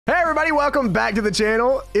everybody, welcome back to the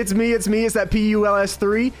channel. It's me, it's that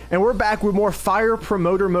PULS3, and we're back with more Fire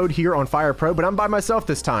Promoter mode here on Fire Pro, but I'm by myself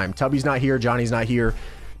this time. Tubby's not here, Johnny's not here.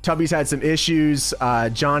 Tubby's had some issues.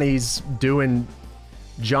 Johnny's doing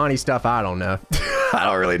Johnny stuff, I don't know. I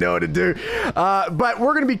don't really know what to do. But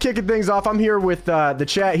we're going to be kicking things off. I'm here with the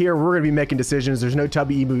chat here. We're going to be making decisions. There's no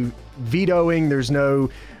Tubby Emu vetoing. There's no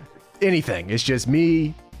anything. It's just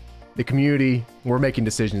me, the community. We're making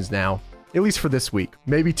decisions now. At least for this week.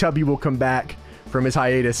 Maybe Tubby will come back from his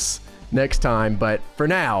hiatus next time, but for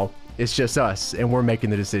now, it's just us, and we're making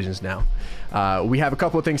the decisions now. We have a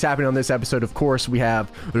couple of things happening on this episode. Of course, we have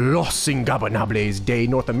Los Ingobernables Day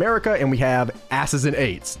North America, and we have Asses and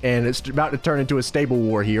Eights, and it's about to turn into a stable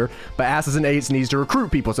war here, but Asses and Eights needs to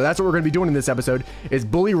recruit people, so that's what we're going to be doing in this episode, is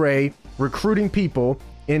Bully Ray recruiting people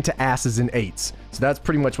into Asses and Eights. So that's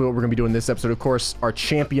pretty much what we're going to be doing in this episode. Of course, our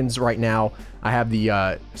champions right now, I have the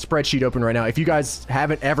spreadsheet open right now. If you guys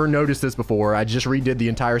haven't ever noticed this before, I just redid the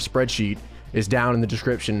entire spreadsheet. It's down in the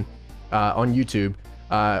description on YouTube.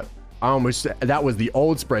 That was the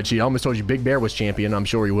old spreadsheet. I almost told you Big Bear was champion. I'm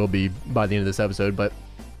sure he will be by the end of this episode, but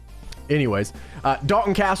anyways,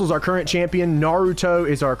 Dalton Castle's our current champion, Naruto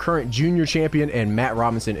is our current junior champion, and Matt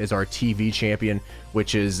Robinson is our TV champion,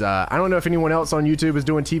 which is, I don't know if anyone else on YouTube is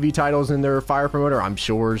doing TV titles in their Fire Promoter. I'm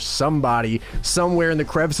sure somebody, somewhere in the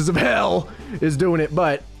crevices of hell is doing it,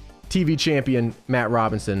 but TV champion Matt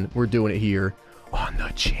Robinson, we're doing it here on the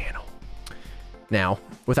channel. Now,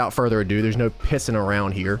 without further ado, there's no pissing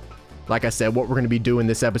around here. Like I said, what we're going to be doing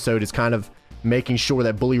this episode is kind of making sure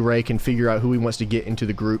that Bully Ray can figure out who he wants to get into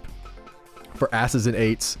the group for Asses and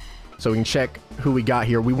Eights, so we can check who we got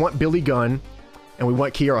here. We want Billy Gunn and we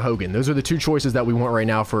want Kiera Hogan. Those are the two choices that we want right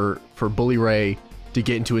now for Bully Ray to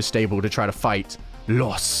get into his stable to try to fight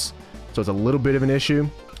Los. So it's a little bit of an issue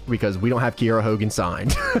because we don't have Kiera Hogan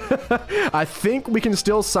signed. I think we can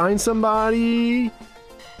still sign somebody.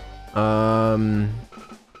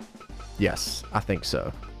 Yes, I think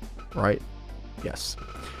so. Right? Yes.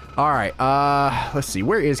 All right. Let's see.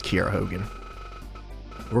 Where is Kiera Hogan?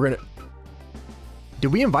 We're gonna.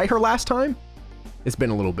 Did we invite her last time? It's been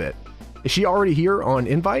a little bit. Is she already here on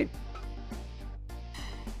invite?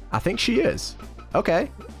 I think she is. Okay.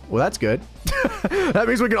 Well, that's good. That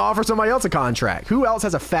means we can offer somebody else a contract. Who else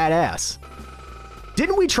has a fat ass?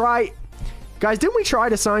 Didn't we try... Guys, didn't we try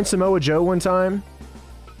to sign Samoa Joe one time?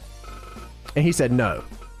 And he said no.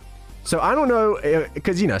 So I don't know,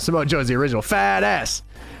 because, you know, Samoa Joe's the original fat ass.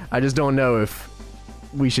 I just don't know if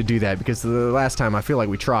we should do that, because the last time I feel like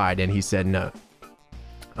we tried and he said no.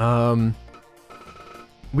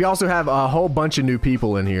 We also have a whole bunch of new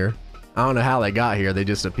people in here. I don't know how they got here. They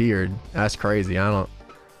just appeared. That's crazy. I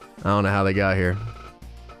don't know how they got here.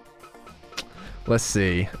 Let's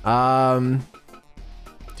see. Who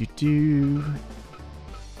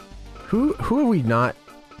are we not?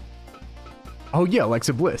 Oh yeah,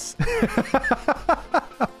 Alexa Bliss.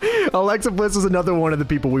 Alexa Bliss is another one of the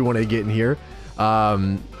people we want to get in here.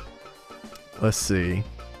 Let's see.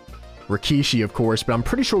 Rikishi, of course, but I'm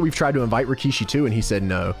pretty sure we've tried to invite Rikishi too, and he said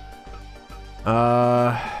no.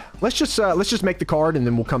 Let's just make the card, and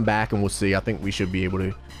then we'll come back and we'll see. I think we should be able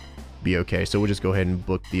to be okay. So we'll just go ahead and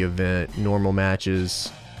book the event. Normal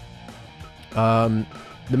matches. The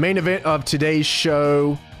main event of today's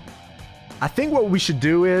show. I think what we should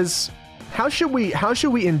do is, how should we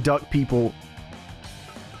induct people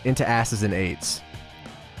into Asses and Eights?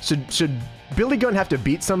 Should Billy Gunn have to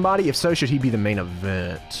beat somebody? If so, should he be the main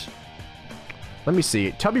event? Let me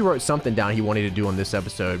see. Tubby wrote something down he wanted to do on this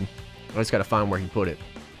episode. I just gotta find where he put it.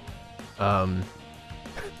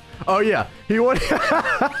 Oh yeah, he wanted.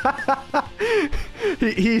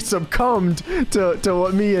 he succumbed to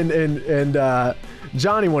what me and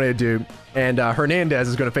Johnny wanted to do, and Hernandez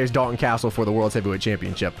is going to face Dalton Castle for the World's Heavyweight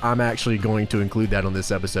Championship. I'm actually going to include that on this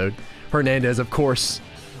episode. Hernandez, of course,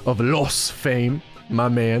 of Los fame, my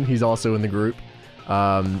man. He's also in the group.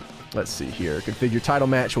 Let's see here. Configure title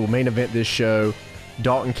match will main event this show.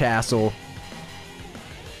 Dalton Castle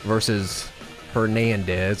versus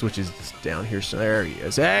Hernandez, which is down here. So there he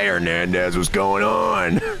is. Hey, Hernandez, what's going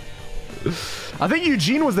on? I think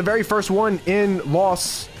Eugene was the very first one in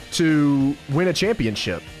Los to win a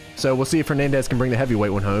championship. So we'll see if Hernandez can bring the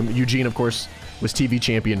heavyweight one home. Eugene, of course, was TV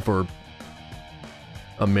champion for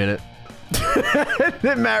a minute.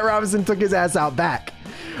 Then Matt Robinson took his ass out back.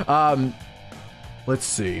 Let's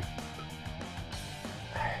see.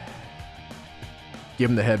 Give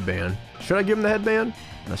him the headband. Should I give him the headband?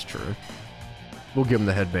 That's true. We'll give him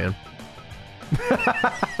the headband.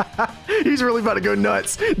 He's really about to go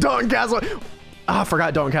nuts. Dalton Castle. Oh, I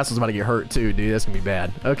forgot Dalton Castle's about to get hurt too, dude. That's gonna be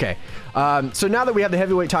bad. Okay. So now that we have the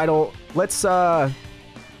heavyweight title, let's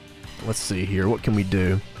let's see here. What can we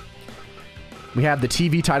do? We have the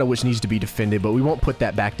TV title, which needs to be defended, but we won't put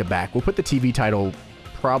that back to back. We'll put the TV title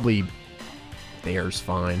probably there's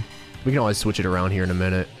fine. We can always switch it around here in a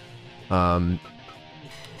minute.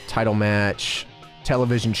 Title match,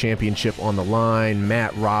 television championship on the line,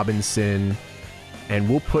 Matt Robinson, and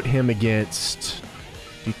we'll put him against,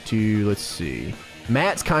 let's see.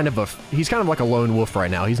 Matt's kind of he's kind of like a lone wolf right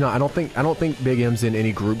now. He's not, I don't think Big M's in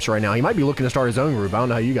any groups right now. He might be looking to start his own group. I don't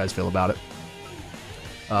know how you guys feel about it.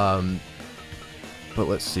 But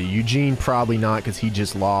let's see. Eugene probably not because he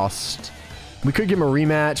just lost. We could give him a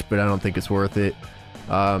rematch, but I don't think it's worth it.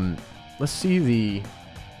 Let's see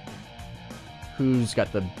who's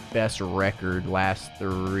got the best record last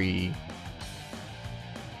 3.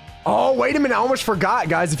 Oh, wait a minute. I almost forgot,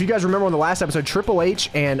 guys. If you guys remember on the last episode, Triple H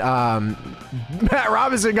and Matt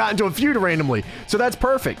Robinson got into a feud randomly. So that's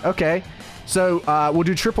perfect. Okay. So we'll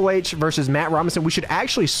do Triple H versus Matt Robinson. We should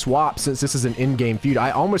actually swap since this is an in-game feud.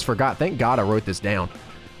 I almost forgot. Thank God I wrote this down.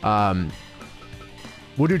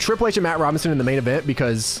 We'll do Triple H and Matt Robinson in the main event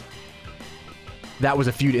because that was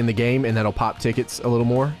a feud in the game, and that'll pop tickets a little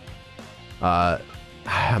more.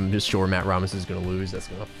 I'm just sure Matt Robinson is going to lose. That's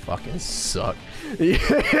going to fucking suck.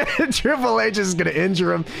 Triple H is going to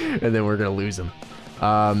injure him, and then we're going to lose him.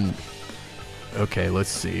 Okay, let's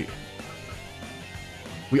see.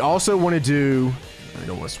 We also want to do... I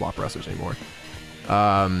don't want to swap wrestlers anymore.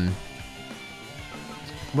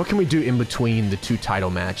 What can we do in between the 2 title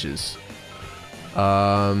matches?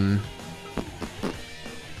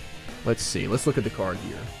 Let's see. Let's look at the card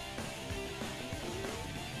here.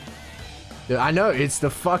 I know, it's the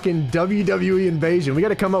fucking WWE Invasion. We got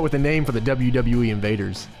to come up with a name for the WWE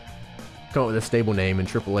Invaders. Come up with a stable name, and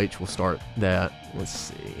Triple H will start that. Let's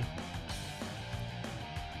see.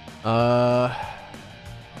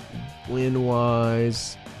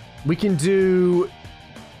 Win-wise, we can do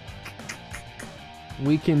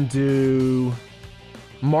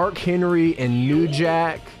Mark Henry and New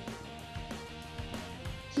Jack.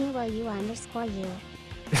 Hero you underscore you.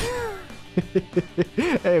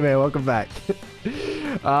 Hey man, welcome back.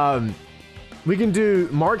 We can do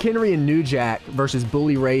Mark Henry and New Jack versus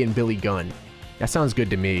Bully Ray and Billy Gunn. That sounds good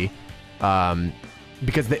to me.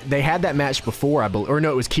 Because they had that match before, I believe, or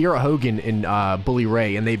no, it was Kiera Hogan and Bully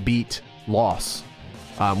Ray, and they beat Loss,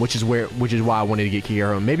 which is why I wanted to get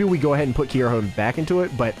Kiera Hogan. Maybe we go ahead and put Kiera Hogan back into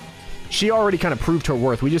it, but she already kind of proved her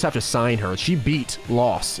worth. We just have to sign her. She beat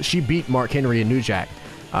Loss. She beat Mark Henry and New Jack.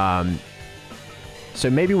 So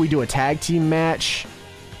maybe we do a tag team match.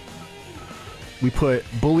 We put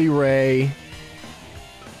Bully Ray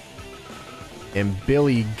and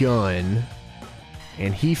Billy Gunn.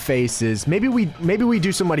 And he faces, maybe we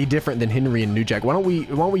do somebody different than Henry and New Jack. Why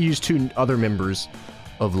don't we use 2 other members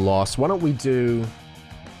of Lost? Why don't we do,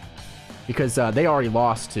 because they already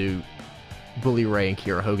lost to Bully Ray and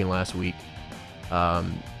Kiera Hogan last week. So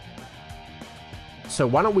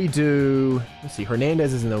why don't we do, let's see,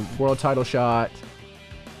 Hernandez is in the world title shot.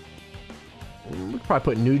 We could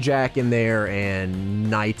probably put New Jack in there and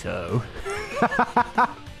Naito.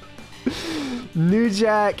 New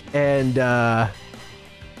Jack and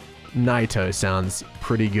Naito sounds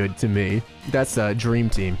pretty good to me. That's a dream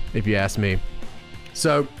team, if you ask me.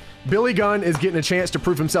 So, Billy Gunn is getting a chance to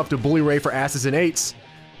prove himself to Bully Ray for asses and eights.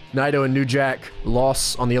 Naito and New Jack,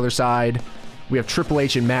 Loss on the other side. We have Triple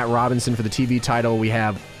H and Matt Robinson for the TV title. We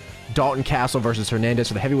have Dalton Castle versus Hernandez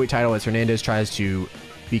for the heavyweight title as Hernandez tries to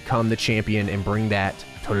become the champion and bring that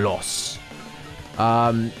to Loss.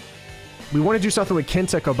 We want to do something with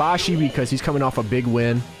Kenta Kobashi because he's coming off a big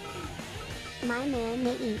win. My man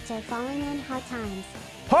Nate are falling in hard times.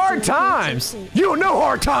 Hard times? You don't know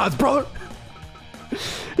hard times, brother.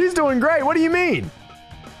 He's doing great. What do you mean?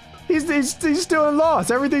 He's still in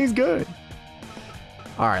loss. Everything's good.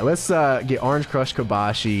 All right, let's get Orange Crush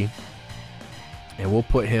Kobashi, and we'll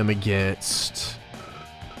put him against.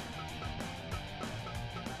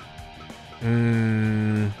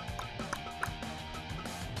 Who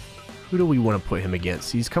do we want to put him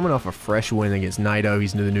against? He's coming off a fresh win against Naito.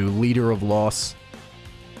 He's the new leader of Loss.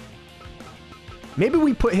 Maybe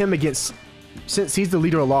we put him against, since he's the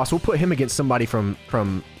leader of Loss, we'll put him against somebody from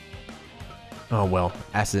oh, well,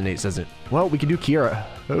 Assassinates doesn't. Well, we can do Kiera.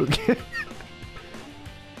 Okay.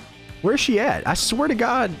 Where's she at? I swear to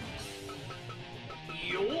God.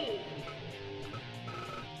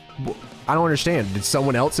 I don't understand. Did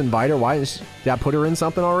someone else invite her? Did I put her in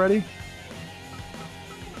something already?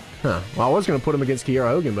 Huh. Well, I was going to put him against Kiera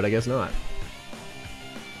Hogan, but I guess not.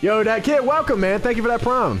 Yo, that kid, welcome, man. Thank you for that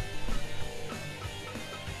prom.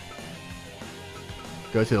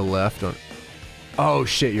 Go to the left. Oh,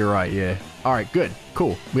 shit, you're right, yeah. All right, good.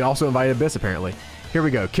 Cool. We also invited Abyss, apparently. Here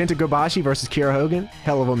we go. Kenta Kobashi versus Kiera Hogan.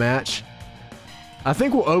 Hell of a match. I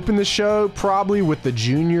think we'll open the show probably with the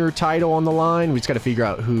junior title on the line. We just got to figure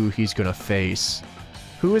out who he's going to face.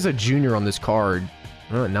 Who is a junior on this card?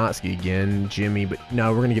 Natsuki again. Jimmy, but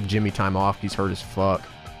no, we're going to give Jimmy time off. He's hurt as fuck.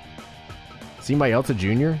 Is anybody else a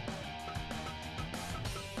junior?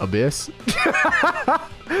 Abyss?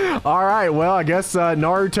 All right, well, I guess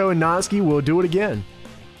Naruto and Natsuki will do it again.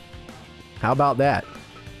 How about that?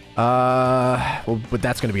 Well, but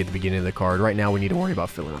that's going to be at the beginning of the card. Right now, we need to worry about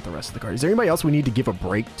filling out the rest of the card. Is there anybody else we need to give a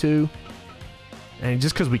break to? And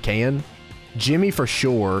just because we can. Jimmy for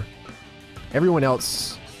sure. Everyone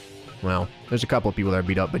else, well, there's a couple of people that are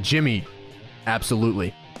beat up, but Jimmy,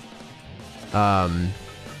 absolutely.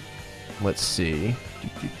 Let's see.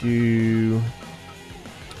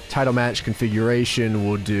 Title match configuration,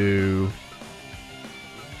 we'll do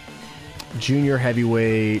junior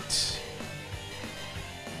heavyweight,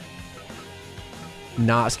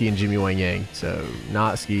 Natsuki and Jimmy Wang Yang. So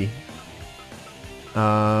Natsuki.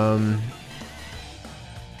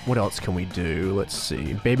 What else can we do? Let's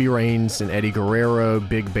see. Baby Reigns and Eddie Guerrero,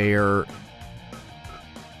 Big Bear.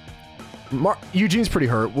 Eugene's pretty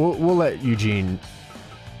hurt. We'll let Eugene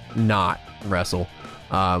not wrestle.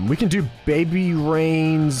 We can do Baby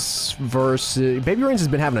Reigns versus... Baby Reigns has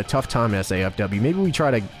been having a tough time in SAFW. Maybe we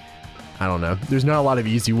try to... I don't know. There's not a lot of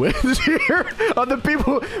easy wins here. Other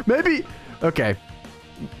people... Maybe... Okay.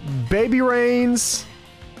 Baby Reigns.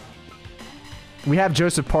 We have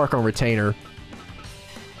Joseph Park on retainer.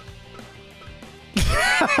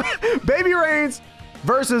 Baby Reigns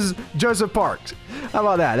versus Joseph Parks. How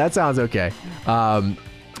about that? That sounds okay. And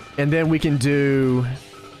then we can do...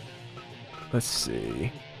 Let's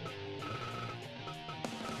see.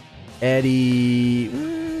 Eddie.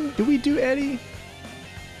 Do we do Eddie?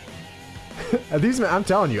 These, I'm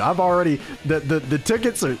telling you, I've already... The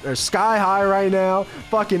tickets are sky high right now.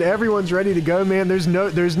 Fucking everyone's ready to go, man. There's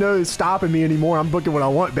no stopping me anymore. I'm booking what I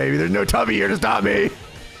want, baby. There's no Tubby here to stop me.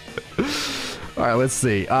 All right, let's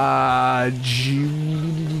see.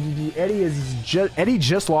 Eddie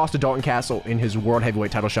just lost to Dalton Castle in his World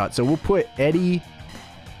Heavyweight title shot. So we'll put Eddie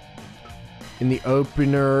in the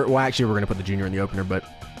opener. Well, actually, we're going to put the junior in the opener, but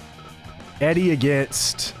Eddie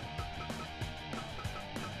against...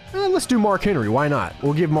 let's do Mark Henry. Why not?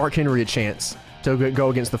 We'll give Mark Henry a chance to go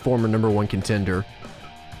against the former #1 contender.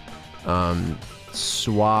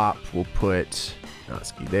 Swap. We'll put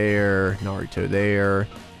Natsuki there, Naruto there,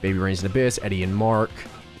 Baby Reigns and Abyss, Eddie and Mark.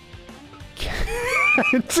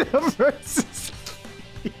 Versus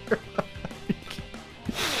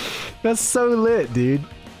That's so lit, dude.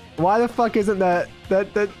 Why the fuck isn't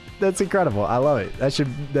that's incredible. I love it. That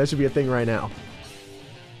should be a thing right now.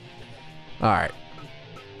 All right.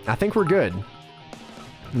 I think we're good.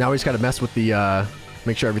 Now we just got to mess with the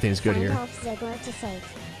make sure everything's good here.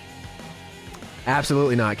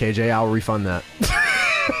 Absolutely not, KJ. I'll refund that.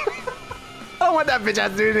 I don't want that bitch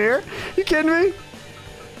ass dude here. You kidding me?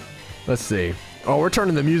 Let's see. Oh, we're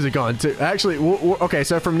turning the music on too. Actually, okay.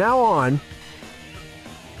 So from now on,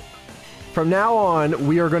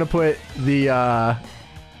 we are going to put the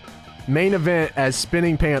main event as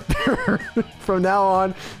Spinning Panther. From now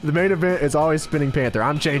on, the main event is always Spinning Panther.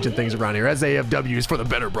 I'm changing things around here. SAFW is for the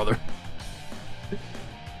better, brother.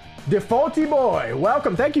 Defaulty boy,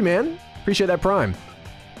 welcome. Thank you, man. Appreciate that prime.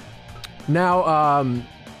 Now,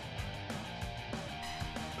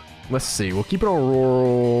 let's see. We'll keep it on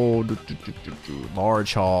rural.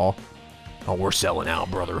 Large hall. Oh, we're selling out,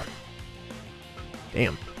 brother.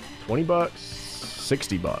 Damn. 20 bucks.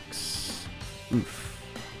 60 bucks. Oof.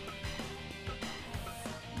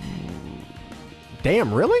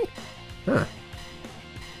 Damn, really? Huh.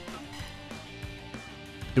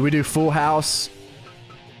 Do we do full house?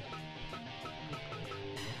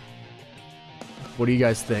 What do you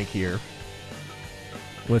guys think here?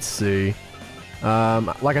 Let's see.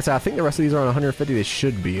 Like I said, I think the rest of these are on 150. They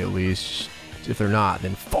should be, at least. If they're not,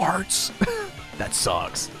 then farts. That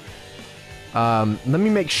sucks. Let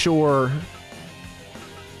me make sure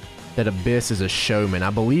that Abyss is a showman.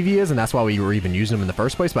 I believe he is, and that's why we were even using him in the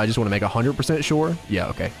first place, but I just want to make 100% sure. Yeah,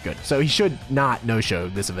 okay, good. So he should not no-show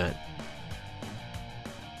this event.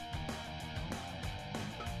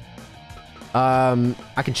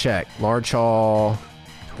 I can check. Large hall,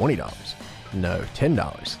 $20. No,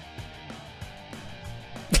 $10.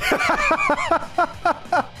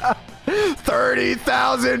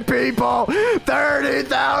 30,000 people!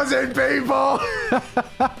 30,000 people!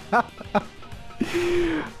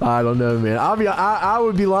 I don't know, man. I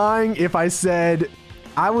would be lying if I said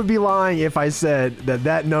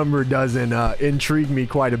that number doesn't intrigue me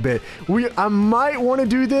quite a bit. I might want to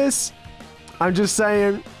do this. I'm just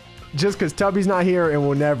saying, just because Tubby's not here and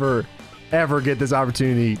we'll never, ever get this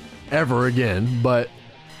opportunity ever again. But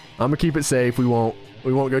I'm gonna keep it safe. We won't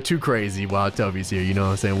go too crazy while Tubby's here. You know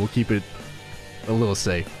what I'm saying? We'll keep it a little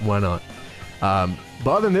safe. Why not?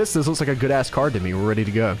 But other than this looks like a good ass card to me. We're ready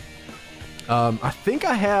to go. I think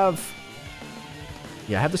I have.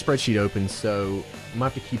 Yeah, I have the spreadsheet open, so I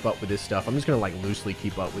might have to keep up with this stuff. I'm just gonna like loosely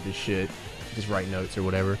keep up with this shit. Just write notes or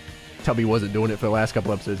whatever. Tubby wasn't doing it for the last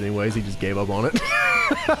couple episodes anyways. He just gave up on it.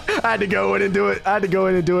 I had to go in and do it. I had to go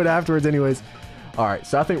in and do it afterwards anyways. All right,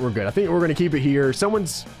 so I think we're good. I think we're gonna keep it here.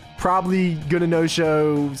 Someone's probably gonna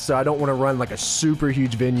no-show, so I don't want to run like a super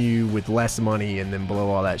huge venue with less money and then blow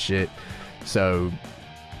all that shit. So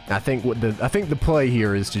I think the play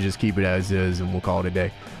here is to just keep it as is and we'll call it a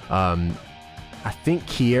day. I think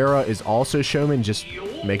Kiera is also showman, just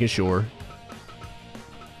making sure.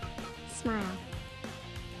 Smile.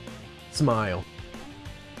 Smile.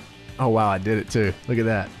 Oh wow, I did it too. Look at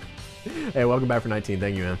that. Hey, welcome back for 19.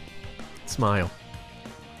 Thank you, man. Smile.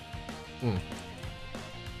 All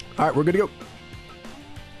right, we're good to go.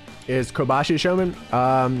 Is Kobashi a showman?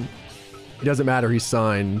 It doesn't matter. He's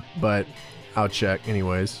signed, but I'll check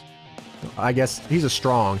anyways. I guess he's a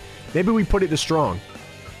strong. Maybe we put it to strong.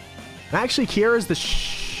 Actually, Kiera's the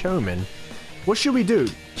showman. What should we do?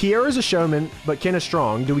 Kiera's a showman, but Ken is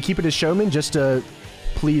strong. Do we keep it as showman just to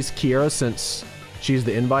please Kiera since she's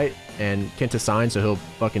the invite and Kent is signed, so he'll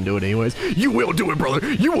fucking do it anyways? You will do it,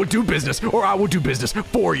 brother. You will do business, or I will do business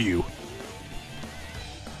for you.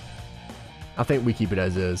 I think we keep it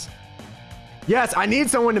as is. Yes, I need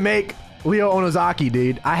someone to make Leo Onozaki,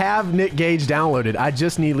 dude. I have Nick Gage downloaded. I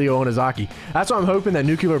just need Leo Onozaki. That's why I'm hoping that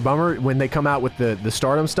Nuclear Bummer, when they come out with the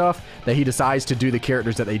Stardom stuff, that he decides to do the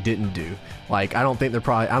characters that they didn't do. Like, I don't think they're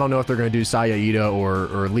probably... I don't know if they're going to do Saya Ida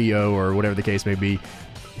or Leo or whatever the case may be.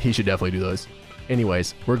 He should definitely do those.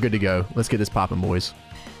 Anyways, we're good to go. Let's get this popping, boys.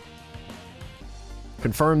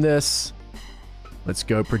 Confirm this. Let's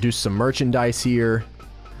go produce some merchandise here.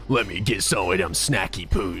 Let me get some of them snacky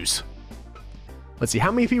poos. Let's see,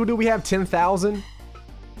 how many people do we have? 10,000?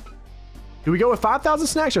 Do we go with 5,000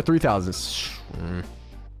 snacks or 3,000?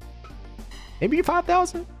 Maybe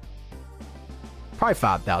 5,000? Probably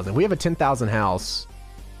 5,000. We have a 10,000 house.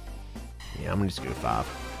 Yeah, I'm gonna just go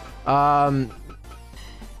 5.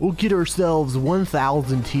 We'll get ourselves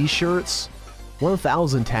 1,000 t-shirts,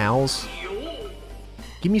 1,000 towels.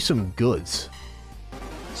 Give me some goods.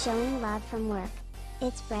 Showing love from work.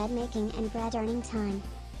 It's bread making and bread earning time.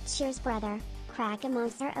 Cheers, brother. Crack a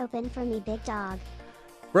monster open for me, big dog.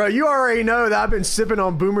 Bro, you already know that I've been sipping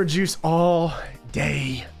on Boomer Juice all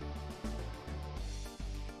day.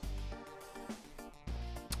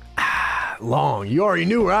 Long. You already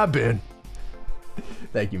knew where I've been.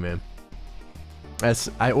 Thank you, man. What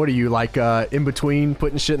are you, like, in between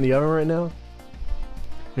putting shit in the oven right now?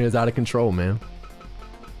 It's out of control, man.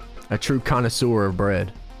 A true connoisseur of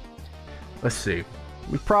bread. Let's see.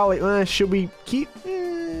 We probably, should we keep...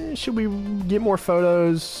 should we get more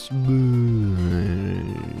photos?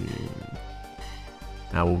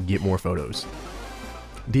 I will get more photos.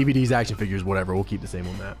 DVDs, action figures, whatever. We'll keep the same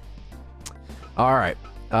on that. All right.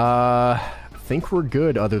 I think we're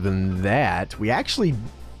good other than that. We actually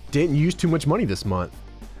didn't use too much money this month.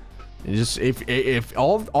 It just if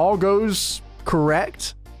all goes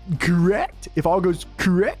correct, if all goes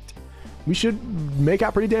correct, we should make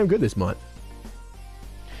out pretty damn good this month.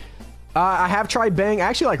 I have tried Bang. I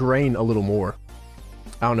actually like Rain a little more.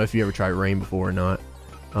 I don't know if you ever tried Rain before or not.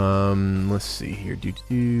 Let's see here.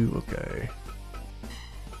 Okay.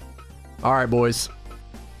 All right, boys.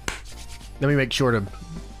 Let me make sure to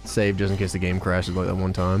save just in case the game crashes like that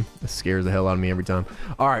one time. It scares the hell out of me every time.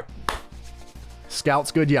 All right.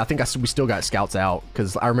 Scouts good? Yeah, I think we still got Scouts out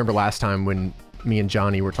because I remember last time when me and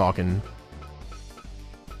Johnny were talking.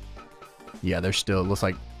 Yeah, they're still, looks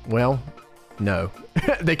like, well, no.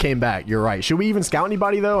 They came back. You're right. Should we even scout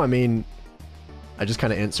anybody, though? I mean, I just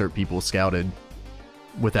kind of insert people scouted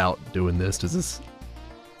without doing this. Does this...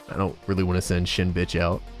 I don't really want to send Shin Bitch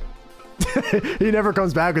out. He never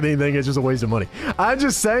comes back with anything. It's just a waste of money. I'm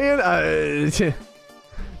just saying,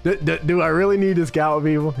 do I really need to scout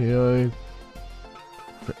people? You know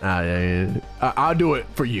what I mean? I'll do it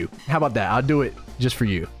for you. How about that? I'll do it just for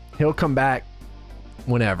you. He'll come back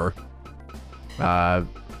whenever. I'll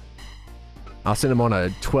send him on a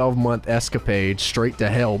 12-month escapade straight to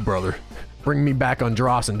hell, brother. Bring me back on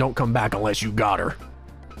Dross and don't come back unless you got her.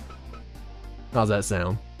 How's that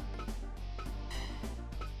sound?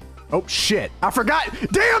 Oh, shit. I forgot.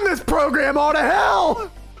 Damn this program, all to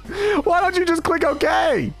hell. Why don't you just click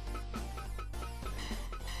OK?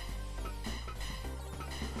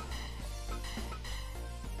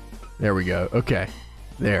 There we go. Okay.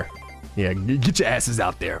 There. Yeah, get your asses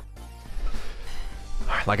out there.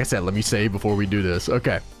 Like I said, let me say before we do this.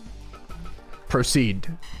 Okay. Proceed.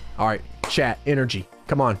 All right, chat, energy.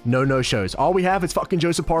 Come on, no shows. All we have is fucking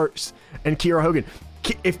Joseph Parks and Kiera Hogan.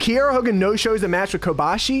 If Kiera Hogan no-shows a match with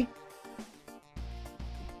Kobashi,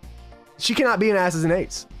 she cannot be an asses and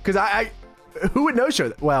eights. Because who would no-show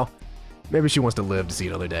that? Well, maybe she wants to live to see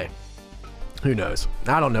another day. Who knows?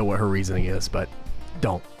 I don't know what her reasoning is, but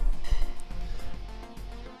don't.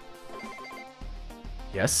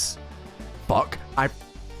 Yes. Fuck. I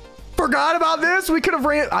forgot about this. We could have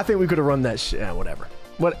I think we could have run that shit. Yeah, whatever.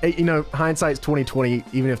 What, you know, hindsight's 2020,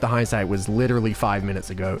 even if the hindsight was literally 5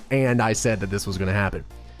 minutes ago, and I said that this was going to happen.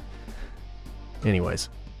 Anyways.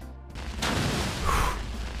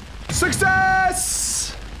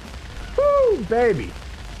 Success! Woo, baby.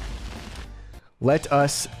 Let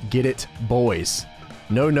us get it, boys.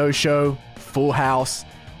 No-show, full house.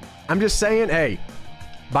 I'm just saying, hey,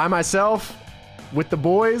 by myself, with the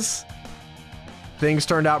boys, things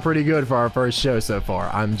turned out pretty good for our first show so far.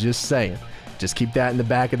 I'm just saying. Just keep that in the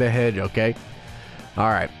back of the head, okay? All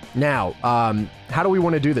right. Now, how do we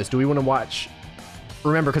want to do this? Do we want to watch...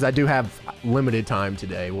 Remember, because I do have limited time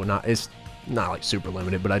today. Well, it's not like super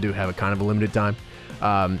limited, but I do have a kind of a limited time.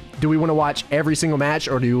 Do we want to watch every single match,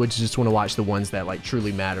 or do we just want to watch the ones that like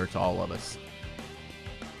truly matter to all of us?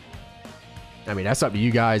 I mean, that's up to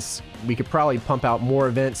you guys. We could probably pump out more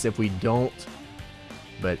events if we don't.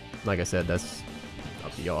 But like I said, that's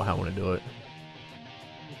up to y'all how I want to do it.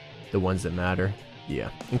 The ones that matter.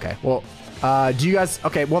 Yeah. Okay. Well, do you guys...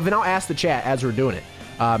 Okay, well, then I'll ask the chat as we're doing it.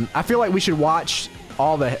 I feel like we should watch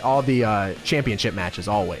all the championship matches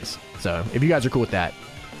always. So if you guys are cool with that,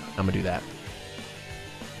 I'm going to do that.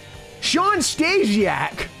 Sean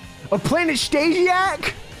Stasiak of Planet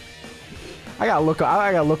Stasiak? I gotta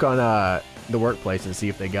look on the workplace and see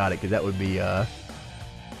if they got it, because that would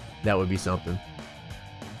be something.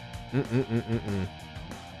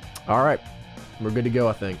 All right, we're good to go,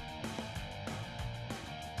 I think.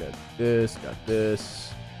 Got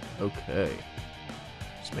this. Okay.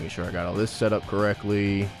 Just making sure I got all this set up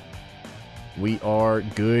correctly. We are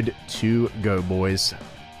good to go, boys.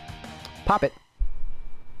 Pop it.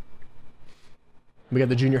 We got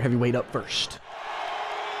the junior heavyweight up first.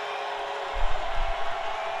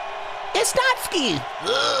 It's Natsuki!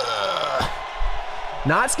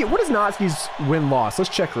 Natsuki, what is Natsuki's win-loss? Let's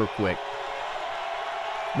check real quick.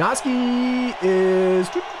 Natsuki is...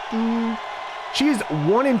 She's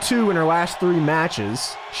 1-2 in her last 3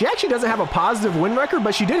 matches. She actually doesn't have a positive win record,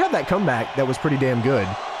 but she did have that comeback that was pretty damn good.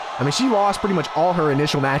 I mean, she lost pretty much all her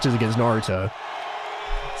initial matches against Naruto.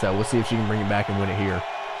 So we'll see if she can bring it back and win it here.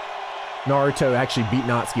 Naruto actually beat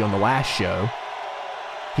Natsuki on the last show.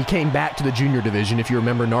 He came back to the junior division. If you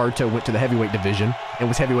remember, Naruto went to the heavyweight division and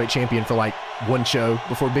was heavyweight champion for like 1 show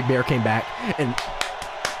before Big Bear came back and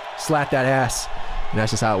slapped that ass. And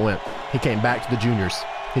that's just how it went. He came back to the juniors.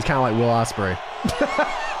 He's kind of like Will Ospreay.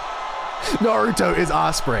 Naruto is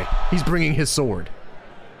Ospreay. He's bringing his sword.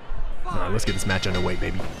 All right, let's get this match underway,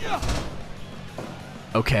 baby.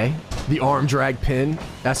 Okay, the arm drag pin.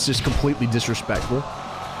 That's just completely disrespectful.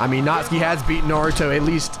 I mean, Natsuki has beaten Naruto at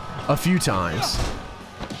least a few times.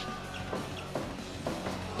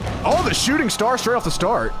 Oh, the shooting star straight off the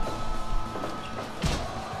start.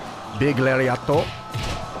 Big lariato.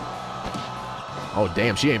 Oh,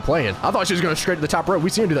 damn, she ain't playing. I thought she was going straight to the top rope.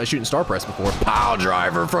 We've seen her do that shooting star press before. Pile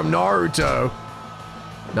driver from Naruto.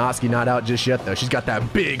 Natsuki not out just yet, though. She's got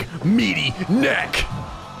that big, meaty neck.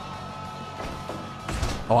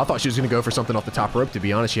 Oh, I thought she was going to go for something off the top rope, to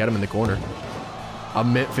be honest. She had him in the corner. A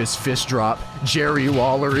Memphis fist drop. Jerry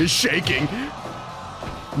Lawler is shaking.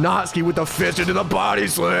 Natsuki with the fist into the body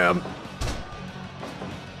slam.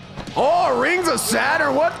 Oh, rings of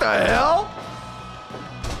Saturn. What the hell?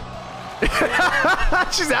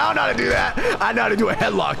 She's out how to do that. I know how to do a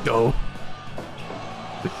headlock, though.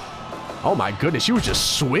 Oh, my goodness. She was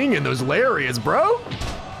just swinging those lariats, bro.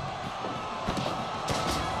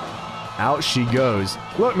 Out she goes.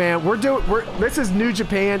 Look, man, this is New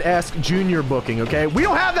Japan-esque junior booking, okay? We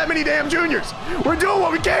don't have that many damn juniors. We're doing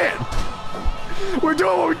what we can. We're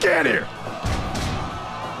doing what we can here.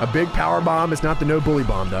 A big power bomb. It's not the no bully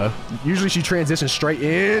bomb, though. Usually she transitions straight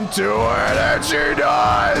into it, and she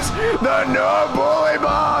does. The no bully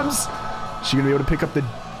bombs. She gonna be able to pick up the...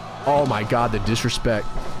 Oh, my God, the disrespect.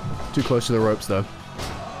 Too close to the ropes, though.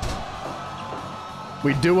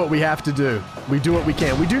 We do what we have to do. We do what we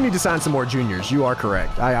can. We do need to sign some more juniors. You are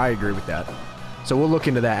correct. I agree with that. So we'll look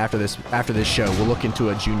into that after this show. We'll look into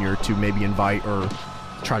a junior to maybe invite or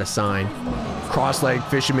try to sign. Cross-leg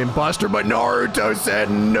fisherman buster, but Naruto said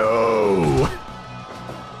no.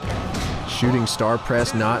 Shooting star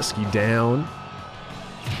press Natsuki down.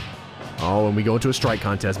 Oh, and we go into a strike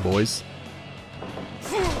contest, boys.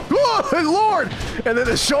 Oh, Lord! And then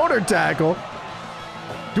the shoulder tackle.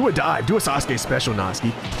 Do a dive. Do a Sasuke special,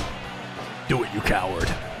 Natsuki. Do it, you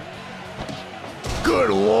coward. Good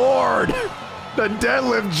Lord! The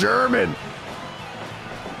deadlift German.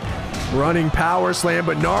 Running power slam,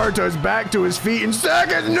 but Naruto's back to his feet in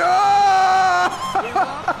seconds. No! Give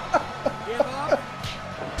up. Give up.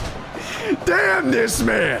 Damn this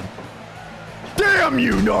man! Damn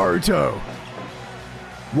you, Naruto!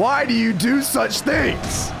 Why do you do such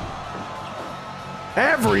things?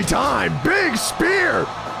 Every time, big spear!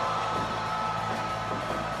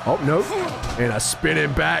 Oh, nope. And a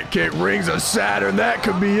spinning back kick rings of Saturn. That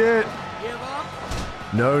could be it. Give up.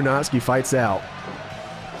 No, Natsuki fights out.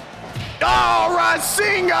 Oh,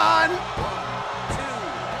 Rasengan!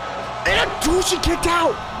 And she kicked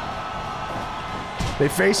out. They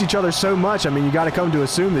face each other so much, I mean, you got to come to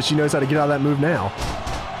assume that she knows how to get out of that move now.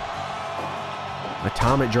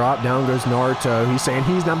 Atomic drop, down goes Naruto. He's saying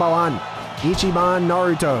he's number one. Ichiban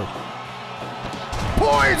Naruto.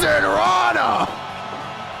 Poison Rana!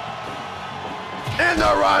 And the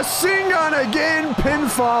Rasengan again,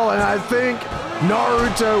 pinfall, and I think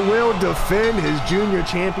Naruto will defend his junior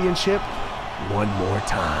championship one more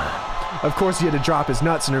time. Of course, he had to drop his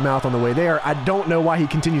nuts in her mouth on the way there. I don't know why he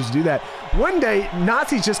continues to do that. One day,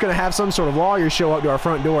 Natsuki's just going to have some sort of lawyer show up to our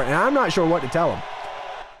front door, and I'm not sure what to tell him.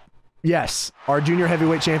 Yes, our junior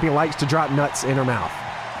heavyweight champion likes to drop nuts in her mouth.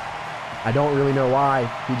 I don't really know why.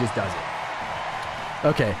 He just does it.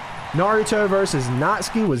 Okay, Naruto versus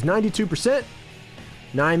Natsuki was 92%.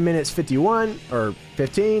 9 minutes 51 or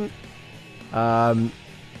 15.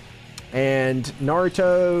 And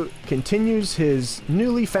Naruto continues his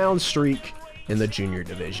newly found streak in the junior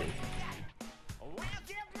division.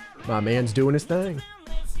 My man's doing his thing.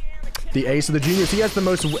 The ace of the juniors. He has the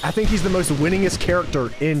most. I think he's the most winningest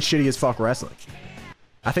character in Shitty as Fuck Wrestling.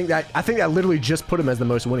 I think that literally just put him as the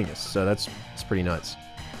most winningest. So that's pretty nuts.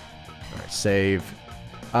 All right, save.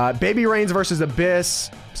 Baby Reigns versus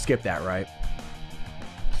Abyss. Skip that, right?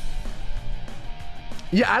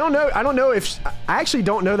 Yeah, I don't know. I don't know if I actually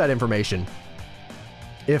don't know that information.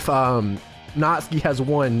 If Natsuki has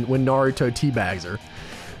won when Naruto teabags her,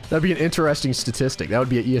 that'd be an interesting statistic. That would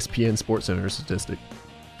be an ESPN Sports Center statistic.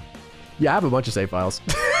 Yeah, I have a bunch of save files.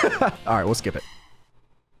 All right, we'll skip it.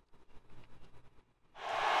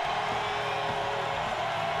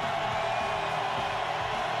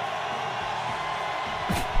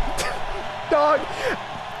 Dog,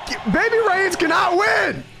 Baby Reigns cannot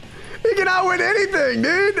win. He cannot win anything,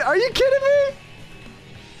 dude. Are you kidding me?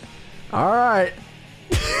 All right.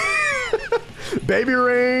 Baby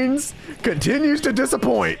Reigns continues to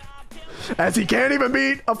disappoint as he can't even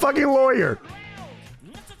beat a fucking lawyer.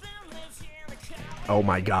 Oh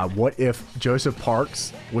my God. What if Joseph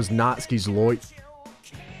Parks was Natsuki's lawyer?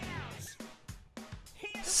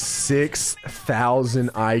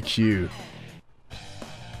 6,000 IQ.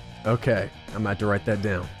 Okay. I'm about to write that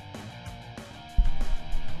down.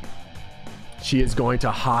 She is going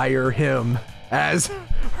to hire him as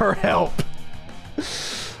her help.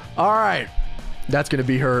 All right. That's going to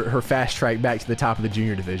be her fast track back to the top of the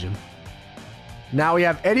junior division. Now we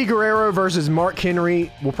have Eddie Guerrero versus Mark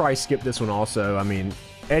Henry. We'll probably skip this one also. I mean,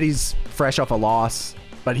 Eddie's fresh off a loss,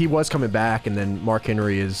 but he was coming back, and then Mark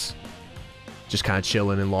Henry is just kind of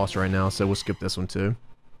chilling and lost right now, so we'll skip this one too.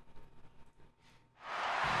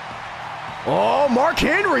 Oh, Mark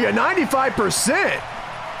Henry, a 95%.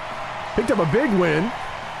 Picked up a big win.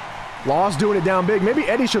 Lost doing it down big. Maybe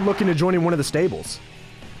Eddie should look into joining one of the stables.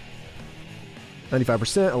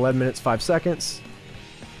 95%, 11 minutes, 5 seconds.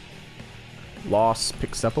 Loss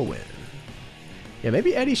picks up a win. Yeah,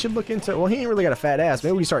 maybe Eddie should look into... Well, he ain't really got a fat ass.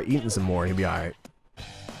 Maybe we start eating some more. He'll be all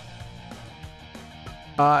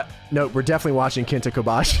right. No, we're definitely watching Kenta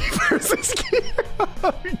Kobashi versus Kiera.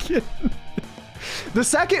 Are we kidding? The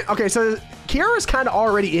second... Okay, so Kiera's kind of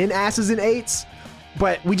already in Asses and Eights,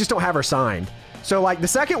 but we just don't have her signed. So, like, the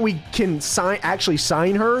second we can actually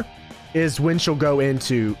sign her is when she'll go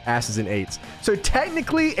into Asses and Eights. So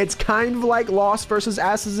technically, it's kind of like Lost versus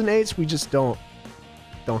Asses and Eights. We just don't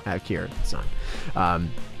have Kiera signed.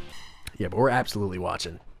 Yeah, but we're absolutely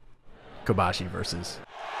watching Kobashi versus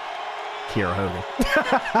Kiera Hogan.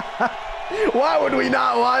 Why would we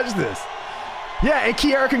not watch this? Yeah, and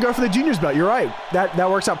Kiera can go for the juniors belt. You're right. That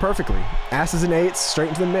works out perfectly. Asses and Eights, straight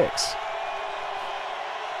into the mix.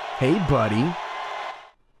 Hey, buddy.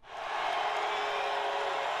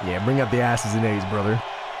 Yeah, bring up the Asses and Eights, brother.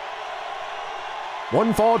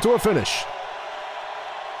 One fall to a finish.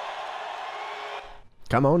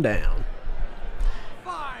 Come on down.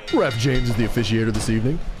 Ref James is the officiator this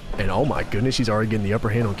evening. And oh my goodness, he's already getting the upper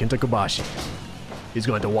hand on Kenta Kobashi. He's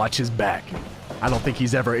going to watch his back. I don't think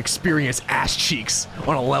he's ever experienced ass cheeks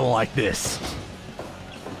on a level like this.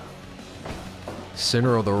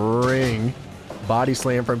 Center of the ring. Body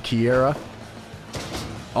slam from Kiera.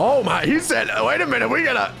 Oh my, he said, wait a minute, we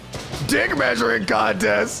got a dick measuring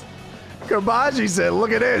contest. Kobashi said,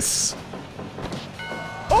 look at this.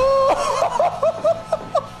 Oh!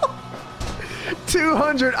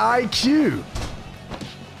 200 IQ.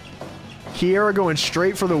 Kiera going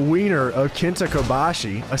straight for the wiener of Kenta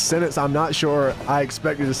Kobashi. A sentence I'm not sure I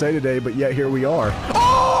expected to say today, but yet here we are.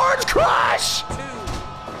 Oh, Orange Crush!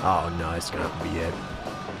 Oh no, it's gonna be it.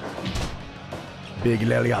 Big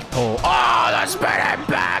Leliato. Oh, the spinning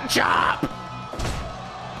back chop!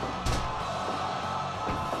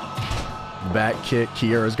 Back kick.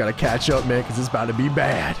 Kiera's got to catch up, man, because it's about to be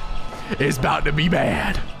bad. It's about to be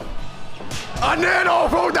bad. Aneno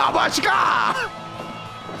Fudabashika!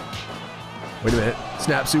 Wait a minute.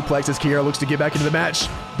 Snap suplex as Kiera looks to get back into the match.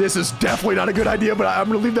 This is definitely not a good idea, but I'm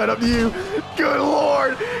going to leave that up to you. Good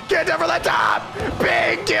Lord. Get down for the top.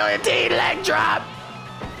 Big guillotine leg drop.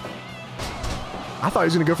 I thought he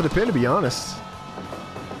was going to go for the pin, to be honest.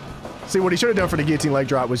 See, what he should have done for the guillotine leg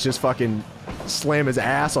drop was just fucking slam his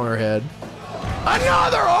ass on her head.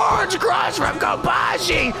 Another Orange Crush from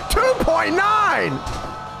Kobashi. 2.9.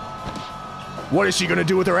 What is she going to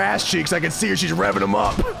do with her ass cheeks? I can see her. She's revving them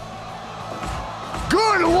up.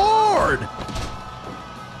 Good Lord!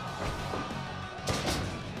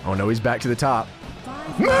 Oh no, he's back to the top.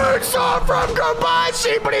 Moonsault from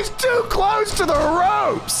Kobashi, but he's too close to the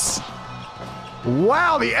ropes!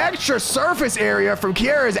 Wow, the extra surface area from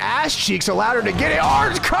Kiera's ass cheeks allowed her to get it.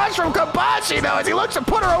 Orange Crush from Kobashi, though, as he looks to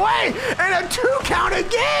put her away, and a 2 count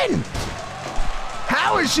again!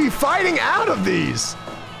 How is she fighting out of these?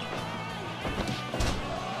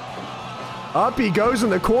 Up he goes in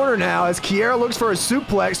the corner now as Kiera looks for a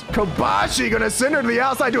suplex. Kobashi gonna send her to the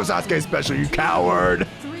outside. Do a Sasuke special, you coward.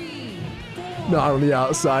 Not on the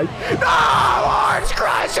outside. No! Orange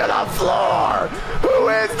Crush to the floor! Who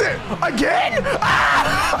is this? Again?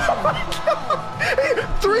 Ah! Oh my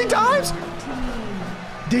God! 3 times?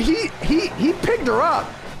 Did he picked her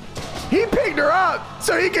up. He picked her up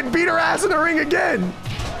so he can beat her ass in the ring again.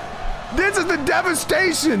 This is the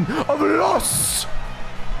devastation of Los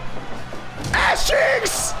Ass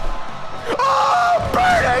cheeks! Oh,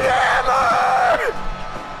 burning hammer!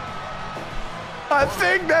 I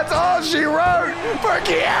think that's all she wrote for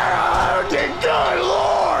Kiera. Good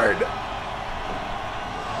Lord!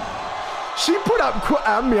 She put up,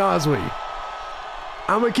 I'm gonna be honest with you.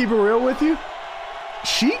 I'm gonna keep it real with you.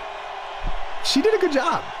 She did a good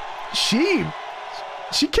job. She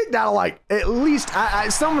kicked out of like, at least,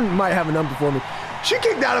 someone might have a number for me. She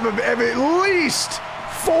kicked out of at least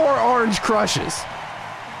 4 Orange Crushes,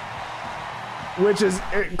 which is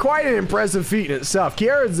quite an impressive feat in itself.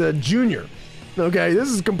 Kiera's a junior. Okay, this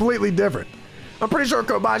is completely different. I'm pretty sure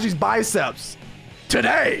Kobashi's biceps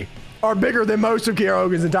today are bigger than most of Kiera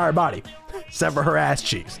Hogan's entire body, except for her ass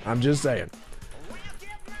cheeks. I'm just saying.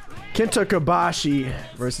 Kenta Kobashi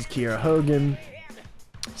versus Kiera Hogan.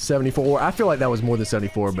 74. I feel like that was more than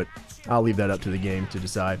 74, but I'll leave that up to the game to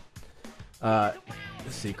decide. Let's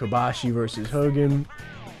see, Kobashi versus Hogan.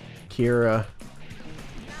 Kiera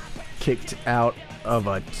kicked out of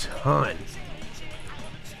a ton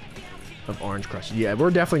of Orange Crush. Yeah, we're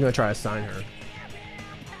definitely gonna try to sign her.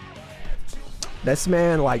 This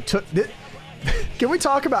man like took. Can we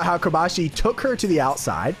talk about how Kobashi took her to the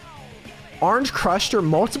outside, Orange Crushed her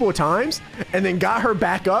multiple times, and then got her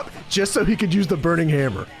back up just so he could use the burning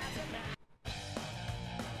hammer?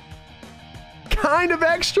 Kind of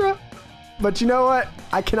extra, but you know what?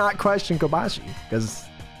 I cannot question Kobashi because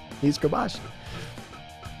he's Kobashi.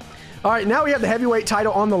 All right, now we have the heavyweight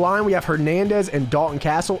title on the line. We have Hernandez and Dalton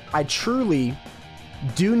Castle. I truly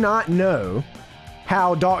do not know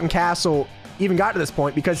how Dalton Castle even got to this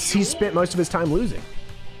point because he spent most of his time losing.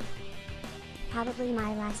 Probably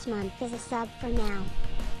my last month is a sub for now.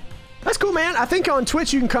 That's cool, man. I think on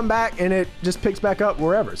Twitch you can come back and it just picks back up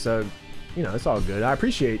wherever. So, you know, it's all good. I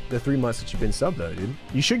appreciate the 3 months that you've been sub though, dude.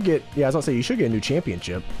 You should get, yeah, I was gonna say, you should get a new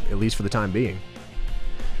championship, at least for the time being.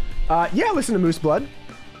 Yeah, listen to Moose Blood.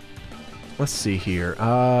 Let's see here.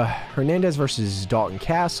 Hernandez versus Dalton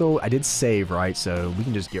Castle. I did save, right? So we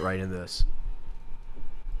can just get right into this.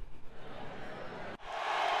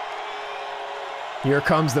 Here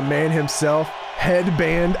comes the man himself.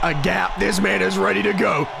 Headband, a gap. This man is ready to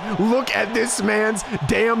go. Look at this man's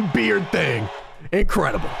damn beard thing.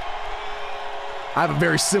 Incredible. I have a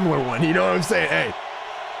very similar one. You know what I'm saying? Hey.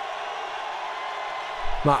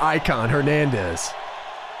 My icon, Hernandez.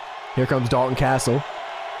 Here comes Dalton Castle.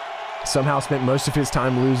 Somehow spent most of his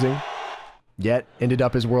time losing, yet ended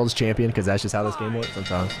up as world's champion because that's just how this game works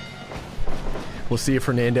sometimes. We'll see if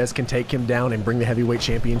Hernandez can take him down and bring the heavyweight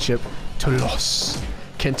championship to Los.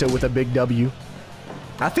 Kenta with a big W.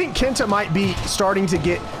 I think Kenta might be starting to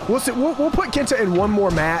get... We'll put Kenta in one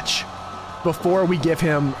more match before we give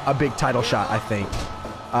him a big title shot, I think.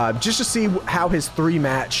 Just to see how his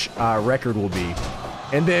 3-match record will be.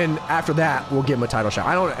 And then after that, we'll give him a title shot.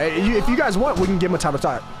 I don't... If you guys want, we can give him a title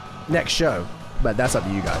shot next show. But that's up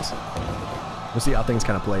to you guys. We'll see how things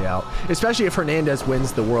kind of play out. Especially if Hernandez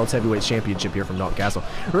wins the World's Heavyweight Championship here from Dalton Castle.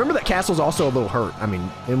 Remember that Castle's also a little hurt. I mean,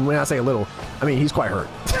 and when I say a little, I mean he's quite hurt.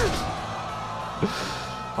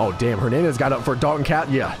 Oh, damn. Hernandez got up for Dalton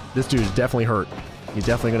Castle. Yeah, this dude is definitely hurt. He's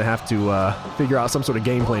definitely going to have to figure out some sort of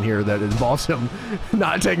game plan here that involves him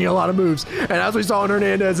not taking a lot of moves. And as we saw in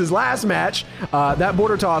Hernandez's last match, that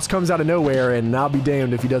border toss comes out of nowhere, and I'll be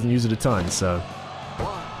damned if he doesn't use it a ton. So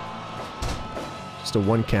just a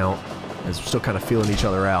 1 count as we're still kind of feeling each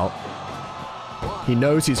other out. He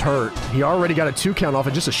knows he's hurt. He already got a 2 count off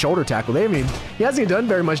of just a shoulder tackle. He hasn't even done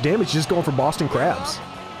very much damage. He's just going for Boston Crabs.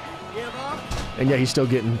 And yeah, he's still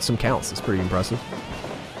getting some counts. It's pretty impressive.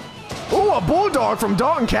 Oh, a bulldog from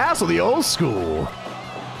Dalton Castle, the old school.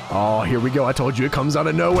 Oh, here we go. I told you it comes out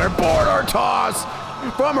of nowhere. Border toss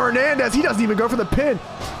from Hernandez. He doesn't even go for the pin.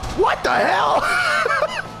 What the hell?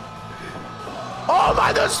 Oh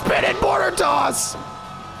my, the spinning border toss.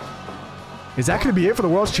 Is that going to be it for the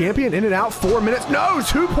world's champion? In and out, 4 minutes. No,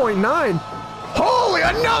 2.9. Holy,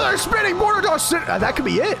 another spinning border toss. That could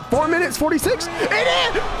be it. 4 minutes, 46. It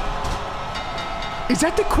is. Is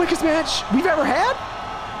that the quickest match we've ever had?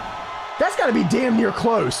 That's got to be damn near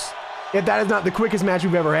close. If that is not the quickest match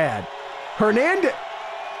we've ever had. Hernandez.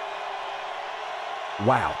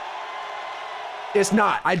 Wow. It's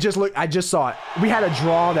not. I just saw it. We had a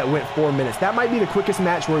draw that went 4 minutes. That might be the quickest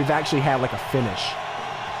match where we've actually had like a finish.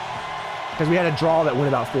 Because we had a draw that went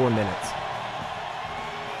about 4 minutes.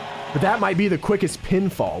 But that might be the quickest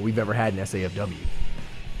pinfall we've ever had in SAFW.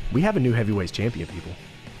 We have a new heavyweight champion, people.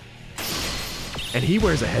 And he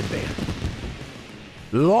wears a headband.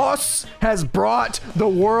 Los has brought the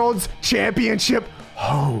world's championship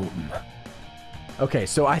home. Okay,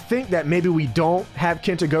 so I think that maybe we don't have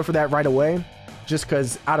Kenta go for that right away, just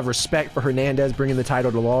because out of respect for Hernandez bringing the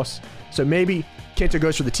title to Los. So maybe Kenta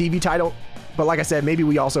goes for the TV title, but like I said, maybe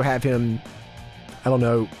we also have him, I don't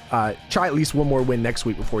know, try at least one more win next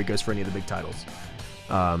week before he goes for any of the big titles.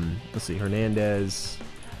 Let's see, Hernandez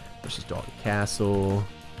versus Dalton Castle.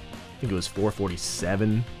 I think it was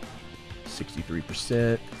 447.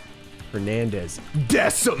 63%. Hernandez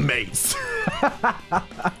decimates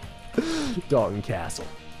Dalton Castle.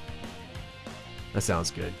 That sounds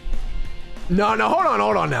good. No,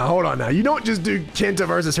 hold on now. You don't just do Kenta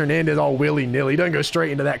versus Hernandez all willy-nilly. You don't go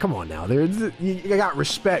straight into that. Come on now. You got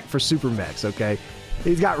respect for Super Mex, okay?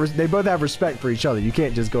 They both have respect for each other. You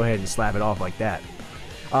can't just go ahead and slap it off like that.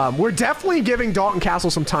 We're definitely giving Dalton Castle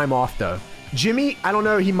some time off, though. Jimmy, I don't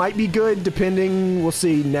know. He might be good, depending. We'll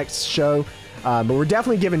see next show. But we're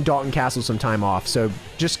definitely giving Dalton Castle some time off. So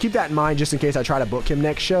just keep that in mind just in case I try to book him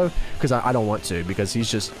next show. Because I don't want to. Because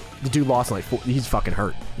he's just... The dude lost like 4... He's fucking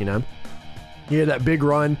hurt, you know? He had that big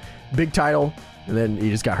run, big title, and then he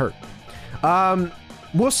just got hurt.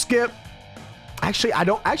 We'll skip... Actually, I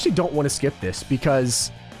don't want to skip this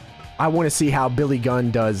because I want to see how Billy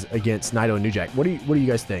Gunn does against Naito and New Jack. What do you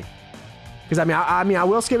guys think? Because I mean, I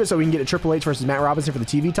will skip it so we can get a Triple H versus Matt Robinson for the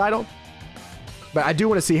TV title. But I do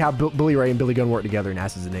want to see how Billy Ray and Billy Gunn work together in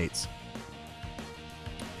Asses and Eights.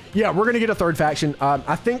 Yeah, we're going to get a third faction.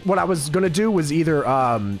 I think what I was going to do was either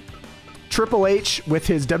Triple H with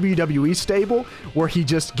his WWE stable, where he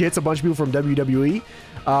just gets a bunch of people from WWE.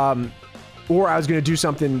 Or I was going to do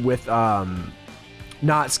something with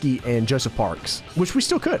Notsky and Joseph Parks, which we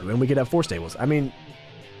still could, and we could have 4 stables. I mean,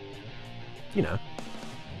 you know.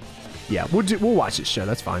 Yeah, we'll watch this show.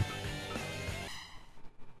 That's fine.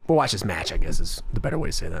 We'll watch this match, I guess, is the better way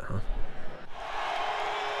to say that, huh?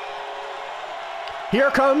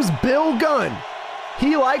 Here comes Bill Gunn.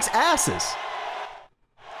 He likes asses.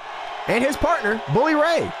 And his partner, Bully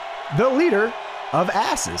Ray, the leader of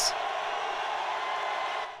asses.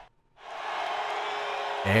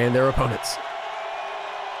 And their opponents.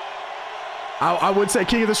 I would say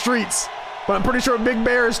King of the Streets, but I'm pretty sure Big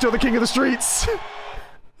Bear is still the King of the Streets.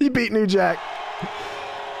 He beat New Jack.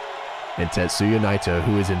 And Tetsuya Naito,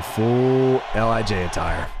 who is in full LIJ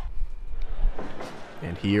attire.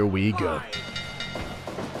 And here we go.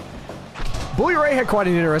 Bully Ray had quite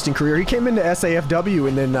an interesting career. He came into SAFW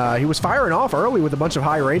and then he was firing off early with a bunch of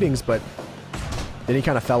high ratings, but then he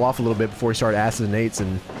kind of fell off a little bit before he started Asses and Eights,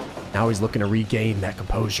 and Now he's looking to regain that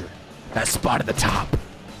composure. That spot at the top.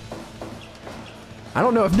 I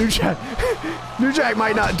don't know if New Jack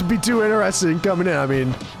might not be too interesting coming in. I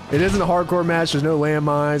mean, it isn't a hardcore match. There's no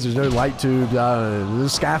landmines. There's no light tubes.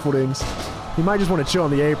 There's scaffoldings. He might just want to chill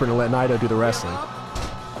on the apron and let Naito do the wrestling.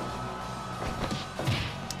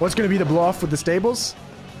 What's going to be the blow off with the stables?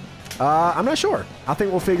 I'm not sure. I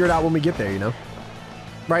think we'll figure it out when we get there, you know?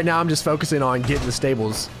 Right now, I'm just focusing on getting the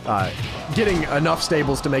stables, getting enough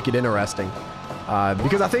stables to make it interesting.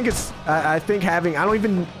 Because I think it's, I think having, I don't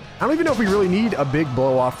even know if we really need a big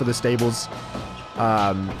blow off for the stables.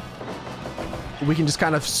 We can just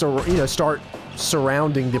kind of, start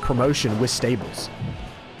surrounding the promotion with stables.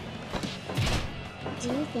 Do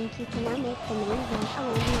you think you can now make the main event a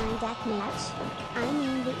landmine death match? I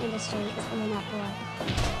mean, the industry is in an uproar.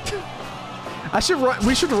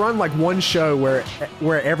 We should run like one show where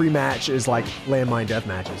every match is like landmine death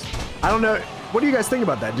matches. I don't know. What do you guys think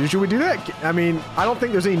about that? Should we do that? I mean, I don't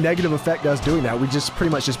think there's any negative effect to us doing that. We just pretty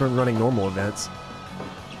much just been running normal events.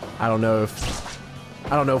 I don't know if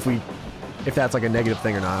that's like a negative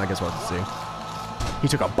thing or not. I guess we'll have to see. He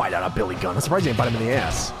took a bite out of Billy Gunn. I'm surprised he didn't bite him in the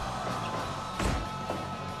ass.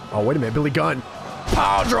 Oh, wait a minute. Billy Gunn.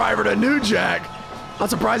 Power driver to New Jack. I'm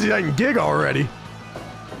surprised he doesn't gig already.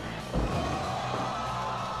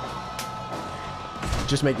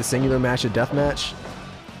 Just make the singular match a death match.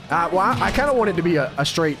 Well, I kind of want it to be a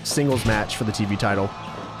straight singles match for the TV title.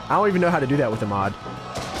 I don't even know how to do that with a mod.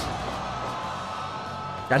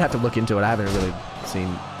 I'd have to look into it. I haven't really seen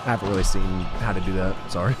how to do that.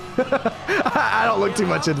 Sorry. I don't look too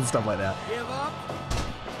much into stuff like that.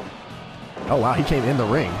 Oh, wow. He came in the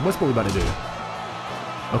ring. What's Bully about to do?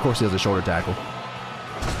 Of course, he has a shoulder tackle.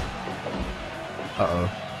 Uh-oh.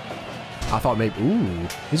 I thought maybe... Ooh.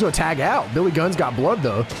 He's going to tag out. Billy Gunn's got blood,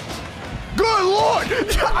 though. Good Lord!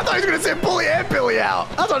 I thought he was going to send Bully and Billy out.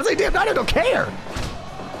 I was about to say, damn, I don't care.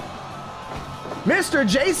 Mr.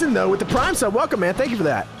 Jason, though, with the Prime sub. Welcome, man. Thank you for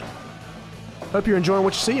that. Hope you're enjoying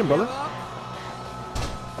what you're seeing, brother.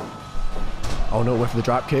 Oh, no. Went for the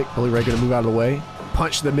drop kick. Bully Ray going to move out of the way.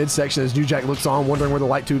 Punch the midsection as New Jack looks on, wondering where the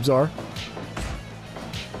light tubes are.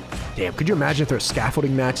 Damn, could you imagine if there's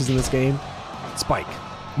scaffolding matches in this game? Spike,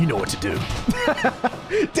 you know what to do.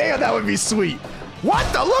 Damn, that would be sweet. What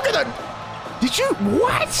the? Look at the... Did you...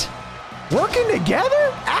 What? Working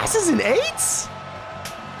together? Asses and eights?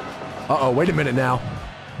 Uh-oh, wait a minute now.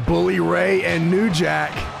 Bully Ray and New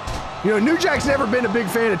Jack. You know, New Jack's never been a big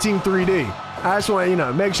fan of Team 3D. I just want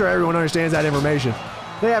to, make sure everyone understands that information.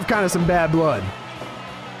 They have kind of some bad blood.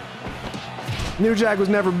 New Jack was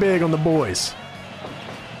never big on the boys.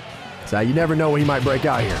 So you never know when he might break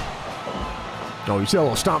out here. Oh, you see a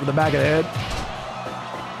little stomp in the back of the head?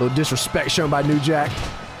 A little disrespect shown by New Jack.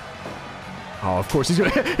 Oh, of course, he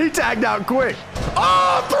tagged out quick.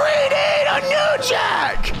 Oh, 3D to New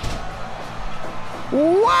Jack!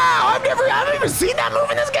 Wow, I haven't even seen that move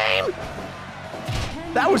in this game.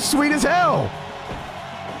 That was sweet as hell.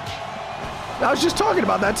 I was just talking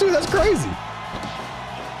about that too, that's crazy.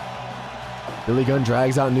 Billy Gunn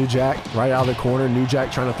drags out New Jack right out of the corner. New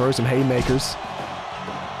Jack trying to throw some haymakers.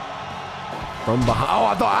 From behind. Oh,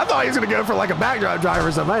 I thought he was going to go for like a backdrop drive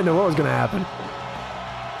or something. I didn't know what was going to happen.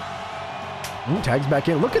 Ooh, tags back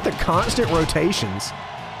in. Look at the constant rotations.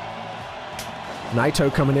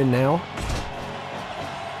 Naito coming in now.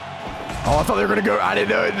 Oh, I thought they were going to go. I didn't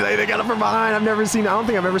know it. They got him from behind. I don't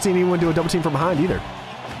think I've ever seen anyone do a double team from behind either.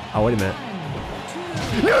 Oh, wait a minute.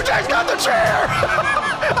 New Jack's got the chair!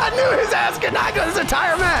 I knew his ass could not go this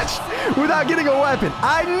entire match without getting a weapon.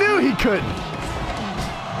 I knew he couldn't.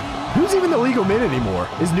 Who's even the legal man anymore?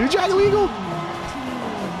 Is New Jack legal?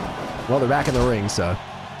 Well, they're back in the ring, so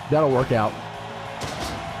that'll work out.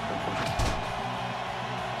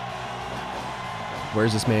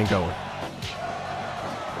 Where's this man going?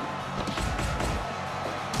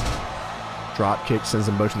 Drop kick sends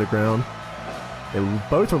them both to the ground. They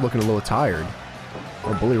both are looking a little tired.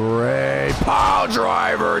 Oh, Bully Ray, pile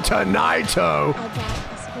driver to Naito. I got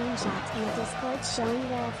a screenshot in the Discord showing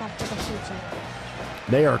their effect for the future.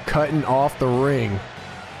 They are cutting off the ring.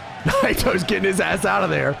 Naito's getting his ass out of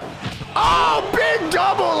there. Oh, big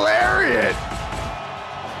double lariat.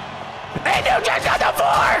 And New Jack got the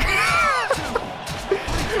fork.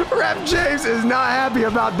 Ref James is not happy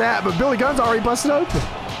about that, but Billy Gunn's already busted open.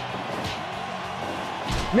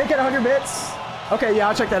 Nick at 100 bits. Okay, yeah,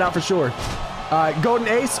 I'll check that out for sure. Golden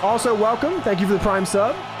Ace, also welcome. Thank you for the Prime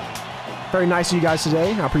sub. Very nice of you guys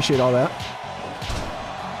today. I appreciate all that.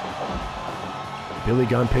 Billy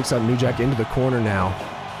Gunn picks up New Jack into the corner now.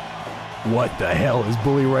 What the hell is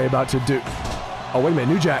Bully Ray about to do? Oh, wait a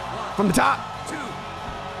minute. New Jack from the top.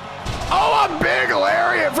 Oh, a big Big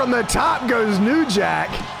lariat from the top goes New Jack.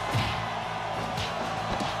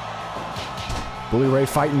 Bully Ray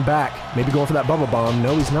fighting back. Maybe going for that bubble bomb.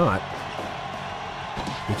 No, he's not.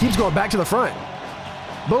 He keeps going back to the front.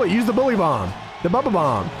 Bully, use the bully bomb. The bubble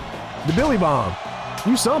bomb. The Billy bomb.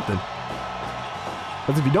 Use something.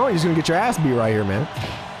 Because if you don't, you're just going to get your ass beat right here, man.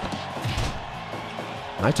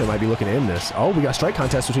 Naito might be looking to end this. Oh, we got a strike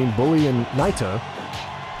contest between Bully and Naito.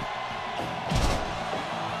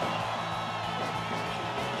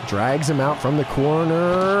 Drags him out from the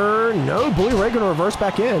corner. No, Bully Ray going to reverse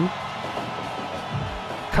back in.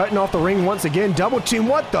 Cutting off the ring once again. Double team.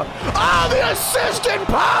 What the? Oh, the assistant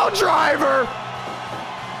pile driver.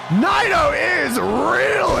 Naito is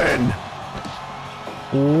reeling.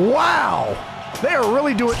 Wow. They are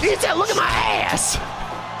really doing. He said, look at my ass.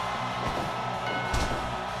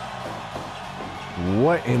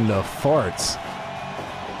 What in the farts?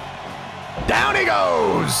 Down he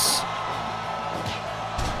goes.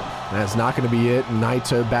 That's not going to be it.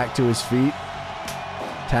 Naito back to his feet.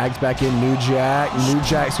 Tags back in New Jack. New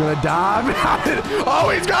Jack's going to dive. Oh,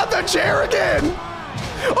 he's got the chair again.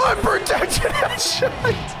 Unprotected shot.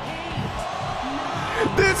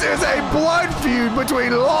 This is a blood feud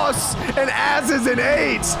between Los and Asses and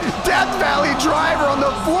Eights. Death Valley driver on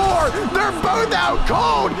the floor. They're both out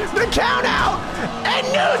cold. The count out. And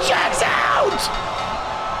New Jack's out.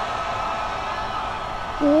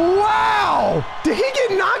 Wow. Did he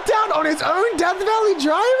get knocked out on his own Death Valley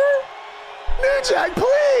driver? New Jack,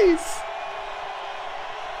 please.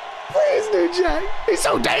 Please, New Jack. He's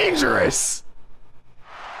so dangerous.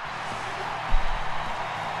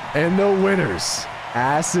 And the winners.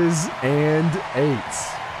 Asses and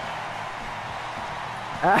Eights.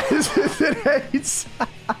 Asses and Eights.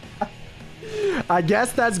 I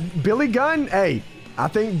guess that's Billy Gunn. Hey, I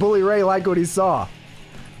think Bully Ray liked what he saw.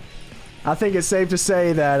 I think it's safe to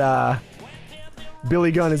say that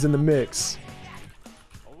Billy Gunn is in the mix.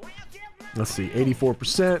 Let's see,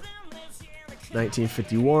 84%.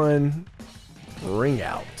 1951. Ring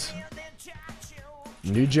out.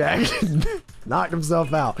 New Jack knocked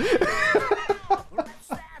himself out.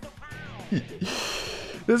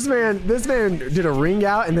 This man did a ring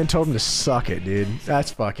out and then told him to suck it, dude.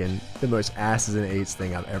 That's fucking the most Asses and Eights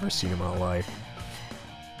thing I've ever seen in my life.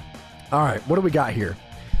 All right, what do we got here?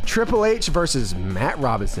 Triple H versus Matt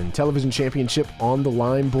Robinson. Television Championship on the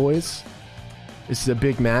line, boys. This is a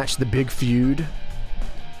big match, the big feud.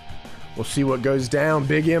 We'll see what goes down.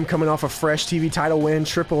 Big M coming off a fresh TV title win.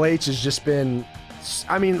 Triple H has just been...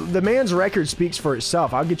 I mean, the man's record speaks for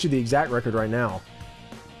itself. I'll get you the exact record right now.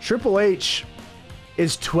 Triple H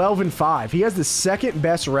is 12-5. He has the second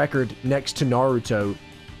best record next to Naruto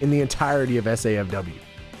in the entirety of SAFW.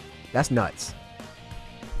 That's nuts.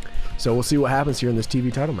 So we'll see what happens here in this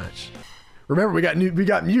TV title match. Remember, we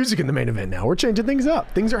got music in the main event now. We're changing things up.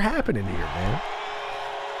 Things are happening here, man.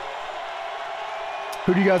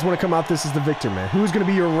 Who do you guys want to come out this as the victor, man? Who's going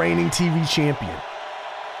to be your reigning TV champion?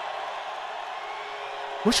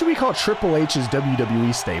 What should we call Triple H's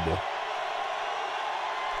WWE stable?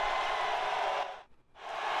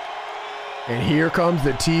 And here comes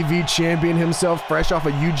the TV champion himself, fresh off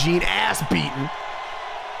a Eugene ass beating.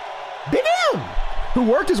 Big M, who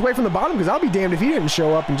worked his way from the bottom, because I'll be damned if he didn't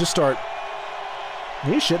show up and just start...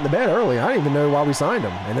 He's shit in the bed early. I didn't even know why we signed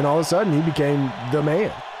him. And then all of a sudden, he became the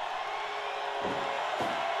man.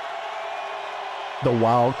 The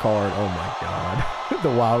wild card. Oh my God.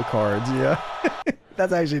 The wild cards, yeah.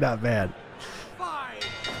 That's actually not bad.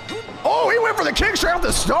 Oh, he went for the kick straight off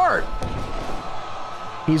the start.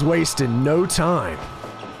 He's wasting no time.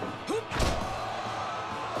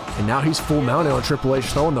 And now he's full mounted on Triple H,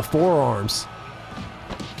 throwing the forearms.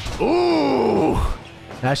 Ooh.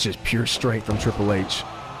 That's just pure strength from Triple H.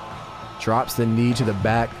 Drops the knee to the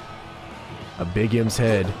back of Big M's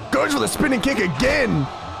head. Goes for the spinning kick again.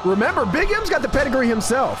 Remember, Big M's got the pedigree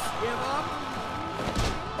himself.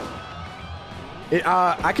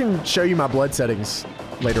 I can show you my blood settings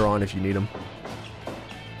later on if you need them.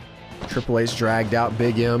 Triple H dragged out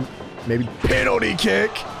Big M. Maybe penalty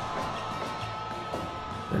kick.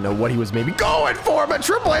 I don't know what he was maybe going for, but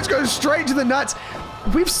Triple H goes straight to the nuts.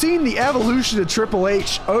 We've seen the evolution of Triple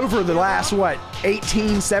H over the last, what,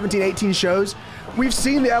 17, 18 shows. We've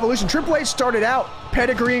seen the evolution. Triple H started out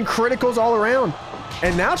pedigree and criticals all around.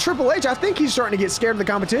 And now Triple H, I think he's starting to get scared of the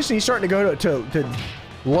competition. He's starting to go to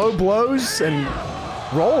low blows and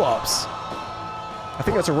roll-ups. I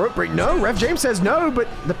think that's a rope break. No, Ref James says no, but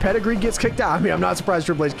the pedigree gets kicked out. I mean, I'm not surprised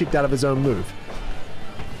Triple H kicked out of his own move.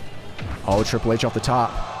 Oh, Triple H off the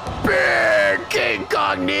top. Big King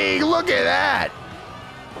Kong knee. Look at that.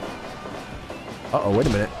 Uh-oh, wait a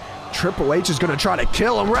minute. Triple H is going to try to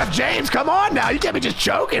kill him. Ref James, come on now. You can't be just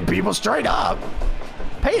choking people straight up.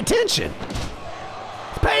 Pay attention.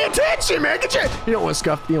 Pay attention, man. Get your... You don't want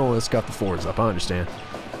to scuff the fours up. I understand.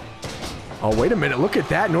 Oh, wait a minute. Look at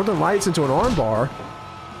that. Northern Lights into an armbar.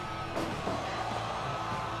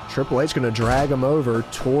 Triple H going to drag him over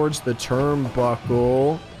towards the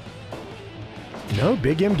turnbuckle. No,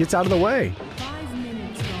 Big M gets out of the way. 5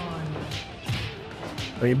 minutes gone.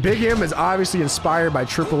 I mean, Big M is obviously inspired by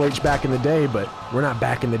Triple H back in the day, but we're not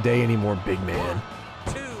back in the day anymore, big man.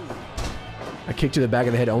 A kick to the back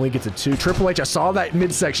of the head only gets a 2. Triple H, I saw that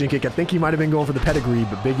midsection kick. I think he might have been going for the pedigree,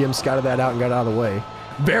 but Big M scouted that out and got out of the way.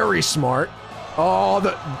 Very smart. Oh,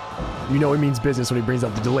 you know he means business when he brings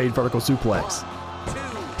up the delayed vertical suplex.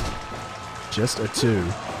 Just a 2.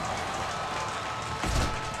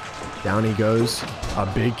 Down he goes. A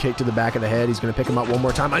big kick to the back of the head. He's going to pick him up one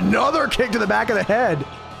more time. Another kick to the back of the head.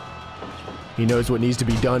 He knows what needs to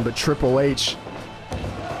be done, but Triple H,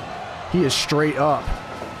 he is straight up.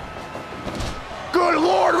 Good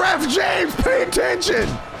Lord, Ref James, pay attention.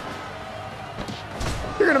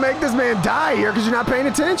 You're going to make this man die here because you're not paying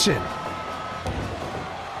attention.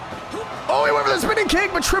 Oh, he went for the spinning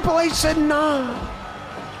kick, but Triple H said nah.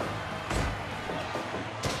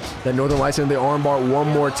 Then Northern Lights into the armbar one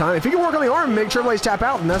more time. If he can work on the arm and make Triple H tap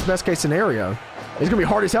out, then that's best case scenario. It's going to be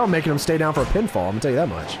hard as hell making him stay down for a pinfall. I'm going to tell you that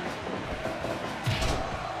much.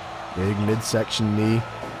 Big midsection knee.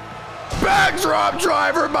 Backdrop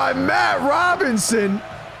driver by Matt Robinson.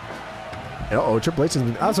 And uh-oh, Triple H.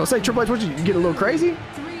 I was going to say, Triple H, what, you get a little crazy?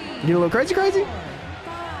 You get a little crazy? A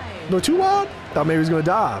little too wild? Thought maybe he was going to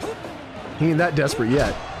dive. He ain't that desperate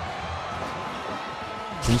yet.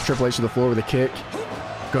 He's Triple H to the floor with a kick.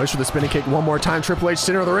 Goes for the spinning kick one more time. Triple H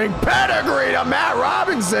center of the ring. Pedigree to Matt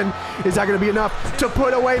Robinson. Is that going to be enough to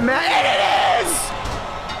put away Matt? And it is!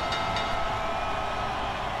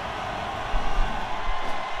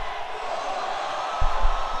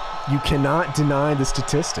 You cannot deny the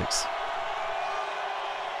statistics.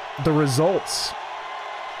 The results.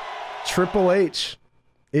 Triple H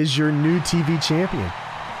is your new TV champion.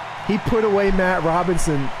 He put away Matt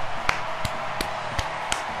Robinson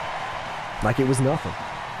like it was nothing.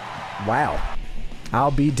 Wow. I'll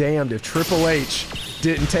be damned if Triple H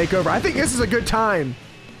didn't take over. I think this is a good time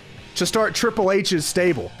to start Triple H's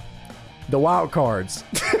stable. The Wildcards.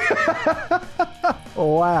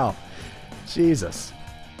 Oh, wow. Jesus.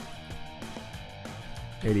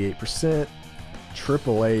 88%.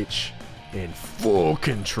 Triple H in full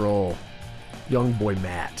control. Young boy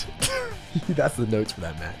Matt. That's the notes for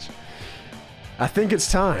that match. I think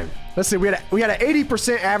it's time. Let's see. We had an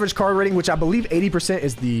 80% average card rating, which I believe 80%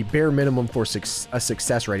 is the bare minimum for a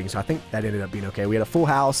success rating. So I think that ended up being okay. We had a full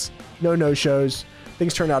house, no shows.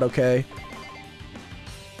 Things turned out okay.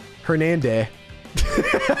 Hernandez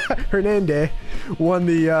won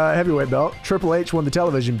the heavyweight belt. Triple H won the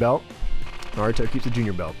television belt. Naruto keeps the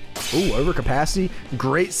junior belt. Ooh, overcapacity.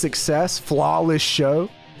 Great success. Flawless show.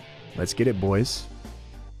 Let's get it, boys.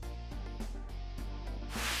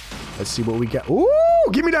 Let's see what we got. Ooh,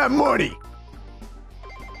 give me that money.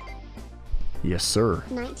 Yes, sir.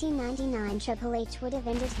 1999 Triple H would have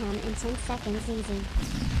ended him in 10 seconds easy.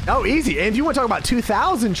 Oh, easy. And if you want to talk about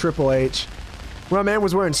 2000 Triple H, when my man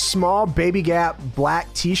was wearing small Baby Gap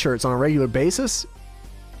black t-shirts on a regular basis,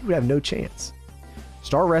 you would have no chance.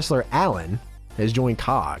 Star wrestler Allen has joined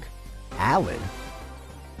COG. Allen?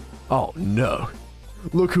 Oh, no.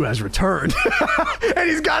 Look who has returned. And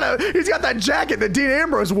he's got that jacket that Dean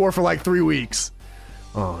Ambrose wore for like 3 weeks.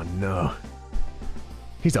 Oh no.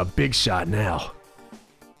 He's a big shot now.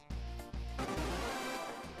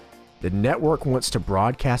 The network wants to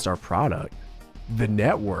broadcast our product. The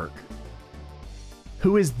network?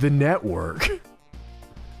 Who is the network?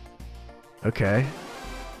 Okay.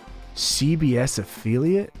 CBS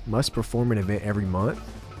affiliate must perform an event every month.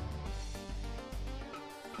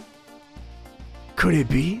 Could it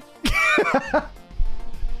be?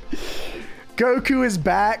 Goku is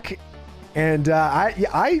back, and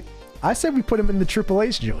I said we put him in the Triple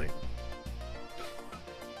H joint.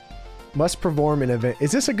 Must perform an event.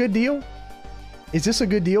 Is this a good deal? Is this a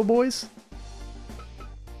good deal, boys?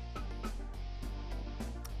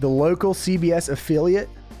 The local CBS affiliate.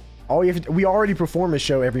 All you have to, we already perform a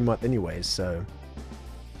show every month, anyways. So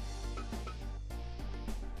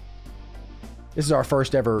this is our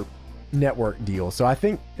first ever network deal, so I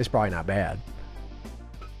think it's probably not bad.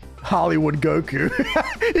 Hollywood Goku.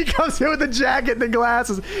 He comes in with the jacket and the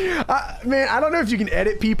glasses. Man, I don't know if you can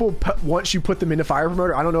edit people once you put them into Fire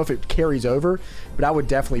Promoter. I don't know if it carries over, but I would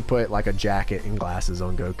definitely put like a jacket and glasses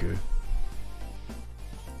on Goku.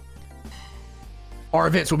 Our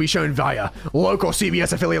events will be shown via local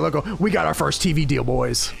CBS affiliate local. We got our first TV deal,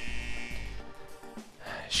 boys.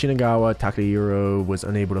 Shinagawa Takahiro was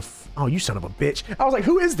unable to... Oh, you son of a bitch. I was like,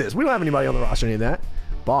 who is this? We don't have anybody on the roster, any of that.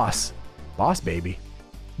 Boss. Boss baby.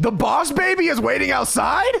 The boss baby is waiting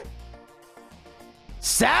outside?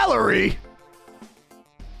 Salary?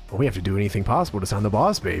 Well, we have to do anything possible to sign the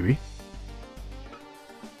boss baby.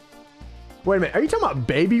 Wait a minute. Are you talking about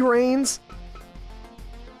Baby Reigns?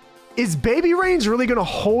 Is Baby Reigns really going to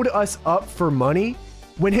hold us up for money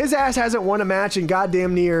when his ass hasn't won a match in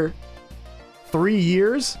goddamn near 3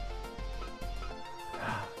 years?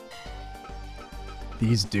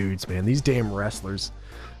 These dudes, man, these damn wrestlers.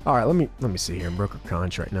 All right, let me see here. Broker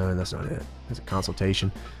contract. No, that's not it. It's a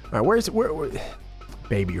consultation. All right, where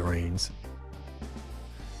Baby Reigns?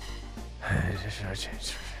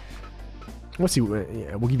 Let's see.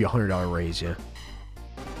 Yeah, we'll give you $100 raise. Yeah.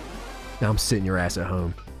 Now I'm sitting your ass at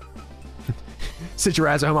home. Sit your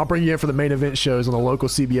ass at home. I'll bring you in for the main event shows on the local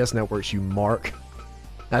CBS networks. You mark.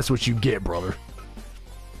 That's what you get, brother.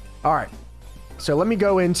 All right. So let me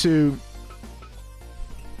go into.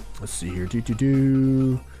 Let's see here.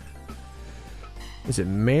 Is it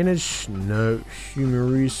manage? No.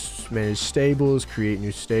 Human resource. Manage stables. Create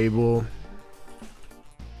new stable.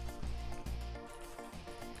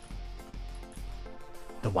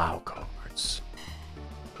 The wild cards.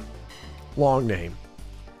 Long name.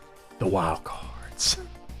 The wild cards.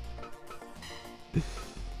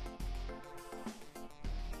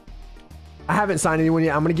 I haven't signed anyone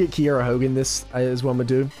yet. I'm gonna get Kiera Hogan. This is what I'm gonna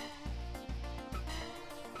do.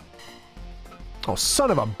 Oh,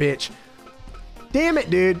 son of a bitch. Damn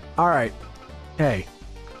it, dude. All right. Hey,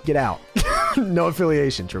 get out. No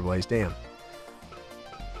affiliation, Triple H. Damn.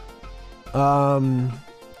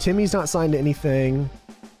 Timmy's not signed to anything.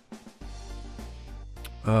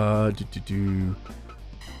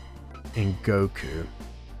 And Goku.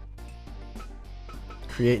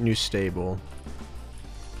 Create new stable.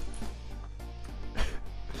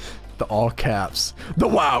 The all caps. The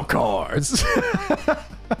wild cards.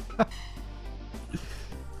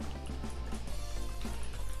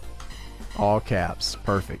 All caps.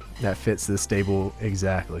 Perfect. That fits this stable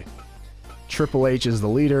exactly. Triple H is the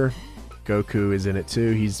leader. Goku is in it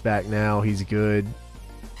too. He's back now. He's good.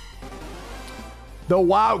 The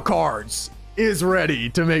wild cards is ready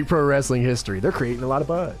to make pro wrestling history. They're creating a lot of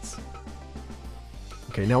buzz.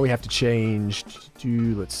 Okay, now we have to change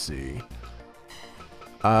to, let's see.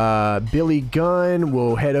 Billy Gunn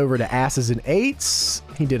will head over to Asses and Eights.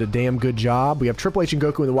 He did a damn good job. We have Triple H and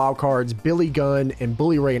Goku in the wild cards, Billy Gunn and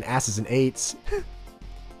Bully Ray in Asses and Eights.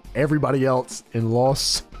 Everybody else in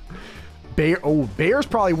Los. Bear's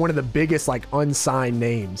probably one of the biggest like unsigned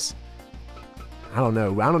names. I don't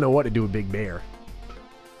know what to do with Big Bear.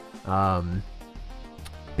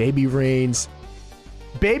 Baby Reigns.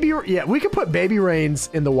 Yeah, we could put Baby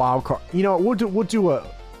Reigns in the wild card. You know, we'll do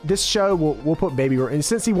this show. We'll put Baby Reigns, and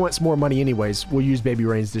since he wants more money anyways, we'll use Baby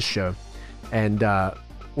Reigns this show, and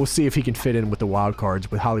we'll see if he can fit in with the wild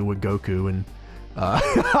cards with Hollywood Goku and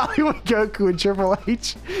Hollywood Goku and Triple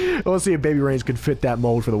H. We'll see if Baby Reigns could fit that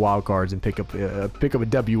mold for the wild cards and pick up a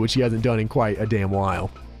W, which he hasn't done in quite a damn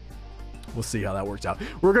while. We'll see how that works out.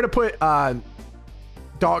 We're gonna put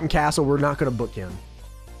Dalton Castle. We're not gonna book him.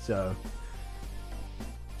 So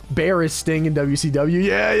Bear is Sting in WCW.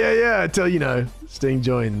 Yeah. Until, you know, Sting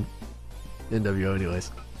joined NWO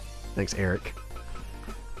anyways. Thanks, Eric.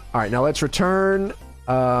 All right, now let's return.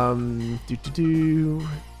 We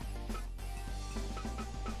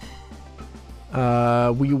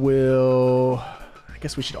will. I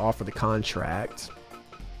guess we should offer the contract.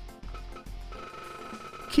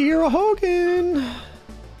 Kiera Hogan.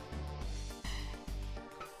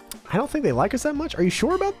 I don't think they like us that much. Are you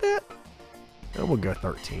sure about that? No, we'll go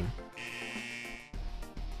 13.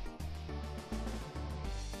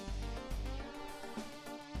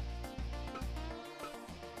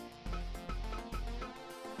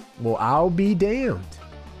 Well, I'll be damned.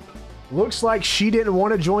 Looks like she didn't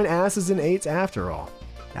want to join Asses and Eights after all.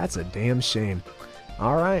 That's a damn shame.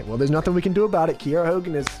 All right. Well, there's nothing we can do about it. Kiera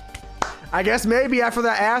Hogan is... I guess maybe after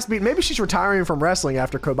that ass beat, maybe she's retiring from wrestling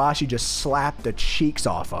after Kobashi just slapped the cheeks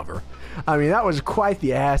off of her. I mean, that was quite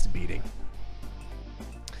the ass beating.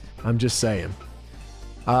 I'm just saying.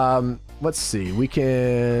 Let's see. We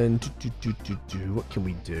can... What can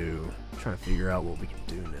we do? I'm trying to figure out what we can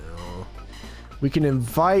do now. We can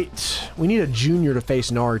invite... We need a junior to face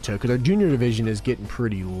Naruto, because our junior division is getting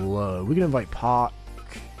pretty low. We can invite Pac.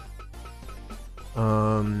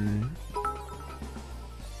 An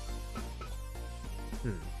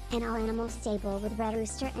all-animal stable with Red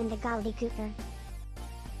Rooster and the Gobbledygooker.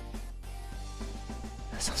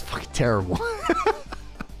 That sounds fucking terrible.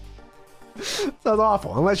 Sounds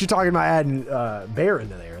awful. Unless you're talking about adding Bear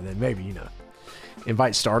into there, and then maybe, you know,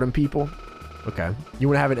 invite stardom people. Okay. You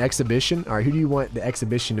want to have an exhibition? All right, who do you want the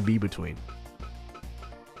exhibition to be between?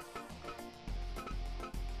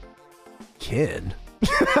 Ken. He's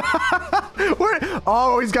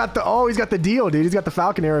got the deal, dude. He's got the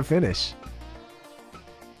Falcon era finish.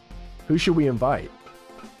 Who should we invite?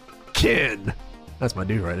 Ken. That's my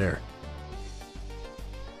dude right there.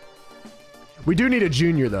 We do need a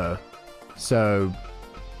junior though, so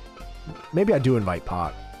maybe I do invite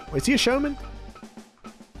Pac. Is he a showman?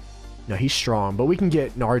 No, he's strong, but we can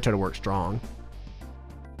get Naruto to work strong.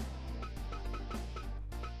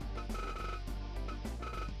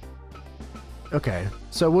 Okay,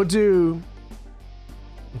 so we'll do...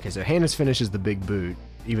 Okay, so Hannah's finish is the big boot,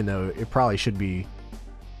 even though it probably should be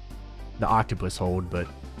the octopus hold, but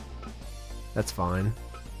that's fine.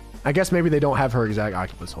 I guess maybe they don't have her exact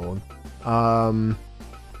octopus hold.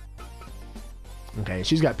 Okay,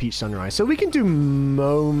 she's got Peach Sunrise, so we can do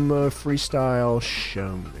Momo freestyle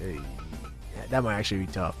show me. That might actually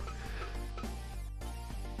be tough.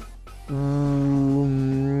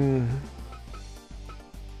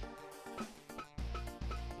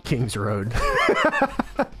 King's Road.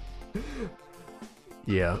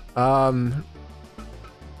 Yeah.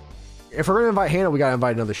 If we're gonna invite Hannah, we gotta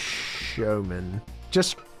invite another showman.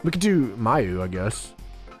 Just, we could do Mayu, I guess.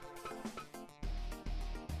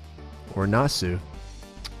 Or Nasu.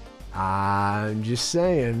 I'm just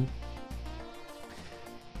saying.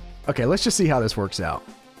 Okay, let's just see how this works out.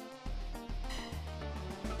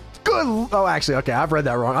 Good. Oh, actually, okay, I've read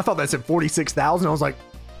that wrong. I thought that said 46,000. I was like,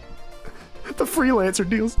 the freelancer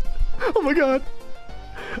deals. Oh my god.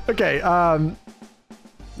 Okay, no,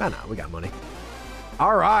 we got money.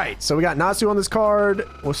 All right, so we got Natsu on this card.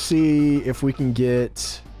 We'll see if we can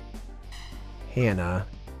get Hannah.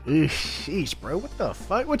 Sheesh, bro, what the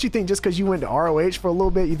fuck? What you think? Just because you went to ROH for a little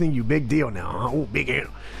bit, you think you big deal now? Huh? Oh, big deal.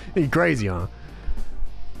 You crazy, huh?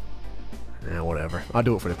 Yeah, whatever. I'll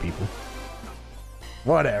do it for the people.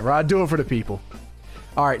 Whatever. I'll do it for the people.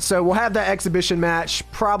 All right, so we'll have that exhibition match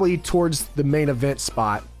probably towards the main event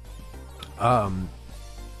spot.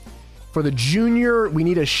 For the junior, we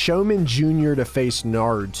need a Showman Junior to face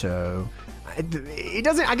Naruto. It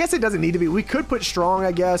doesn't. I guess it doesn't need to be. We could put Strong,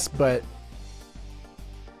 I guess, but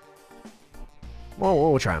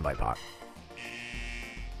we'll try and invite Pac.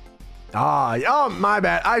 Oh, my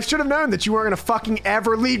bad. I should have known that you weren't gonna fucking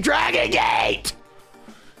ever leave Dragon Gate.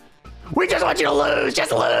 We just want you to lose.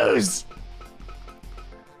 Just lose.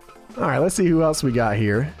 All right, let's see who else we got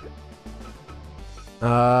here.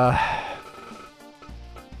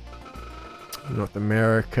 North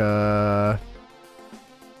America.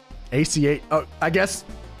 ACH. Oh, I guess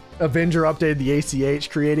Avenger updated the ACH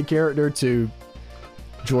created character to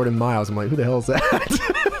Jordan Miles. I'm like, who the hell is that?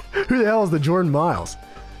 Who the hell is the Jordan Miles?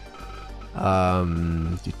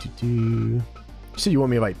 You said you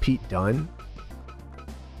want me to invite Pete Dunne?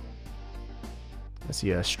 Let's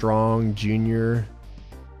see, a Strong Junior.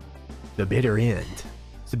 The Bitter End.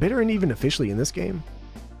 Is the Bitter End even officially in this game?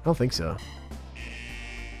 I don't think so.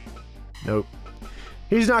 Nope.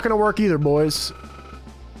 He's not gonna work either, boys.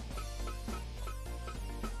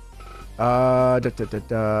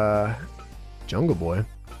 Jungle Boy.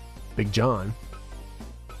 Big John.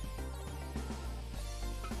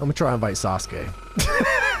 I'm gonna try and invite Sasuke.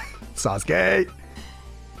 Sasuke!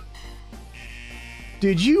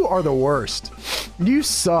 Dude, you are the worst. You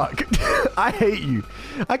suck. I hate you.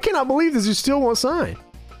 I cannot believe this. You still won't sign.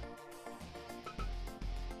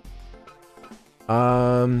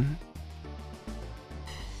 I'm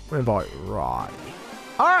gonna invite Roddy.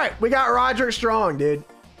 Alright, we got Roderick Strong, dude.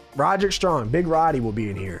 Roderick Strong. Big Roddy will be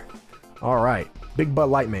in here. Alright. Big Bud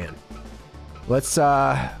Light Man. Let's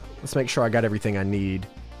make sure I got everything I need.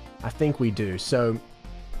 I think we do. So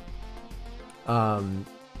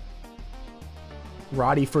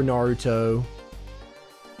Roddy for Naruto.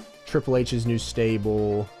 Triple H's new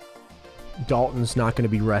stable. Dalton's not going to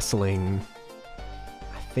be wrestling.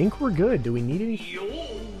 I think we're good. Do we need any?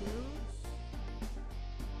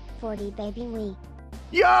 40 baby we.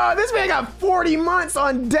 Yo, this man got 40 months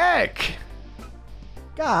on deck.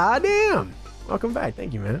 God damn. Welcome back.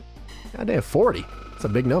 Thank you, man. God damn, 40. That's a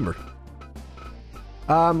big number.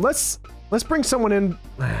 Let's bring someone in.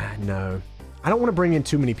 No. I don't want to bring in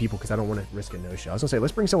too many people because I don't want to risk a no-show. I was gonna say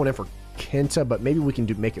let's bring someone in for Kenta, but maybe we can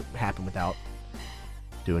make it happen without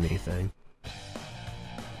doing anything.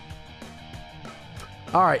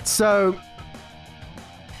 All right, so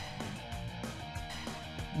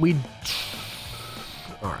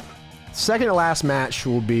all right. Second to last match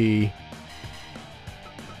will be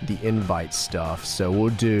the invite stuff. So we'll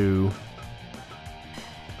do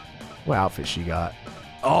What outfit she got?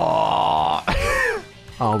 Oh! I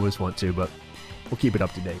almost want to, but we'll keep it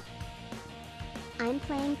up to date. I'm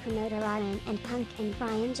playing promoter Arden and Punk, and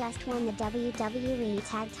Brian just won the WWE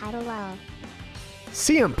tag title. Lol.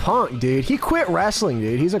 CM Punk, dude. He quit wrestling,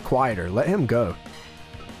 dude. He's a quieter. Let him go.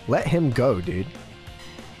 Let him go, dude.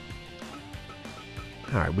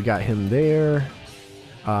 Alright, we got him there.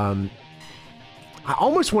 I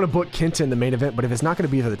almost want to book Kenta in the main event, but if it's not going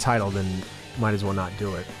to be for the title, then might as well not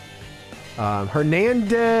do it.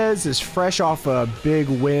 Hernandez is fresh off a big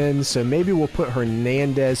win, so maybe we'll put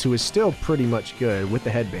Hernandez, who is still pretty much good, with the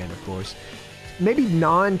headband, of course. Maybe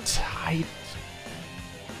non-tight.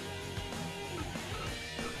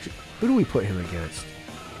 Who do we put him against?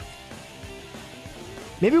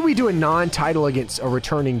 Maybe we do a non-title against a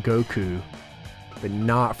returning Goku, but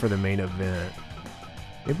not for the main event.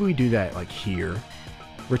 Maybe we do that, like, here.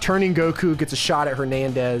 Returning Goku gets a shot at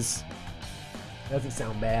Hernandez. Doesn't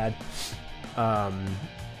sound bad.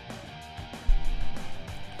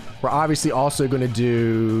 We're obviously also going to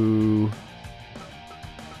do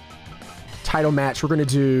title match. We're going to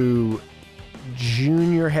do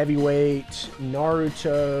junior heavyweight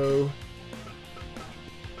Naruto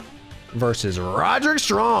versus Roderick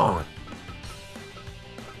Strong.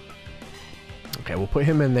 Okay, we'll put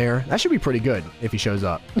him in there. That should be pretty good if he shows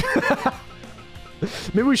up.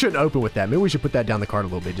 Maybe we shouldn't open with that. Maybe we should put that down the card a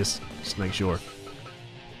little bit, just to make sure.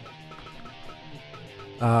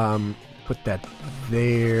 Put that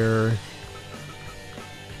there.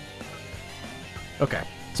 Okay,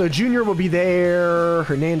 so Junior will be there.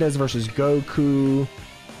 Hernandez versus Goku.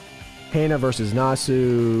 Hana versus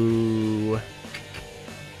Nasu.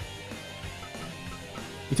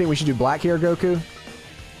 You think we should do black hair Goku?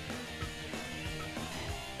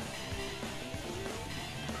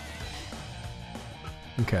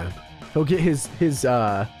 Okay. He'll get his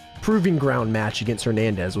proving ground match against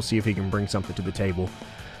Hernandez. We'll see if he can bring something to the table.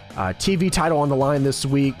 TV title on the line this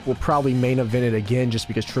week. We'll probably main event it again just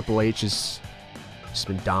because Triple H has just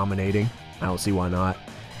been dominating. I don't see why not.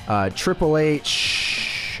 Triple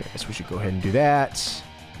H. I guess we should go ahead and do that.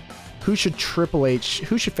 Who should face Triple H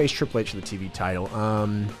for the TV title?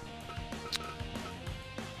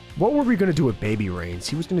 What were we going to do with Baby Reigns?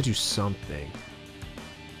 He was going to do something.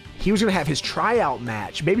 He was going to have his tryout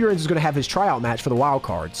match. Baby Reigns is going to have his tryout match for the wild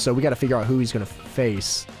card. So we got to figure out who he's going to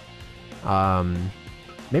face.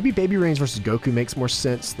 Maybe Baby Reigns versus Goku makes more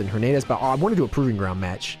sense than Hernandez. But I want to do a proving ground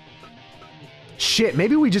match. Shit,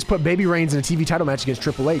 maybe we just put Baby Reigns in a TV title match against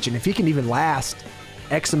Triple H. And if he can even last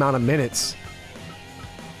X amount of minutes,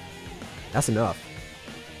 that's enough.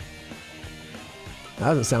 That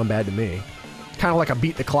doesn't sound bad to me. It's kind of like a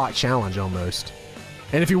beat the clock challenge almost.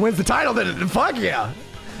 And if he wins the title, then fuck yeah.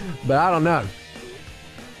 But I don't know.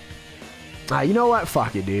 You know what?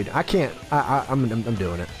 Fuck it, dude. I can't. I'm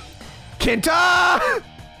doing it. Kenta!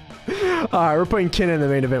 Alright, we're putting Kenta in the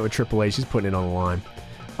main event with Triple H. He's putting it on the line.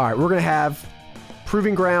 Alright, we're going to have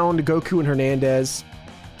Proving Ground, Goku and Hernandez.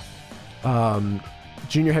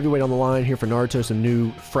 Junior heavyweight on the line here for Naruto. Some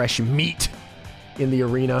new, fresh meat in the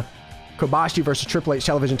arena. Kobashi versus Triple H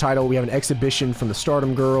television title. We have an exhibition from the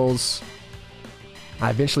Stardom Girls. I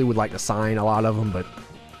eventually would like to sign a lot of them, but,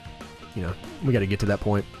 you know, we got to get to that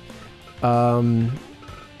point.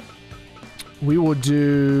 We will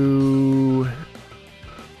do...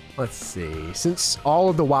 Let's see. Since all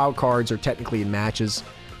of the wild cards are technically in matches,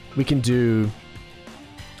 we can do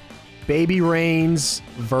Baby Reigns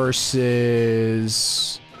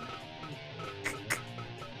versus...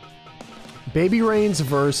 Baby Reigns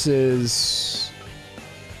versus...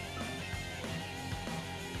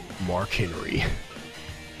 Mark Henry.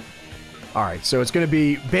 Alright, so it's going to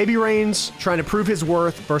be Baby Reigns trying to prove his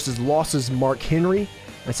worth versus Loss's Mark Henry.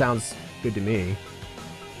 That sounds good to me.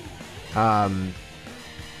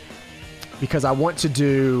 Because I want to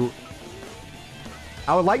do...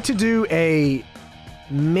 I would like to do a...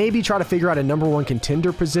 Maybe try to figure out a #1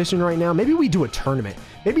 contender position right now. Maybe we do a tournament.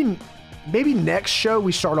 Maybe next show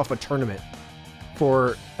we start off a tournament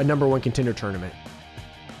for a #1 contender tournament.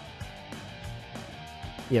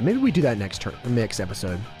 Yeah, maybe we do that next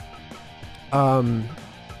episode.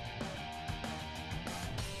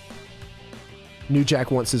 New Jack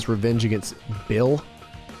wants his revenge against Bill.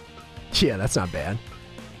 Yeah, that's not bad.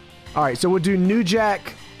 All right, so we'll do New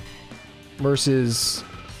Jack versus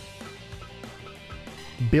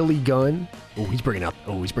Billy Gunn. Oh, he's bringing out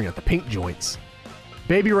the pink joints.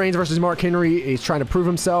 Baby Reigns versus Mark Henry. He's trying to prove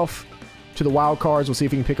himself to the wild cards. We'll see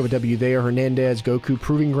if he can pick up a W there. Hernandez, Goku,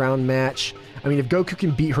 proving ground match. I mean, if Goku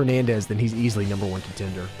can beat Hernandez, then he's easily #1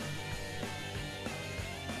 contender.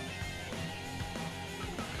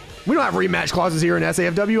 We don't have rematch clauses here in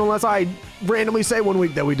SAFW unless I randomly say one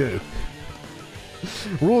week that we do.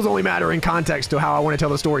 Rules only matter in context to how I want to tell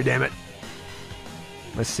the story, damn it.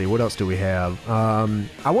 Let's see, what else do we have?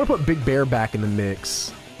 I want to put Big Bear back in the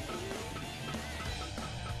mix.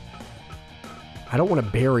 I don't want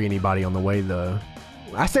to bury anybody on the way, though.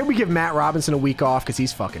 I say we give Matt Robinson a week off because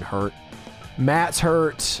he's fucking hurt. Matt's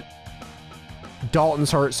hurt.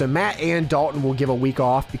 Dalton's hurt. So Matt and Dalton will give a week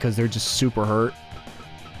off because they're just super hurt.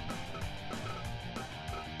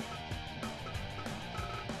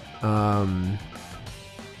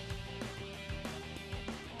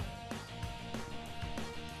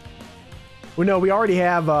 Well, no, we already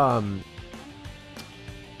have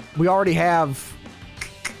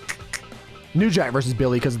New Jack versus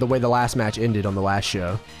Billy because of the way the last match ended on the last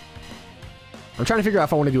show. I'm trying to figure out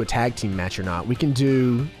if I want to do a tag team match or not. We can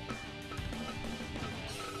do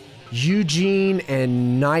Eugene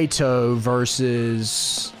and Naito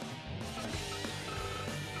versus...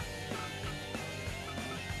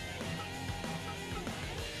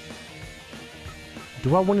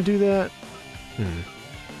 Do I want to do that?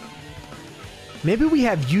 Maybe we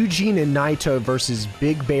have Eugene and Naito versus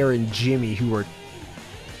Big Bear and Jimmy, who are...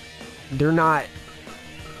 They're not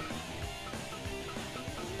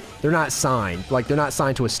signed. Like, they're not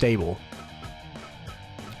signed to a stable.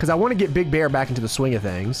 Because I want to get Big Bear back into the swing of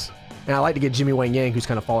things. And I like to get Jimmy Wang Yang, who's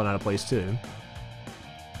kind of fallen out of place, too.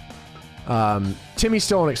 Timmy's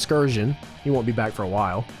still on excursion. He won't be back for a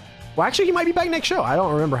while. Well, actually, he might be back next show. I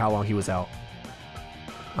don't remember how long he was out.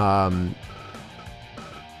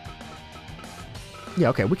 Yeah,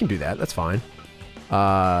 okay, we can do that. That's fine.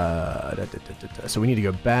 So we need to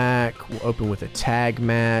go back. We'll open with a tag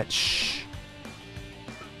match.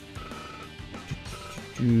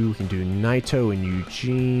 We can do Naito and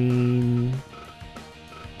Eugene.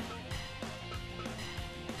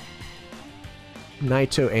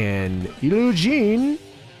 Naito and Eugene.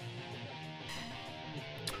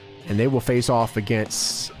 And they will face off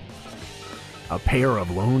against a pair of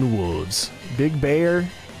lone wolves. Big Bear,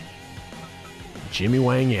 Jimmy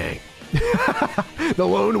Wang Yang. The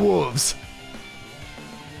lone wolves.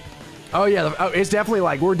 Oh yeah, it's definitely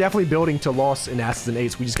like, we're definitely building to Lost in Asses and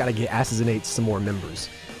Eights. We just got to get Asses and Eights some more members,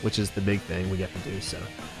 which is the big thing we get to do. So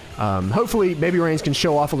hopefully Baby Reigns can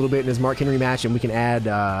show off a little bit in his Mark Henry match, and we can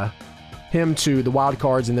add him to the wild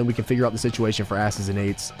cards, and then we can figure out the situation for Asses and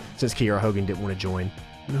Eights since Kiera Hogan didn't want to join.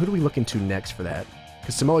 And who do we look into next for that?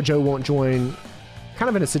 Because Samoa Joe won't join. Kind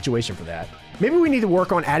of in a situation for that. Maybe we need to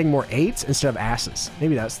work on adding more eights instead of asses.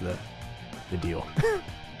 Maybe that's the deal.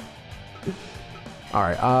 All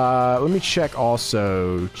right, let me check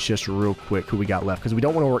also just real quick who we got left, because we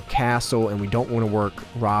don't want to work Castle and we don't want to work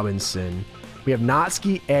Robinson. We have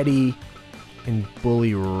Natsuki, Eddie, and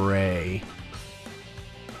Bully Ray.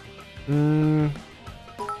 If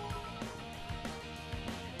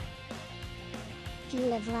you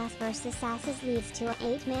live last versus Asses leads to an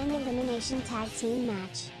 8-man elimination tag team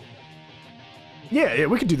match. Yeah,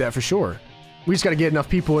 we could do that for sure. We just got to get enough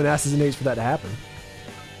people in Asses and Eights for that to happen.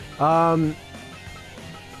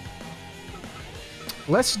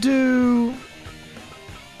 Let's do...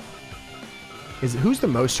 Who's the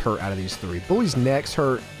most hurt out of these three? Bully's neck's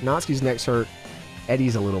hurt. Natsuki's neck's hurt.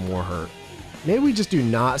 Eddie's a little more hurt. Maybe we just do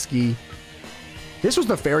Natsuki. This was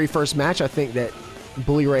the very first match I think that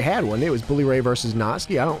Bully Ray had, wasn't it? It was Bully Ray versus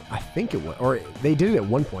Natsuki. I think it was. Or they did it at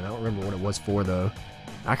one point. I don't remember what it was for, though.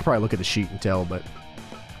 I could probably look at the sheet and tell, but...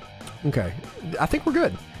 Okay. I think we're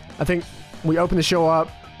good. I think we open the show up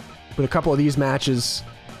with a couple of these matches.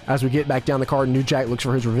 As we get back down the card, New Jack looks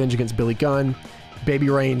for his revenge against Billy Gunn. Baby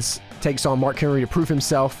Reigns takes on Mark Henry to prove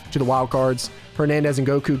himself to the wild cards. Hernandez and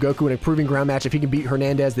Goku. Goku in a proving ground match. If he can beat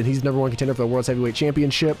Hernandez, then he's the #1 contender for the World's Heavyweight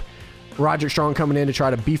Championship. Roderick Strong coming in to try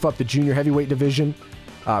to beef up the junior heavyweight division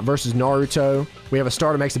versus Naruto. We have a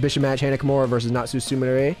Stardom exhibition match. Hana Kimura versus Natsu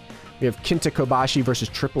Sumire. We have Kenta Kobashi versus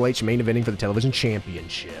Triple H main eventing for the television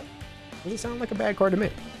championship. Doesn't sound like a bad card to me.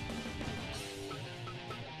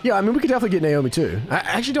 Yeah, I mean, we could definitely get Naomi too.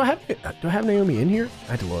 Actually, do I have Naomi in here?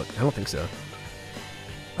 I had to look. I don't think so.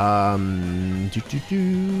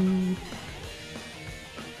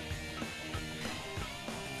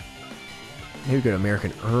 Maybe we go to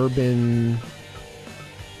American Urban.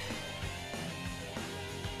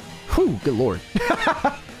 Whew, good lord.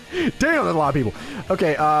 Damn, there's a lot of people.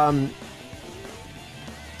 Okay,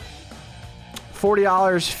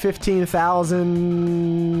 $40,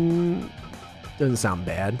 15,000. Doesn't sound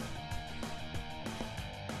bad.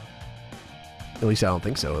 At least I don't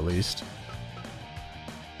think so, at least.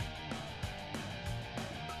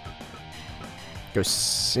 Go,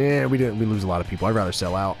 yeah, we lose a lot of people. I'd rather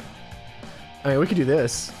sell out. I mean, we could do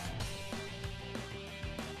this.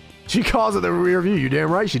 She calls it the rear view. You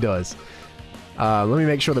damn right she does. Let me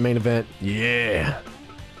make sure the main event. Yeah.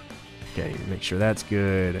 Okay, make sure that's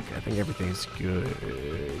good. Okay, I think everything's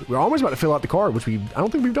good. We're almost about to fill out the card, which I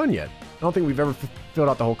don't think we've done yet. I don't think we've ever filled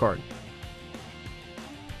out the whole card.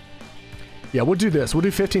 Yeah, we'll do this. We'll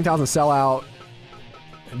do 15,000 sellout.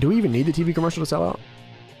 Do we even need the TV commercial to sell out?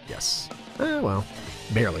 Yes. Well,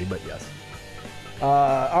 barely, but yes.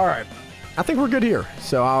 All right. I think we're good here.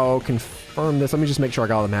 So I'll confirm this. Let me just make sure I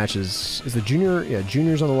got all the matches. Is the junior? Yeah,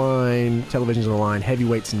 junior's on the line. Television's on the line.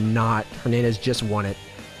 Heavyweight's not. Hernandez just won it.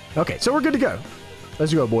 Okay, so we're good to go.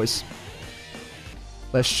 Let's go, boys.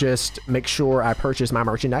 Let's just make sure I purchase my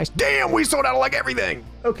merchandise. Damn, we sold out of like everything.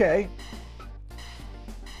 Okay.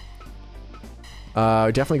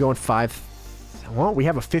 Definitely going 5. Well, we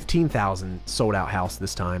have a 15,000 sold out house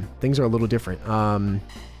this time. Things are a little different.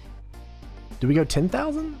 Do we go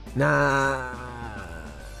 10,000? Nah.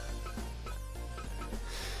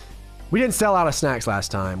 We didn't sell out of snacks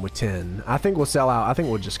last time with 10. I think we'll sell out. I think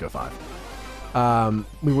we'll just go 5.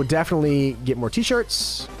 We will definitely get more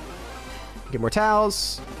t-shirts, get more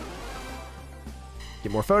towels,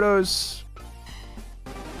 get more photos,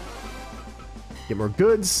 get more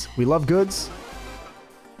goods. We love goods.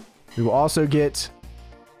 We will also get,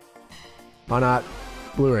 why not,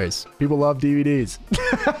 Blu-rays. People love DVDs.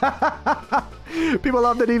 People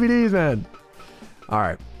love the DVDs, man. All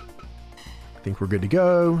right. I think we're good to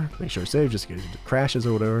go. Make sure it's safe, just in case it crashes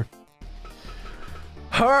or whatever.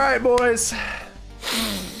 All right, boys.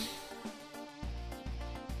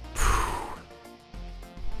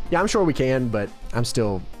 Yeah, I'm sure we can, but I'm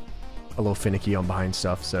still a little finicky on buying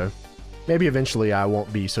stuff, so maybe eventually I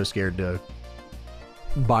won't be so scared to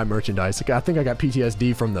buy merchandise. Like, I think I got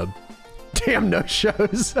PTSD from the damn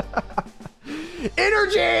no-shows.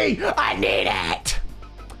 Energy! I need it!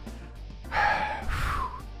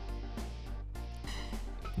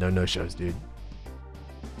 No-shows, dude.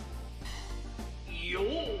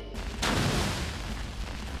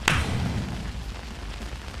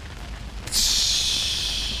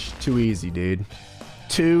 Too easy, dude.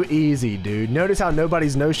 Too easy, dude. Notice how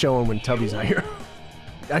nobody's no-showing when Tubby's not here.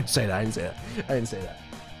 I didn't say that. I didn't say that.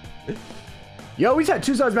 Yo, we've had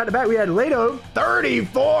 2 subs back to back. We had Lato,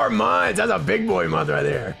 34 months. That's a big boy month right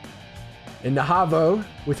there. And Nahavo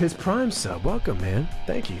with his Prime sub. Welcome, man.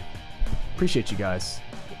 Thank you. Appreciate you guys.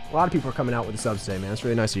 A lot of people are coming out with the subs today, man. It's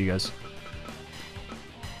really nice of you guys.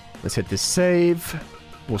 Let's hit this save.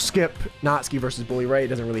 We'll skip Natsuki versus Bully Ray. It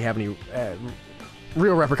doesn't really have any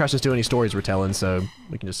real repercussions to any stories we're telling, so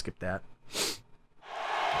we can just skip that.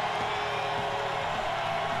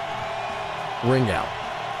 Ring out.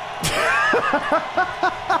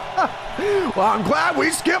 Well, I'm glad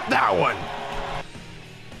we skipped that one.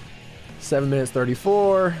 7 minutes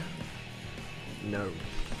 34. No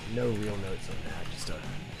real notes on that.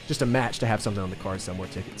 Just a match to have something on the card, sell more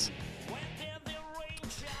tickets.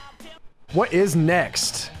 What is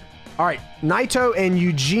next? All right, Naito and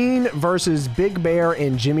Eugene versus Big Bear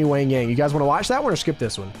and Jimmy Wang Yang. You guys want to watch that one or skip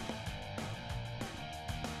this one?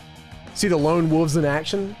 See the lone wolves in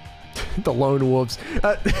action? The lone wolves.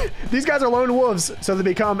 These guys are lone wolves, so they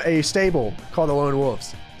become a stable called the Lone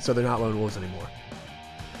Wolves. So they're not lone wolves anymore.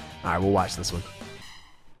 All right, we'll watch this one.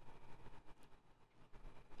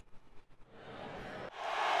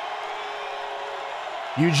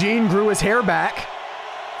 Eugene grew his hair back.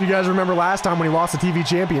 You guys remember last time when he lost the TV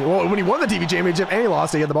champion? Well, when he won the TV championship and he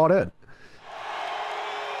lost, he had the bald head.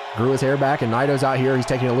 Grew his hair back, and Naito's out here. He's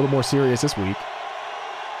taking it a little more serious this week.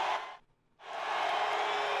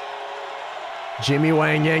 Jimmy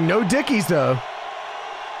Wang Yang, no dickies though.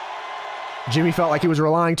 Jimmy felt like he was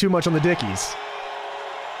relying too much on the dickies.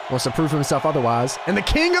 Wants to prove himself otherwise. And the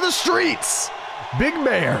king of the streets, Big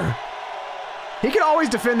Bear. He can always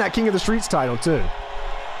defend that king of the streets title too.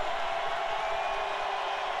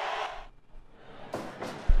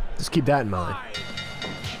 Just keep that in mind.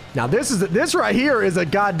 Now this right here is a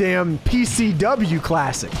goddamn PCW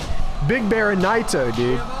classic. Big Bear and Naito,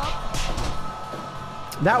 dude.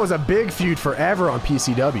 That was a big feud forever on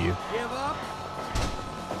PCW.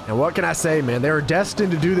 And what can I say, man? They were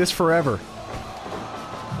destined to do this forever.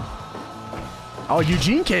 Oh,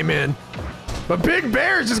 Eugene came in. But Big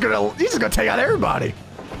Bear is just gonna take out everybody.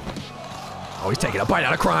 Oh, he's taking a bite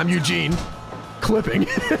out of crime, Eugene. Clipping.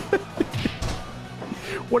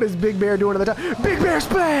 What is Big Bear doing at the top? Big Bear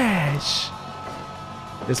splash!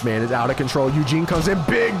 This man is out of control. Eugene comes in.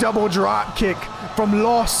 Big double drop kick from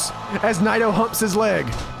Loss as Naito humps his leg.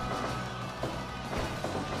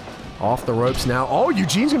 Off the ropes now. Oh,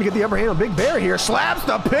 Eugene's going to get the upper hand on Big Bear here. Slaps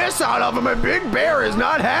the piss out of him, and Big Bear is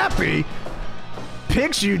not happy.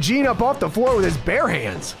 Picks Eugene up off the floor with his bare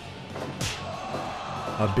hands.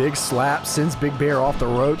 A big slap sends Big Bear off the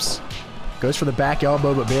ropes. Goes for the back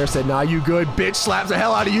elbow, but Bear said, nah, you good. Bitch slaps the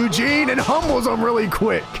hell out of Eugene and humbles him really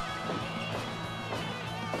quick.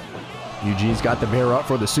 Eugene's got the Bear up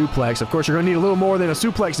for the suplex. Of course, you're going to need a little more than a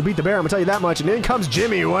suplex to beat the Bear. I'm going to tell you that much. And in comes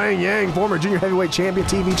Jimmy Wang Yang, former junior heavyweight champion,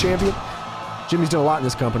 TV champion. Jimmy's done a lot in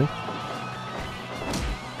this company.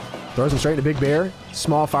 Throws him straight to Big Bear.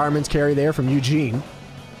 Small fireman's carry there from Eugene.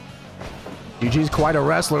 Eugene's quite a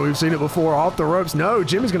wrestler. We've seen it before. Off the ropes. No,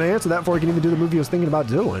 Jimmy's going to answer that before he can even do the move he was thinking about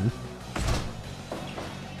doing.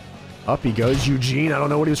 Up he goes. Eugene, I don't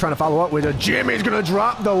know what he was trying to follow up with. Jimmy's going to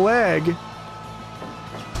drop the leg.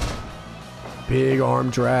 Big arm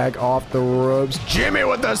drag off the ropes. Jimmy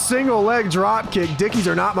with the single leg drop kick. Dickies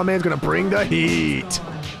or not, my man's going to bring the heat.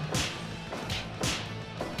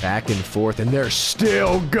 Back and forth, and they're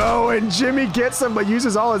still going. Jimmy gets him, but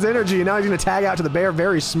uses all his energy, and now he's going to tag out to the Bear.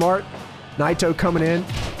 Very smart. Naito coming in.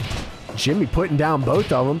 Jimmy putting down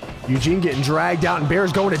both of them. Eugene getting dragged out, and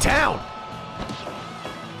Bear's going to town.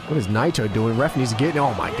 What is Naito doing? Ref needs to get...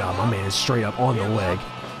 Oh, my God. My man is straight up on the leg.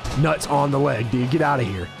 Nuts on the leg, dude. Get out of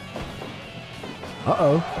here.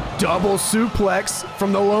 Uh-oh. Double suplex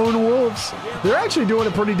from the Lone Wolves. They're actually doing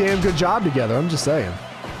a pretty damn good job together. I'm just saying.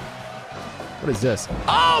 What is this?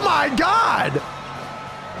 Oh my God!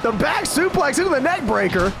 The back suplex into the neck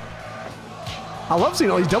breaker. I love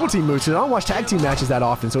seeing all these double team moves. I don't watch tag team matches that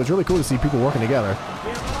often, so it's really cool to see people working together.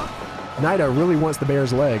 Naito really wants the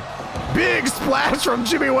Bear's leg. Big splash from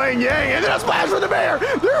Jimmy Wang Yang, and then a splash from the Bear.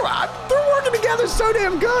 They're working together so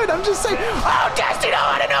damn good. I'm just saying. Oh, Destino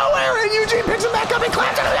out of nowhere, and Eugene picks him back up and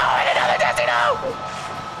claps him. Oh, and another Destino.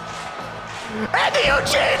 And the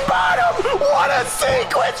Eugene bottom! What a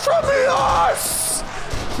sequence from us!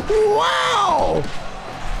 Wow!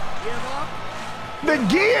 The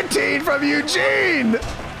guillotine from Eugene!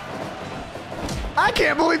 I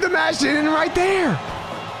can't believe the match ended right there!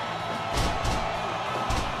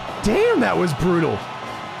 Damn, that was brutal.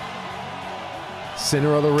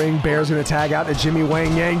 Center of the ring, Bear's gonna tag out to Jimmy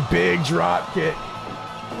Wang Yang. Big drop kick.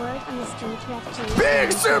 Word on the street, ref James.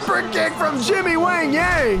 Big super kick from Jimmy Wang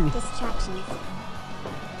Yang! Distractions.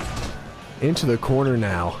 Into the corner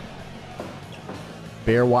now.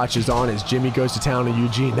 Bear watches on as Jimmy goes to town to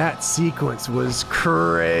Eugene. That sequence was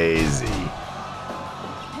crazy.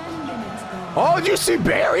 Oh, did you see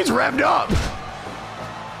Bear? He's revved up.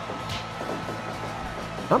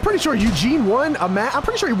 I'm pretty sure Eugene won a match. I'm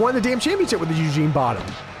pretty sure he won the damn championship with the Eugene bottom.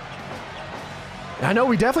 I know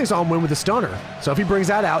we definitely saw him win with the stunner. So if he brings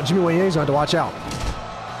that out, Jimmy Wang Yang's going to have to watch out.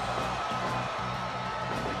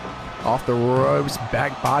 Off the ropes,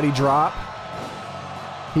 back body drop.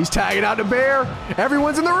 He's tagging out to Bear.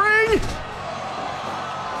 Everyone's in the ring.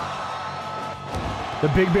 The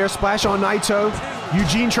Big Bear splash on Naito.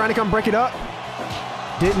 Eugene trying to come break it up.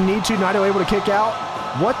 Didn't need to. Naito able to kick out.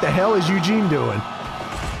 What the hell is Eugene doing?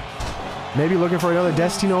 Maybe looking for another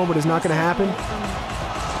Destino, but it's not going to happen.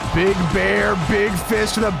 Big Bear, big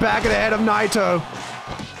fist to the back of the head of Naito.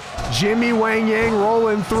 Jimmy Wang Yang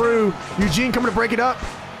rolling through. Eugene coming to break it up.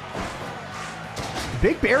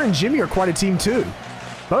 Big Bear and Jimmy are quite a team too.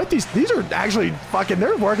 Both these are actually fucking,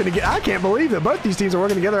 they're working together. I can't believe that both these teams are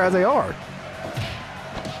working together as they are.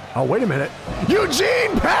 Oh, wait a minute.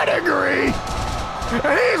 Eugene Pedigree!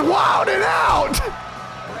 And he's wilding out!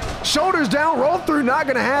 Shoulders down, roll through, not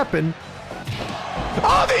gonna happen.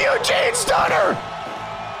 Oh, the Eugene stunner!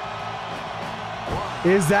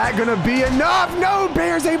 Is that gonna be enough? No,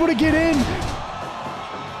 Bear's able to get in.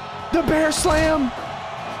 The Bear slam.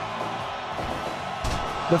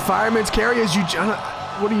 The fireman's carry is Eugene.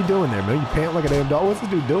 What are you doing there, man? You pant like a damn dog. What's this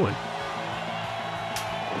dude doing?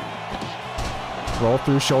 Roll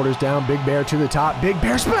through, shoulders down. Big Bear to the top. Big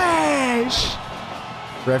Bear splash!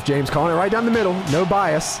 Ref James calling it right down the middle. No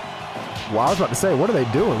bias. Well, I was about to say, what are they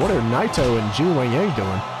doing? What are Naito and Jimmy Wang Yang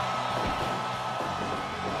doing?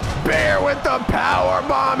 Bear with the power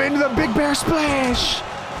bomb into the Big Bear splash!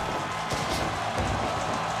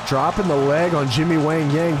 Dropping the leg on Jimmy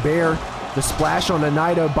Wang Yang. Bear. The splash on the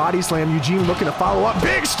Naito body slam. Eugene looking to follow up.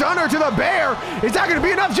 Big stunner to the Bear. Is that going to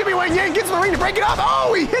be enough? Jimmy Wang Yang gets in the ring to break it up.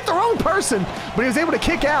 Oh, he hit the wrong person, but he was able to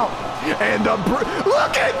kick out. And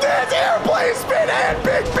look at this airplane spin and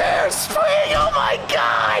Big Bear swing. Oh my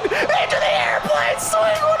God! Into the airplane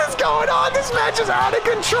swing. What is going on? This match is out of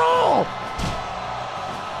control.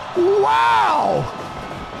 Wow!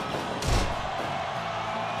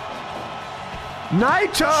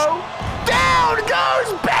 Naito. Down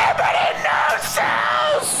goes Babbit in no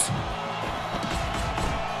cells!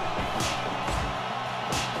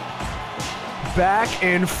 Back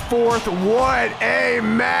and forth, what a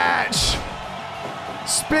match!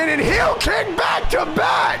 Spinning heel kick back to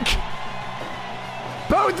back!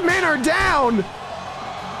 Both men are down!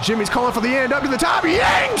 Jimmy's calling for the end, up to the top.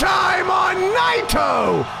 Yang time on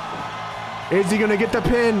Naito. Is he going to get the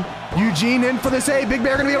pin? Eugene in for the save. Big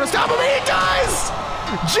Bear going to be able to stop him. He does!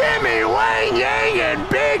 Jimmy Wang Yang and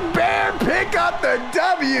Big Bear pick up the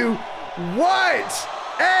W. What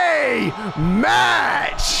a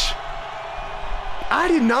match! I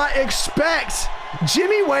did not expect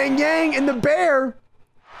Jimmy Wang Yang and the Bear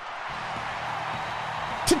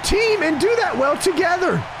to team and do that well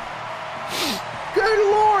together.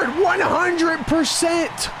 Good Lord,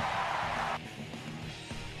 100%.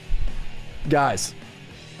 Guys,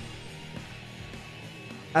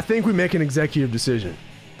 I think we make an executive decision.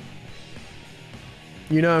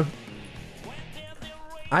 You know,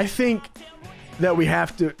 I think that we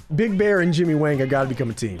have to, Big Bear and Jimmy Wang have got to become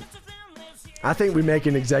a team. I think we make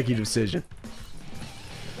an executive decision.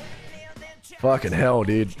 Fucking hell,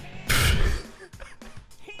 dude.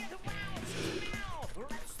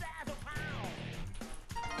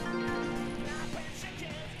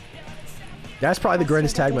 That's probably the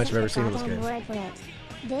greatest tag match I've ever seen in this game.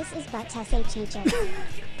 This is but SAFW.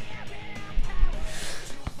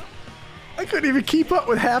 I couldn't even keep up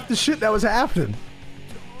with half the shit that was happening.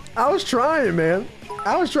 I was trying, man.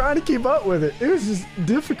 I was trying to keep up with it. It was just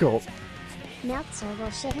difficult. Meltzer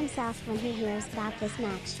will shit himself when he hears about this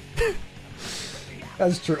match.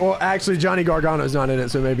 That's true. Well, actually, Johnny Gargano's not in it,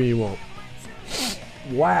 so maybe he won't.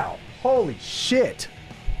 Wow. Holy shit.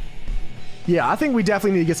 Yeah, I think we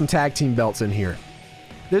definitely need to get some tag team belts in here.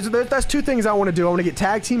 That's two things I want to do. I want to get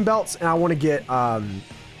tag team belts, and I want to get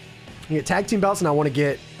tag team belts, and I want to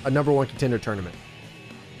get a #1 contender tournament.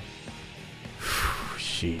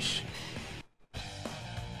 Sheesh.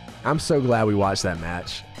 I'm so glad we watched that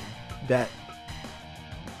match. That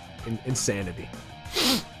insanity.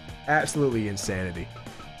 Absolutely insanity.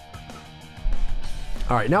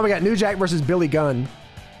 All right, now we got New Jack versus Billy Gunn.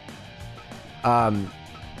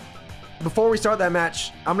 Before we start that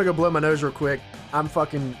match, I'm gonna go blow my nose real quick. I'm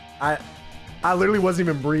fucking, I literally wasn't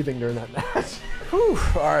even breathing during that match. Whew.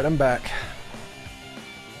 All right, I'm back.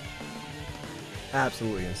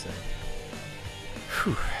 Absolutely insane.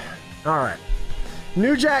 Whew. All right,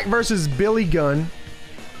 New Jack versus Billy Gunn.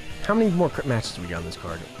 How many more matches do we got on this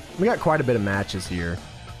card? We got quite a bit of matches here.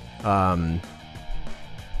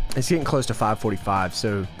 It's getting close to 5:45,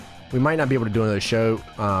 so we might not be able to do another show.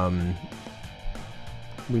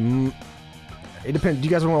 It depends. Do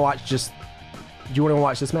you guys want to watch just? Do you want to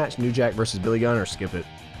watch this match, New Jack versus Billy Gunn, or skip it?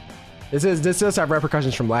 This does have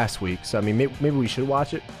repercussions from last week, so I mean, maybe we should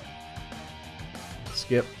watch it.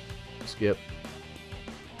 Skip.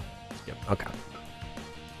 Okay,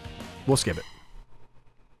 we'll skip it.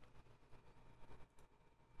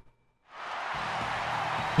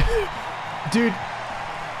 Dude,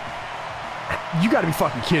 you gotta be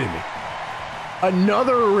fucking kidding me.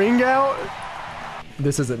 Another ring out?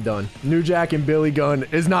 This isn't done. New Jack and Billy Gunn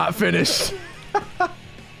is not finished.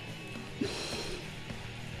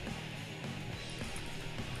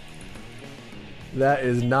 That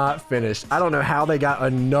is not finished. I don't know how they got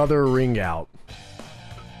another ring out.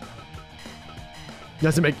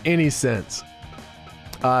 Doesn't make any sense.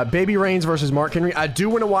 Baby Reigns versus Mark Henry. I do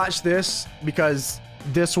want to watch this because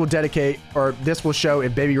this will dedicate, or this will show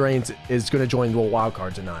if Baby Reigns is going to join the wild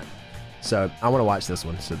cards or not. So I want to watch this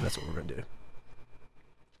one. So that's what we're going to do.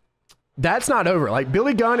 That's not over. Like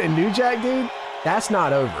Billy Gunn and New Jack, dude, that's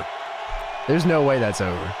not over. There's no way that's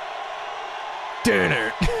over.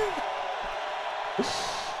 Dinner.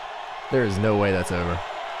 There is no way that's over.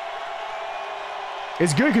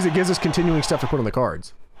 It's good because it gives us continuing stuff to put on the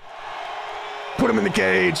cards. Put him in the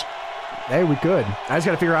cage. Hey, we could. I just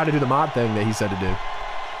got to figure out how to do the mod thing that he said to do.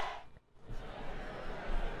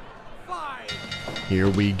 Here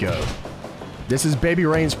we go. This is Baby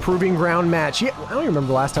Reigns' proving ground match. Yeah, I don't even remember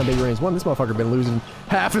the last time Baby Reigns won. This motherfucker been losing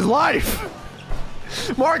half his life.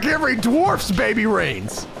 Mark Henry dwarfs Baby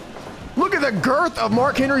Reigns. Look at the girth of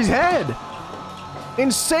Mark Henry's head.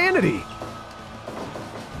 Insanity.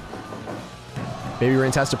 Baby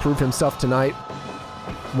Reigns has to prove himself tonight,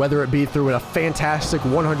 whether it be through a fantastic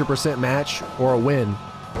 100% match or a win,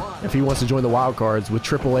 if he wants to join the wild cards with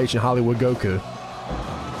Triple H and Hollywood Goku.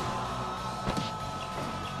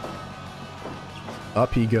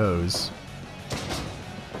 Up he goes.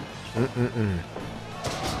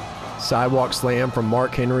 Sidewalk slam from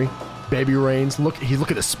Mark Henry. Baby Reigns. Look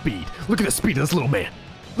at the speed. Look at the speed of this little man.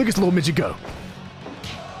 Look at this little midget go.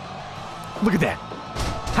 Look at that.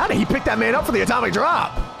 How did he pick that man up for the atomic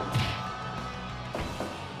drop?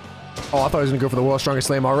 Oh, I thought he was going to go for the world's strongest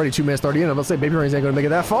slam already. 2 minutes 30 in. I'm going to say Baby Reigns ain't going to make it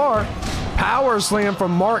that far. Power slam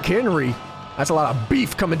from Mark Henry. That's a lot of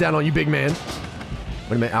beef coming down on you, big man.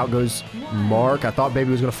 Wait a minute. Out goes Mark. I thought Baby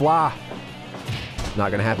was going to fly. Not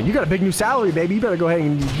going to happen. You got a big new salary, baby. You better go ahead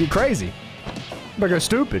and get crazy. You better go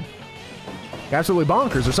stupid. Absolutely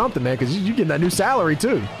bonkers or something, man, because you're getting that new salary,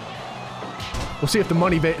 too. We'll see if the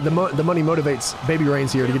money motivates Baby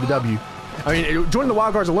Reigns here to get the W. I mean, joining the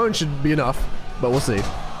Wildcards alone should be enough, but we'll see.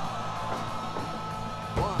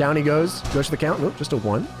 Down he goes. Goes to the count. Nope, just a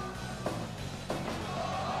 1.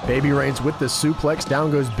 Baby Reigns with the suplex. Down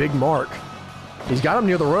goes Big Mark. He's got him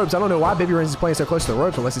near the ropes. I don't know why Baby Reigns is playing so close to the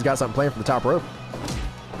ropes unless he's got something playing from the top rope.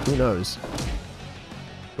 Who knows?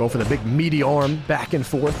 Go for the big meaty arm. Back and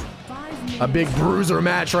forth. A big bruiser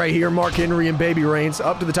match right here. Mark Henry and Baby Reigns.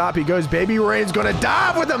 Up to the top he goes. Baby Reigns going to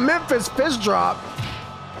dive with a Memphis fist drop.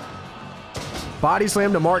 Body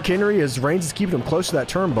slam to Mark Henry as Reigns is keeping him close to that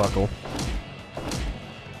turnbuckle.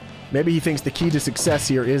 Maybe he thinks the key to success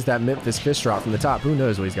here is that Memphis fist drop from the top. Who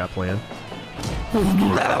knows what he's got planned.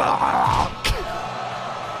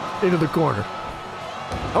 Into the corner.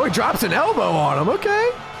 Oh, he drops an elbow on him. Okay.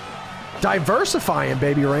 Diversifying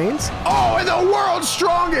Baby Reigns. Oh, and the world's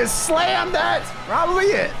strongest slam. That's probably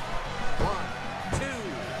it. 1, 2.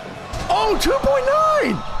 Oh,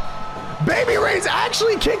 2.9. Baby Reigns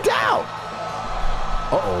actually kicked out.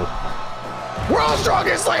 Uh-oh. World's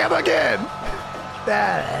strongest slam again. 1, 2.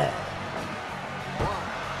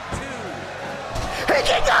 He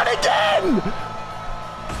kicked out again.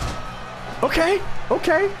 Okay.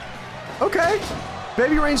 Okay. Okay.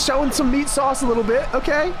 Baby Reigns showing some meat sauce a little bit.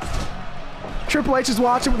 Okay. Triple H is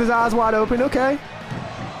watching with his eyes wide open. Okay.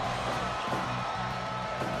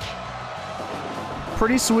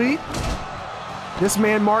 Pretty sweet. This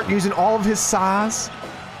man, Mark, using all of his size.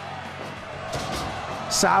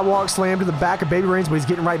 Sidewalk slam to the back of Baby Reigns, but he's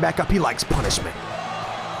getting right back up. He likes punishment.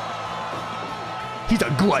 He's a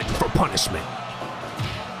glutton for punishment.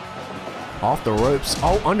 Off the ropes.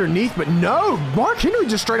 Oh, underneath, but no. Mark Henry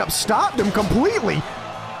just straight up stopped him completely.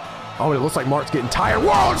 Oh, it looks like Mark's getting tired.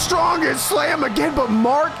 World's strongest slam again, but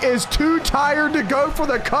Mark is too tired to go for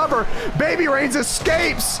the cover. Baby Reigns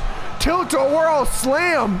escapes. Tilt-a-whirl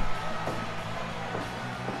slam.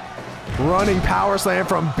 Running power slam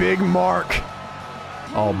from Big Mark.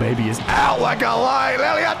 Oh, baby is out like a light.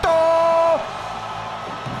 Leliato!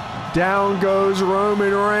 Down goes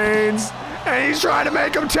Roman Reigns, and he's trying to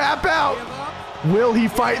make him tap out. Will he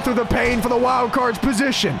fight through the pain for the wild card's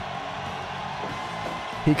position?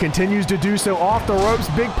 He continues to do so off the ropes.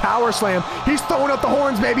 Big power slam. He's throwing up the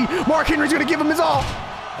horns, baby. Mark Henry's going to give him his all.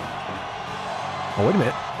 Oh, wait a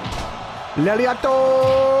minute.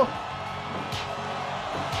 Leliato!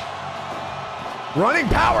 Running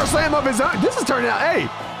power slam of his own. This is turning out, hey.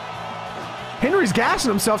 Henry's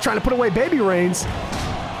gassing himself trying to put away Baby Reigns.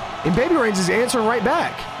 And Baby Reigns is answering right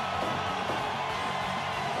back.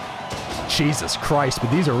 Jesus Christ,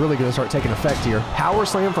 but these are really going to start taking effect here. Power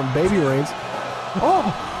slam from Baby Reigns. Oh,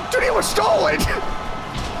 dude, he almost stole it.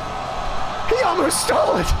 He almost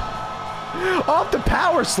stole it. Off the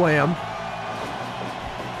power slam.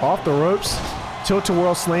 Off the ropes.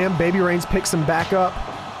 Tilt-a-whirl slam. Baby Reigns picks him back up.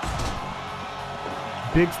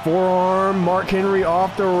 Big forearm. Mark Henry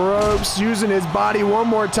off the ropes. Using his body one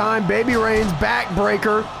more time. Baby Reigns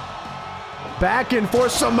backbreaker. Back and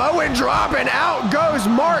forth. Samoan drop, and out goes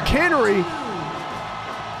Mark Henry.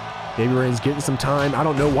 Baby Reigns getting some time. I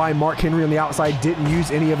don't know why Mark Henry on the outside didn't use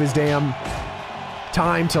any of his damn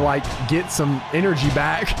time to, like, get some energy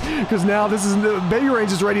back. Because now Baby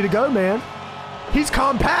Reigns is ready to go, man. He's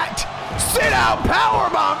compact. Sit out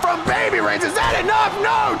powerbomb from Baby Reigns. Is that enough?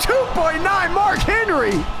 No. 2.9 Mark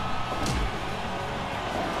Henry.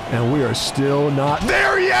 And we are still not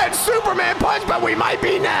there yet. Superman punch, but we might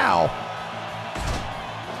be now.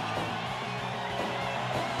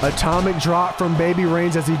 Atomic drop from Baby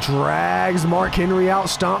Reigns as he drags Mark Henry out,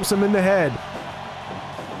 stomps him in the head.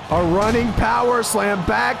 A running power slam.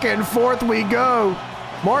 Back and forth we go.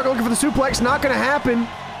 Mark looking for the suplex. Not going to happen.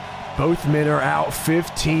 Both men are out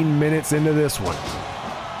 15 minutes into this one.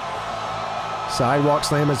 Sidewalk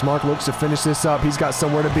slam as Mark looks to finish this up. He's got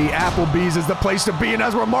somewhere to be. Applebee's is the place to be, and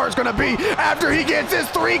that's where Mark's going to be after he gets his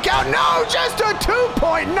 3 count. No, just a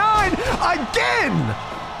 2.9 again.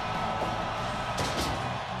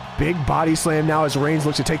 Big body slam now as Reigns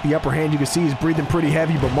looks to take the upper hand. You can see he's breathing pretty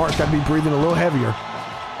heavy, but Mark's got to be breathing a little heavier.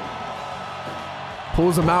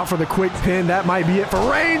 Pulls him out for the quick pin. That might be it for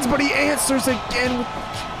Reigns, but he answers again with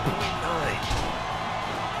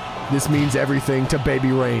 2.9. This means everything to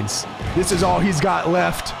Baby Reigns. This is all he's got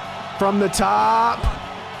left. From the top.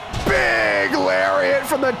 Big lariat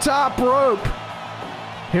from the top rope.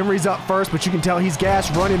 Henry's up first, but you can tell he's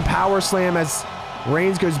gassed. Running power slam as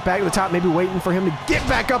Reigns goes back to the top, maybe waiting for him to get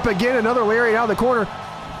back up again. Another lariat out of the corner.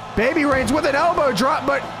 Baby Reigns with an elbow drop,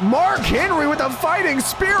 but Mark Henry with a fighting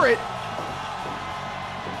spirit.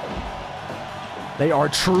 They are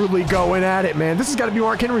truly going at it, man. This has got to be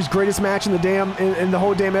Mark Henry's greatest match in the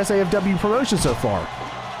whole damn SAFW promotion so far.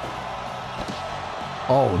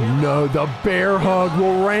 Oh no, the bear hug.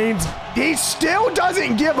 Will Reigns, he still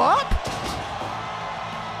doesn't give up?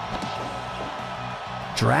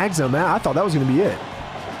 Drags him out. I thought that was going to be it.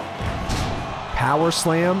 Power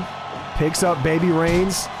slam. Picks up baby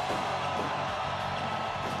Reigns.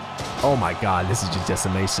 Oh my God, this is just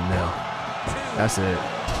decimation now. That's it.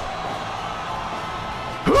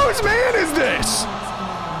 Whose man is this?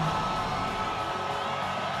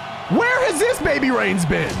 Where has this baby Reigns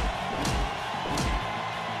been?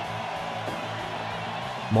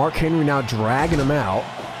 Mark Henry now dragging him out.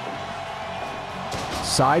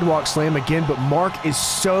 Sidewalk slam again, but Mark is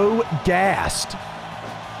so gassed.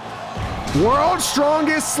 World's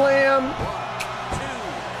strongest slam.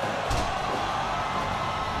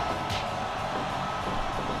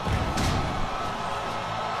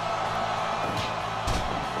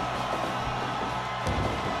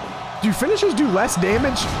 Do finishers do less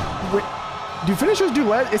damage? Do finishers do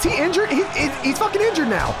less? Is he injured? He's fucking injured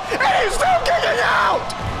now. And he's still kicking out!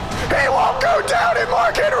 He won't go down and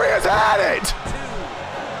Mark Henry has had it!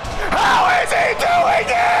 How is he doing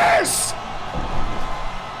this?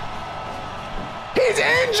 He's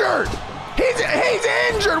injured! He's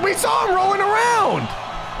injured! We saw him rolling around!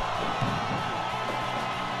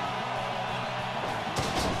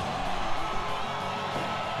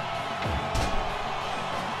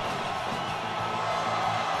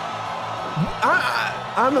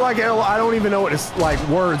 I'm like, I don't even know what it's like.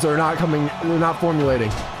 Words are not coming, they're not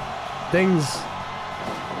formulating. Things.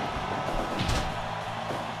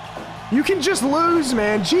 You can just lose,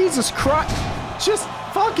 man. Jesus Christ. Just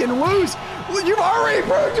fucking lose. You've already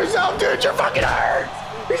proved yourself, dude. You're fucking hurt.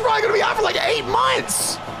 He's probably going to be out for like 8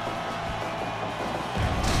 months.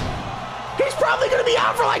 He's probably going to be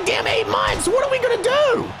out for like damn 8 months. What are we going to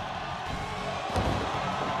do?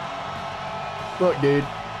 Look, dude,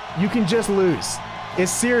 you can just lose. It's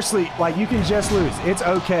seriously, like, you can just lose. It's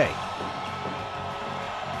okay.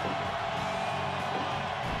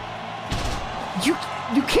 You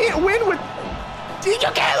can't win with... You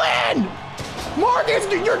can't win! Marcus,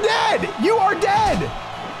 you're dead! You are dead!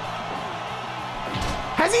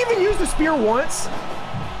 Has he even used the spear once?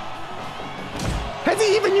 Has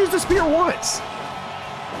he even used the spear once?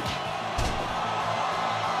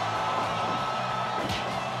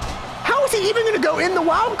 How is he even going to go in the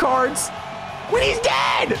wild cards when he's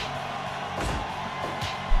dead?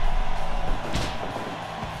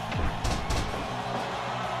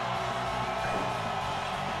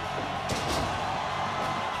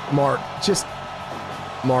 Mark, just...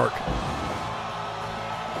 Mark.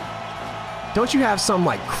 Don't you have some,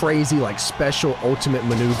 like, crazy, like, special ultimate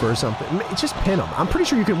maneuver or something? Just pin him. I'm pretty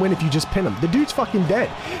sure you can win if you just pin him. The dude's fucking dead.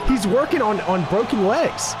 He's working on broken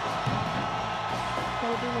legs.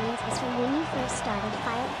 Baby Reigns is from when you first started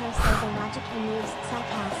Fire Pro, so the logic and moves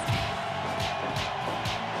sarcasm.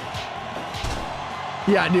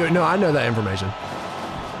 Yeah, I do. No, I know that information.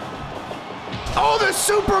 Oh, the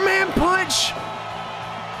Superman punch!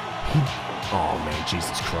 Oh, man,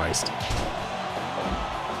 Jesus Christ.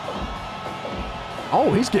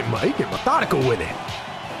 Oh, he's getting methodical with it.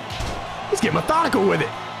 He's getting methodical with it.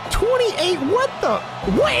 28, what the?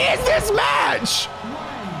 What is this match? 1,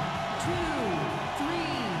 2, 3,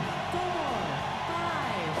 4,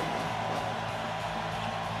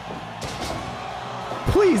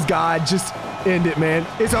 5. Please, God, just end it, man.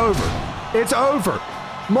 It's over. It's over.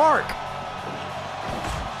 Mark.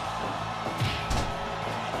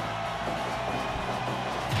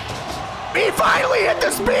 He finally hit the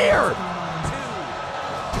spear!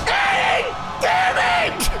 Hey, damn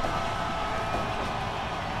it!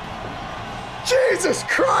 Jesus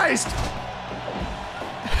Christ!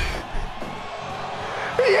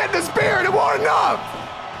 He hit the spear and it wasn't enough!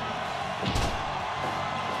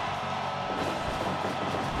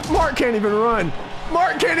 Mark can't even run.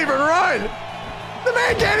 Mark can't even run! The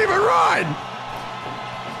man can't even run!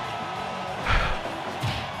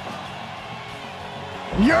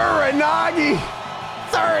 Uranagi,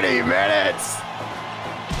 30 minutes.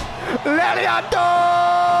 Leliato,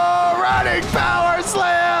 running power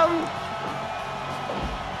slam.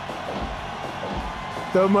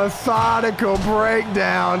 The methodical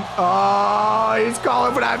breakdown. Oh, he's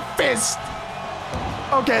calling for that fist.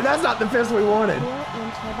 Okay, that's not the fist we wanted. Will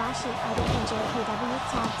and Tobashi are the NJPW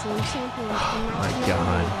Tag Team Champions. Oh my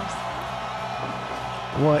God.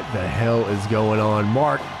 What the hell is going on?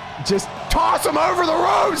 Mark, just toss him over the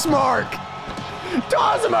ropes, Mark!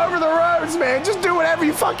 Toss him over the ropes, man! Just do whatever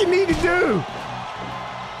you fucking need to do!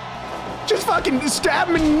 Just fucking stab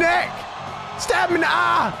him in the neck! Stab him in the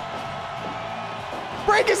eye!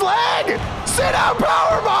 Break his leg! Sit down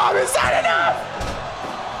powerbomb! Is that enough?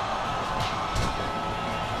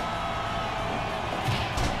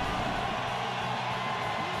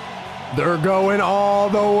 They're going all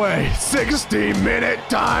the way. 60-minute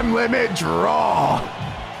time limit draw.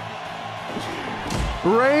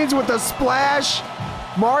 Reigns with the splash.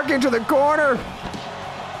 Mark into the corner.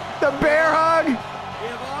 The bear hug.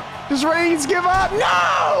 Does Reigns give up?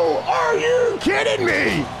 No! Are you kidding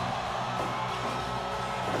me?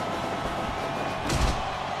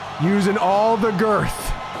 Using all the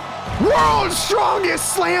girth. World's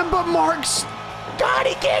strongest slam, but Mark's... God,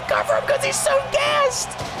 he can't cover him because he's so gassed.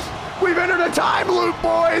 We've entered a time loop,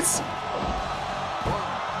 boys.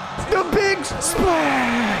 The big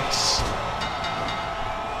splash.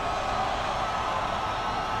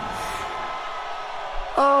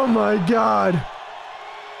 Oh my God.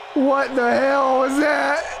 What the hell was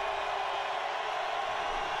that?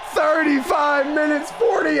 35 minutes,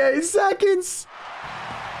 48 seconds.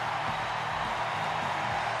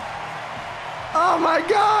 Oh my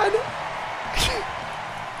God.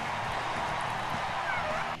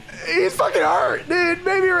 He's fucking hurt, dude.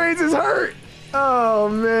 Baby Reigns is hurt. Oh,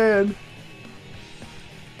 man.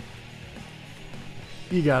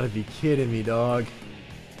 You gotta be kidding me, dog.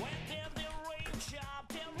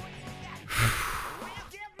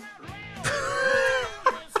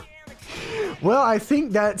 Well, I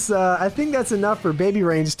think that's enough for Baby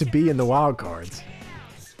Reigns to be in the wild cards.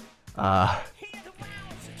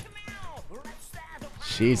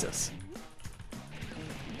 Jesus.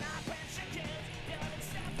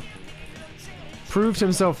 Proved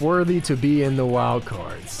himself worthy to be in the wild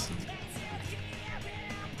cards.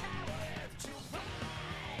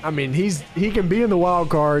 I mean, he can be in the wild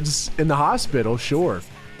cards in the hospital, sure.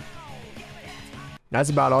 That's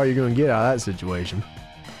about all you're going to get out of that situation.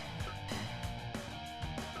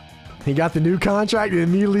 He got the new contract and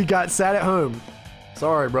immediately got sat at home.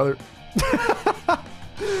 Sorry, brother.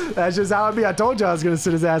 That's just how it be. I told you I was going to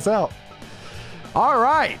sit his ass out. All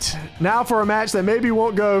right, now for a match that maybe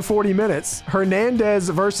won't go 40 minutes. Hernandez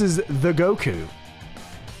versus the Goku.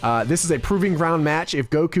 This is a proving ground match. If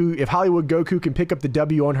Hollywood Goku can pick up the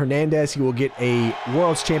W on Hernandez, he will get a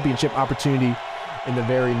World's Championship opportunity in the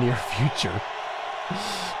very near future.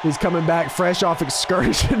 He's coming back fresh off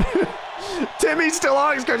excursion. Timmy's still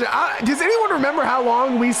on excursion. Does anyone remember how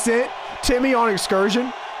long we sent Timmy on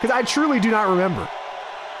excursion? Because I truly do not remember.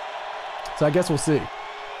 So I guess we'll see.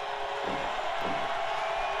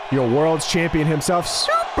 Your world's champion himself,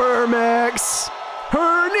 Supermax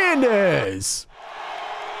Hernandez.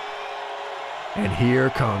 And here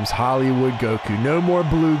comes Hollywood Goku. No more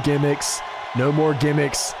blue gimmicks. No more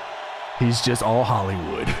gimmicks. He's just all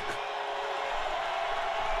Hollywood.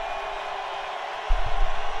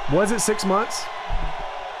 Was it 6 months?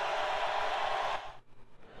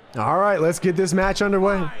 All right, let's get this match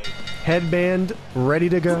underway. Headband ready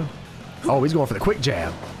to go. Oh, he's going for the quick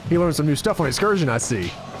jab. He learned some new stuff on excursion, I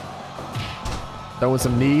see. Throwing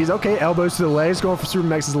some knees. Okay, elbows to the legs. Going for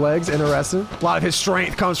Supermax's legs. Interesting. A lot of his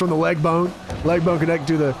strength comes from the leg bone. Leg bone connected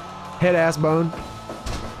to the head-ass bone.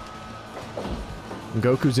 And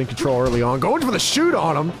Goku's in control early on. Going for the shoot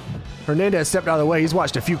on him. Hernandez stepped out of the way. He's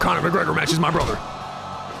watched a few Conor McGregor matches, my brother.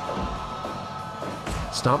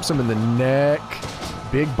 Stomps him in the neck.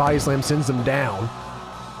 Big body slam sends him down.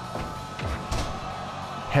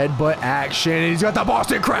 Headbutt action. And he's got the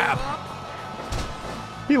Boston Crab.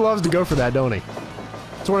 He loves to go for that, don't he?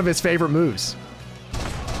 It's one of his favorite moves.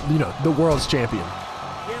 You know, the world's champion.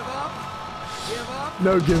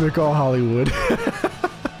 No gimmick, all Hollywood.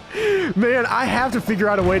 Man, I have to figure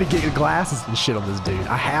out a way to get glasses and shit on this dude.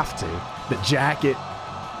 I have to. The jacket.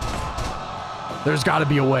 There's got to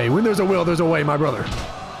be a way. When there's a will, there's a way, my brother.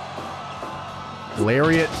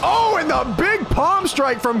 Lariat. Oh, and the big palm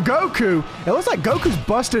strike from Goku. It looks like Goku's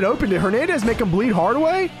busted open. Did Hernandez make him bleed hard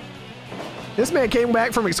away? This man came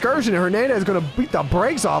back from excursion and Hernandez is going to beat the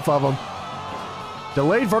brakes off of him.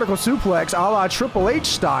 Delayed vertical suplex a la Triple H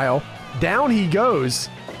style. Down he goes.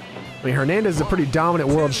 I mean, Hernandez is a pretty dominant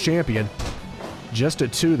world's champion. Just a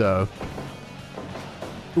 2, though.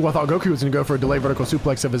 Ooh, I thought Goku was going to go for a delayed vertical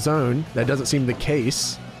suplex of his own. That doesn't seem the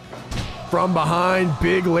case. From behind,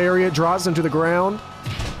 big lariat drops him to the ground.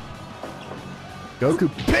 Goku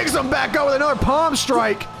picks him back up with another palm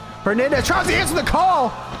strike. Hernandez tries to answer the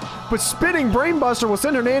call. But spinning brainbuster will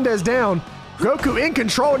send Hernandez down. Goku in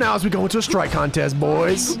control now as we go into a strike contest,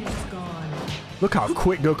 boys. Look how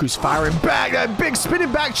quick Goku's firing back. That big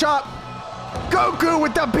spinning back chop. Goku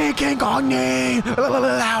with the big King Kong knee.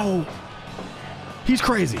 He's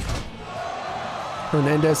crazy.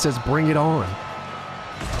 Hernandez says, bring it on.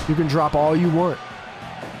 You can drop all you want.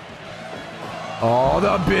 Oh,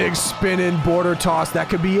 the big spinning border toss. That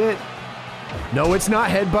could be it. No, it's not.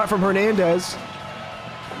 Headbutt from Hernandez.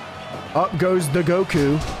 Up goes the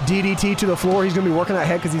Goku. DDT to the floor. He's going to be working that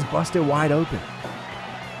head because he's busted wide open.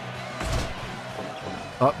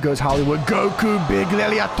 Up goes Hollywood. Goku, big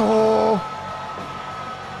Leliato.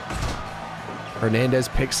 Hernandez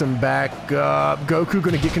picks him back up. Goku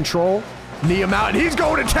going to get control. Knee him out, and he's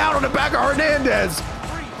going to town on the back of Hernandez.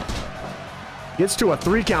 Gets to a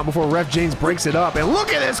 3 count before Ref James breaks it up. And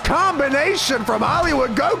look at this combination from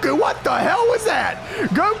Hollywood Goku. What the hell was that?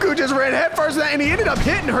 Goku just ran headfirst in that, and he ended up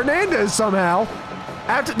hitting Hernandez somehow.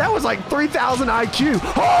 After that was like 3,000 IQ.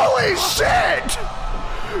 Holy shit!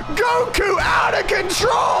 Goku out of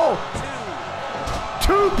control!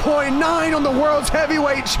 2.9 on the world's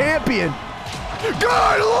heavyweight champion.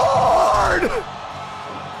 Good Lord!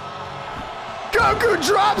 Goku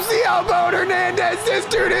drops the elbow on Hernandez. This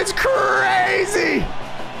dude is crazy.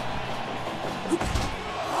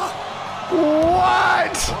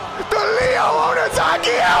 What? The Leo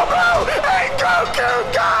Onozaki elbow, and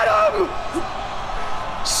Goku got him.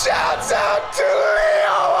 Shouts out to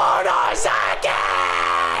Leo Onozaki.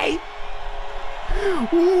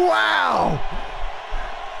 Wow.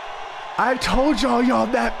 I told y'all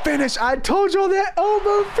that finish. I told y'all that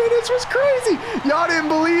elbow finish was crazy. Y'all didn't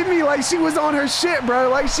believe me like she was on her shit, bro.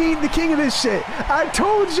 Like she ain't the king of this shit. I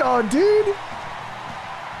told y'all, dude.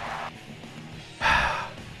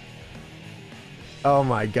 Oh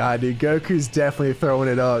my God, dude. Goku's definitely throwing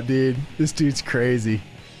it up, dude. This dude's crazy.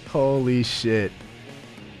 Holy shit.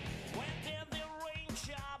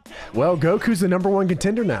 Well, Goku's the #1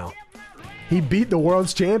 contender now. He beat the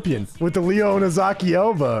world's champion with the Leo Onozaki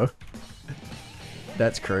elbow.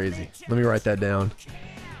 That's crazy. Let me write that down.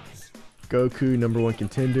 Goku, #1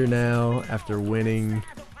 contender now after winning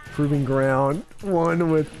Proving Ground 1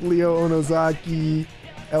 with Leo Onozaki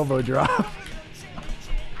elbow drop.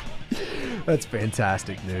 That's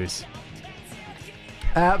fantastic news.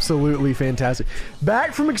 Absolutely fantastic.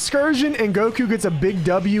 Back from excursion, and Goku gets a big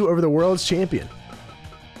W over the world's champion.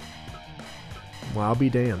 Well, I'll be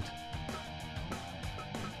damned.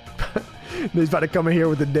 He's about to come in here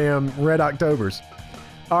with the damn Red Octobers.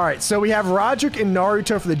 All right, so we have Roderick and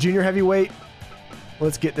Naruto for the junior heavyweight.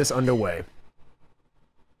 Let's get this underway.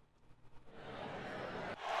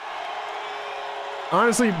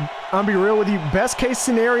 Honestly, I'll be real with you. Best case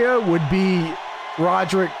scenario would be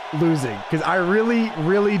Roderick losing, because I really,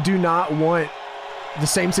 really do not want the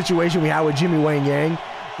same situation we had with Jimmy Wang Yang,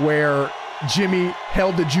 where Jimmy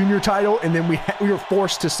held the junior title and then we were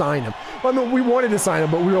forced to sign him. Well, I mean, we wanted to sign him,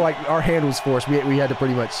 but we were like, our hand was forced. We had to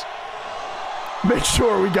pretty much make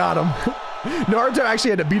sure we got him. Naruto actually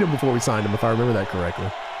had to beat him before we signed him, if I remember that correctly.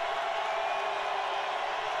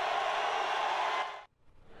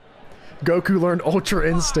 Goku learned Ultra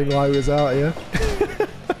Instinct while he was out, yeah?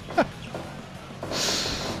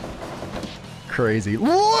 Crazy.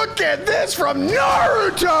 Look at this from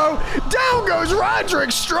Naruto! Down goes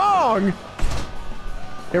Roderick Strong!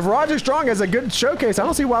 If Roderick Strong has a good showcase, I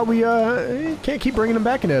don't see why we can't keep bringing him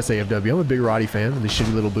back into SAFW. I'm a big Roddy fan of these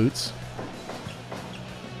shitty little boots.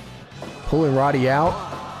 Pulling Roddy out,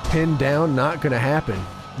 pinned down, not gonna happen.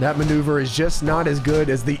 That maneuver is just not as good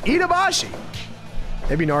as the Itabashi.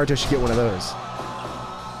 Maybe Naruto should get one of those.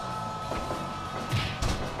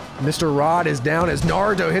 Mr. Rod is down as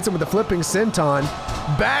Naruto hits him with the flipping senton.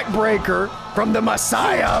 Backbreaker from the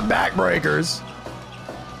Messiah of backbreakers.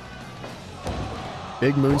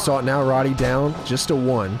 Big moonsault now, Roddy down, just a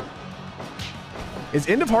 1. Is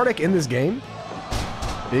End of Heartache in this game?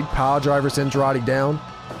 Big pile driver sends Roddy down.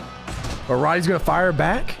 But Roddy's gonna fire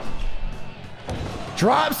back.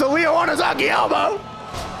 Drops the Leo Onozaki elbow.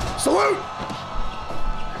 Salute.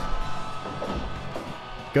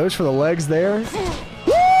 Goes for the legs there.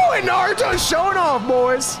 Woo! And Naruto's showing off,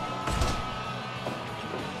 boys.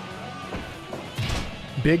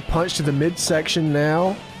 Big punch to the midsection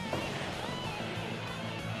now.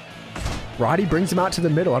 Roddy brings him out to the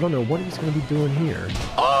middle. I don't know what he's going to be doing here.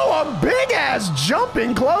 Oh, a big-ass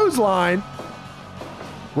jumping clothesline.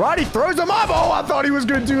 Roddy throws him up. Oh, I thought he was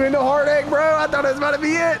going to do End of Heartache, bro. I thought it was about to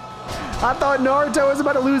be it. I thought Naruto was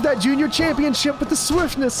about to lose that junior championship with the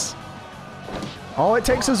swiftness. All it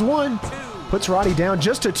takes is 1. Puts Roddy down,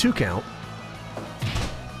 just a 2 count.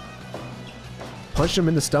 Punched him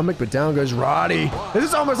in the stomach, but down goes Roddy. This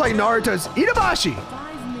is almost like Naruto's Itabashi.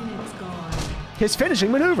 5 minutes gone. His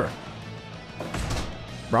finishing maneuver.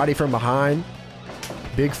 Roddy from behind.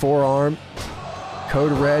 Big forearm.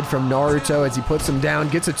 Code red from Naruto as he puts him down.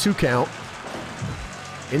 Gets a 2 count.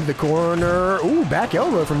 Into the corner. Ooh, back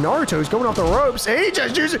elbow from Naruto. He's going off the ropes. He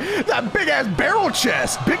just using that big-ass barrel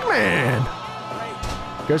chest. Big man.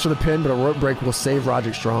 Goes for the pin, but a rope break will save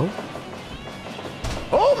Roderick Strong.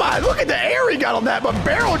 Oh my, look at the air he got on that, but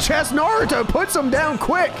barrel chest Naruto puts him down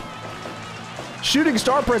quick. Shooting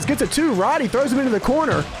star press gets a 2. Roddy throws him into the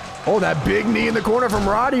corner. Oh, that big knee in the corner from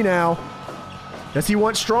Roddy now. Does he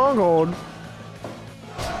want stronghold?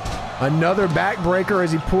 Another backbreaker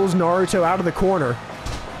as he pulls Naruto out of the corner.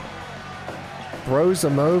 Throws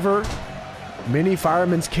him over. Mini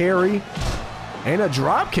fireman's carry. And a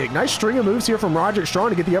drop kick. Nice string of moves here from Roderick Strong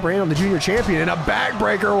to get the upper hand on the junior champion. And a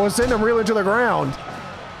backbreaker will send him reeling to the ground.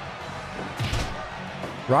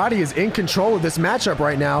 Roddy is in control of this matchup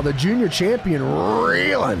right now. The junior champion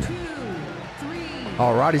reeling. 2, 3.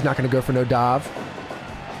 Oh, Roddy's not going to go for no dive.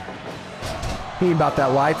 He ain't about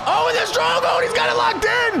that life. Oh, and the stronghold. He's got it locked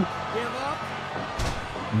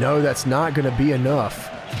in. No, that's not going to be enough.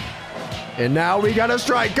 And now we got a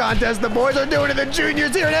strike contest. The boys are doing it. The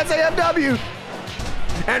juniors here at SAFW.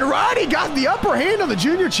 And Roddy got the upper hand on the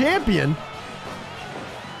junior champion.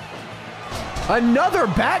 Another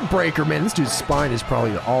backbreaker. Man, this dude's spine is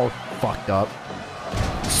probably all fucked up.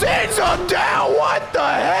 Sends him down. What the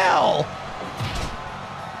hell?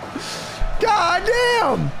 God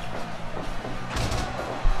damn.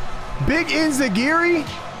 Big Enziguri.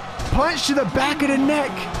 Punch to the back of the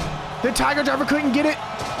neck. The Tiger Driver couldn't get it.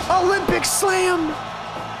 Olympic slam.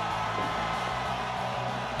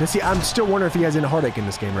 Does he? I'm still wondering if he has any heartache in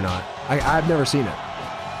this game or not. I've never seen it.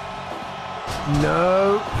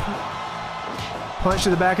 Nope. Punch to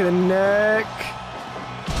the back of the neck.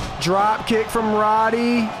 Drop kick from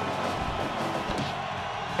Roddy.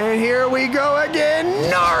 And here we go again.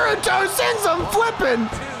 Naruto sends him flipping.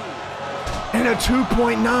 And a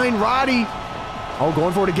 2.9 Roddy. Oh,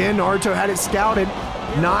 going for it again. Naruto had it scouted.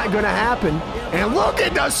 Not gonna happen. And look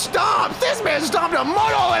at the stomps. This man stomped a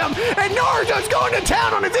mud hole in him. And Naruto's going to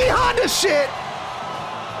town on his E-Honda shit.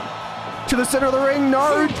 To the center of the ring,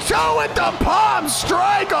 Naruto with the palm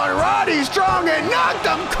strike on Roddy Strong and knocked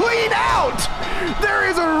him clean out. There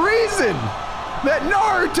is a reason that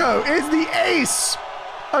Naruto is the ace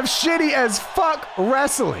of shitty as fuck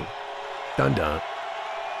wrestling. Dun dun.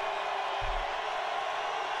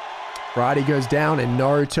 Roddy goes down and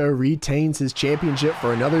Naruto retains his championship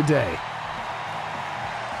for another day.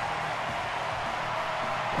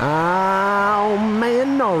 Oh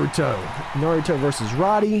man, Naruto. Naruto versus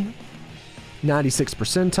Roddy. 96th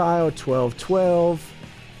percentile, 12-12.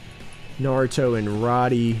 Naruto and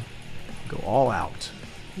Roddy go all out.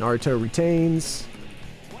 Naruto retains.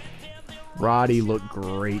 Roddy looked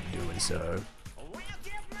great doing so.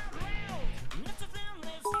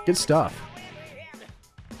 Good stuff.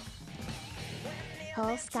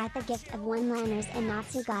 Pulse got the gift of one-liners and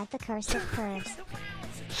Natsu got the curse of curves.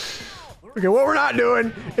 Okay, what we're not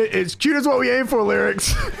doing is cute as what we aim for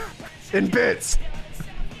lyrics in bits.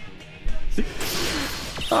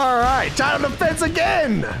 All right, title defense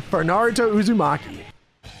again for Naruto Uzumaki.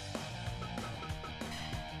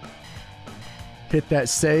 Hit that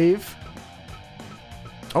save.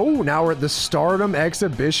 Oh, now we're at the Stardom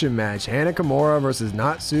Exhibition match. Hana Kimura versus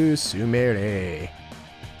Natsu Sumire.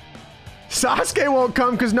 Sasuke won't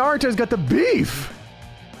come because Naruto's got the beef.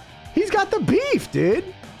 He's got the beef, dude.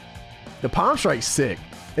 The palm strike's sick.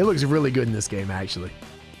 It looks really good in this game, actually.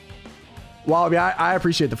 Wallaby, I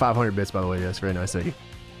appreciate the 500 bits, by the way. That's very nice of you.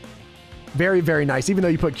 Very, very nice, even though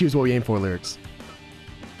you put Q's what we aim for lyrics.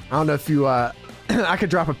 I don't know if you, I could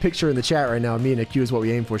drop a picture in the chat right now of me in a Q's what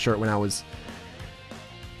we aim for shirt when I was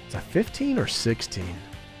that 15 or 16?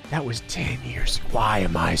 That was 10 years. Why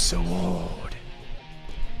am I so old?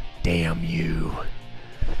 Damn you.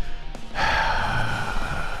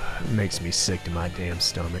 It makes me sick to my damn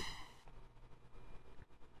stomach.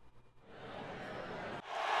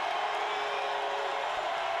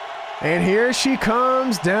 And here she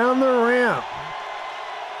comes down the ramp.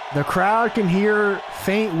 The crowd can hear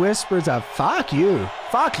faint whispers of "fuck you,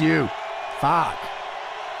 fuck you, fuck."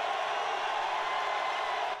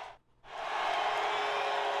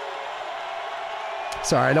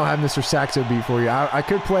 Sorry, I don't have Mr. Saxo beat for you. I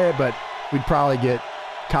could play it, but we'd probably get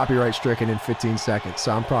copyright stricken in 15 seconds,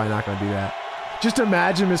 so I'm probably not going to do that. Just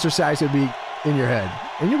imagine Mr. Saxo beat in your head,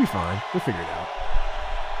 and you'll be fine. We'll figure it out.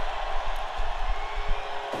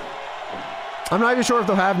 I'm not even sure if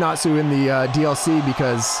they'll have Natsu in the DLC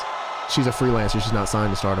because she's a freelancer. She's not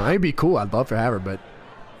signed to Stardom. It'd be cool. I'd love to have her, but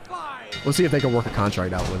we'll see if they can work a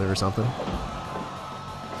contract out with her or something.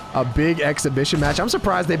 A big exhibition match. I'm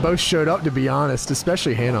surprised they both showed up, to be honest,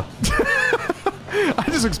 especially Hannah. I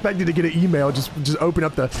just expected to get an email, just open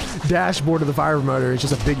up the dashboard of the fire promoter. It's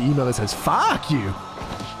just a big email that says, "Fuck you.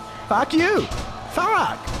 Fuck you.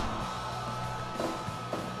 Fuck."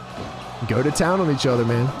 go to town on each other,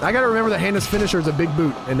 man. I gotta remember that Hannah's finisher is a big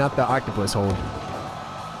boot and not the octopus hold.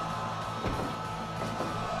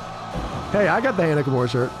 Hey, I got the Hannah Kimura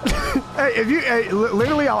shirt. Hey, if you,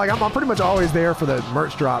 literally, I'm pretty much always there for the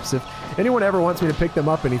merch drops. If anyone ever wants me to pick them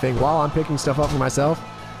up anything while I'm picking stuff up for myself,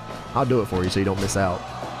 I'll do it for you so you don't miss out.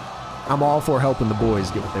 I'm all for helping the boys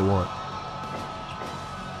get what they want.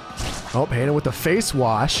 Oh, Hannah with the face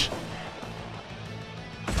wash.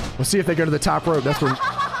 We'll see if they go to the top rope. That's where...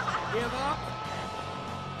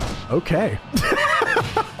 Okay.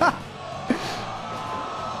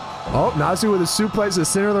 Oh, Natsu with a suplex to the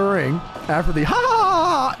center of the ring after the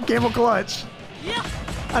camel clutch.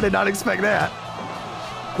 I did not expect that.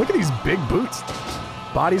 Look at these big boots.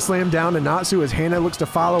 Body slam down to Natsu as Hannah looks to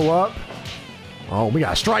follow up. Oh, we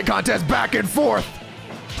got a strike contest back and forth.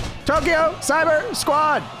 Tokyo Cyber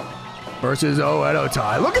Squad versus Oedo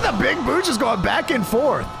Tai. Look at the big boots just going back and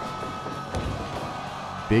forth.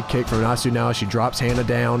 Big kick from Natsu now. She drops Hannah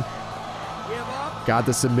down. Got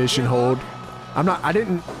the submission hold.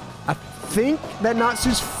 I think that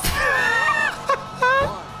Natsu's...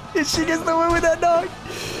 If she gets the win with that dog.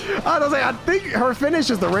 I think her finish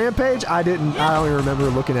is the Rampage. I don't even remember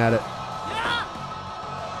looking at it.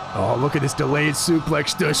 Oh, look at this delayed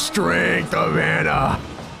suplex. The strength of Hannah.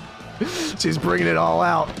 She's bringing it all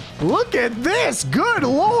out. Look at this. Good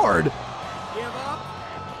Lord.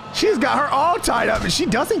 She's got her all tied up and she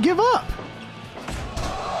doesn't give up.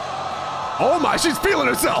 Oh my, she's feeling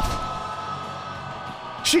herself.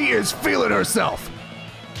 She is feeling herself.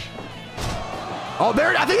 Oh,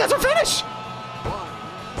 there, I think that's her finish.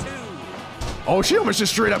 1, 2. Oh, she almost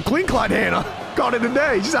just straight up clean clawed Hannah. Caught it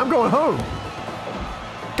today. She said, I'm going home.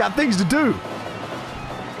 Got things to do.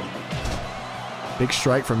 Big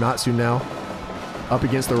strike from Natsu now. Up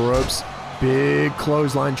against the ropes. Big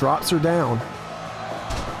clothesline drops her down.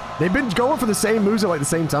 They've been going for the same moves at like the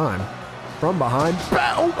same time. From behind.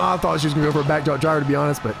 Oh, I thought she was going to go for a back driver, to be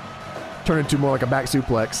honest, but turned into more like a back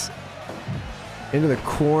suplex. Into the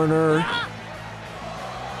corner.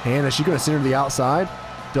 Hannah, she going to send her to the outside.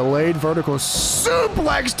 Delayed vertical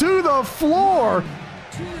suplex to the floor.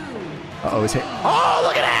 Uh-oh, his hand. Oh,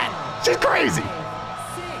 look at that! She's crazy!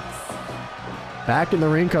 Back in the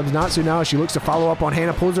ring comes Natsu now. She looks to follow up on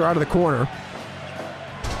Hannah, pulls her out of the corner.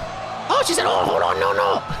 Oh, she said, oh, hold on, no.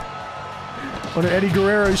 On an Eddie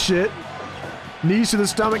Guerrero shit. Knees to the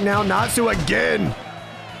stomach now. Natsu again.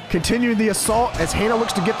 Continuing the assault as Hannah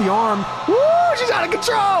looks to get the arm. Woo, she's out of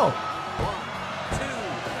control.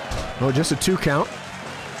 1, 2. Oh, just a 2 count.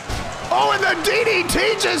 Oh, and the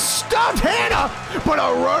DDT just stuffed Hannah, but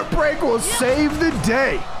a rope break will save the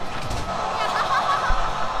day.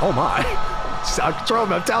 Oh my. She's out of control,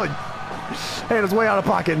 man, I'm telling you. Hannah's way out of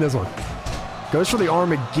pocket in this one. Goes for the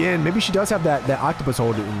arm again. Maybe she does have that octopus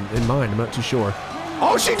hold in mind. I'm not too sure.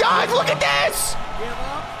 Oh, she does! Look at this!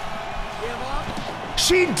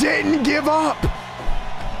 She didn't give up.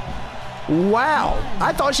 Wow.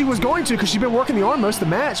 I thought she was going to because she's been working the arm most of the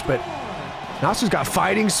match, but Natsu's got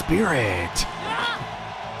fighting spirit.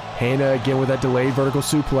 Hannah again with that delayed vertical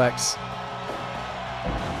suplex.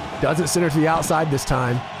 Doesn't send her to the outside this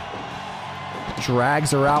time. Drags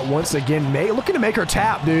her out once again. Looking to make her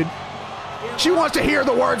tap, dude. She wants to hear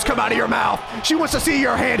the words come out of your mouth. She wants to see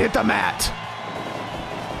your hand hit the mat.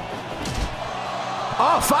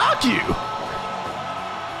 Oh, fuck you.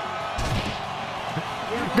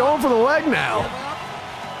 Going for the leg now.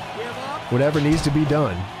 Whatever needs to be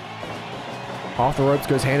done. Off the ropes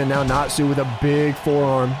goes Hannah now. Natsu with a big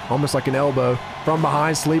forearm, almost like an elbow. From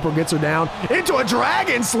behind, sleeper gets her down into a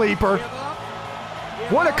dragon sleeper.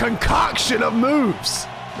 What a concoction of moves.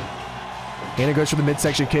 Hannah goes for the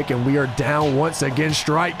midsection kick, and we are down once again.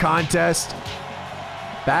 Strike contest.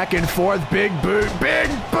 Back and forth, big boot,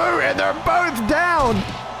 and they're both down.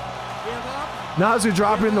 Natsu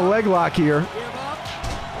dropping in the leg lock here.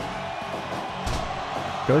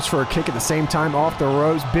 Goes for a kick at the same time off the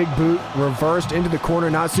ropes. Big boot, reversed into the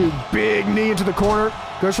corner. Natsu, big knee into the corner.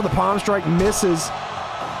 Goes for the palm strike, misses.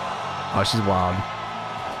 Oh, she's wild.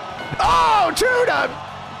 Oh, to the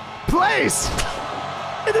place.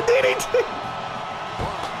 And the DDT.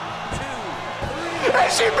 1, 2, 3.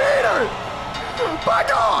 And she beat her. My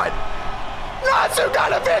God! Natsu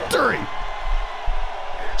got a victory!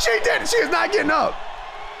 She did it. She is not getting up.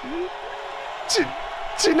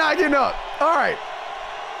 She's not getting up. All right.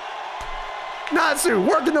 Natsu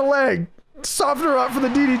working the leg. Soften her up for the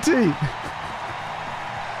DDT.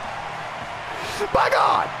 My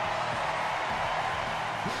God!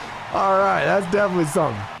 All right, that's definitely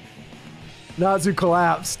something. Natsu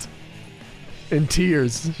collapsed in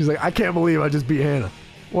tears. She's like, I can't believe I just beat Hannah.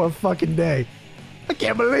 What a fucking day. I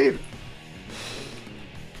can't believe it.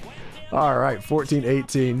 All right,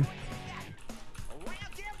 14-18.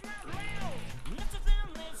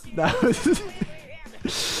 That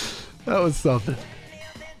was something.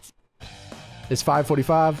 It's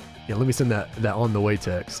 5:45. Yeah, let me send that on the way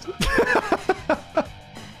text.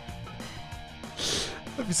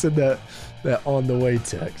 Let me send that on the way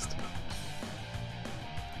text.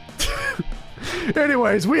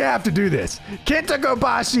 Anyways, we have to do this. Kenta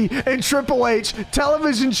Kobashi and Triple H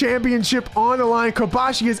television championship on the line.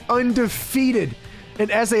 Kobashi is undefeated in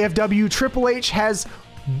SAFW. Triple H has,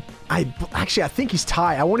 I think he's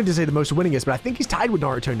tied. I wanted to say the most winningest, but I think he's tied with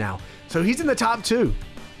Naruto now. So he's in the top 2.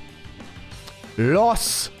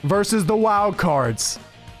 Los versus the wild cards.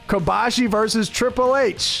 Kobashi versus Triple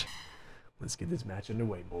H. Let's get this match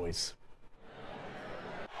underway, boys.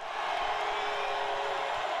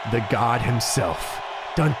 The God himself.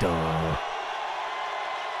 Dun dun.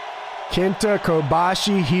 Kenta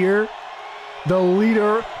Kobashi here, the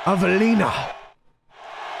leader of Lena.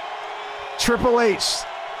 Triple H,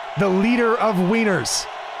 the leader of Wieners.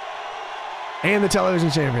 And the television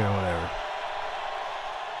champion or whatever.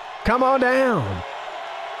 Come on down.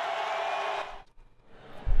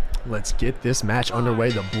 Let's get this match underway.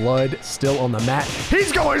 The blood still on the mat.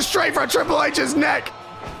 He's going straight for Triple H's neck.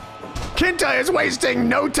 Kenta is wasting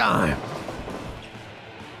no time.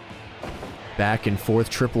 Back and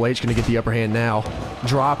forth. Triple H gonna get the upper hand now.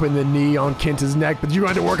 Dropping the knee on Kenta's neck, but you're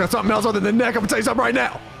going to work on something else other than the neck. I'm gonna tell you something right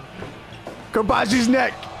now. Kobashi's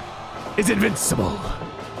neck is invincible.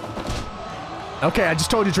 Okay, I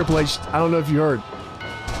just told you, Triple H. I don't know if you heard.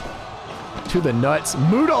 To the nuts.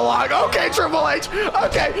 Muda lock. Okay, Triple H.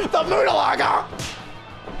 Okay, the Muda lock.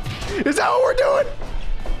 Is that what we're doing?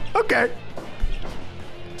 Okay.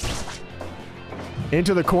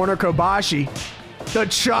 Into the corner, Kobashi. The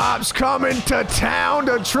chops coming to town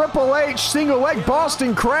to Triple H. Single leg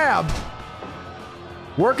Boston Crab.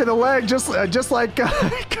 Working the leg just like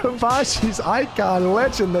Kobashi's icon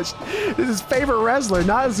legend. This is his favorite wrestler,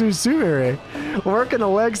 not Susumire. Working the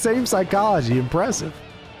leg, same psychology. Impressive.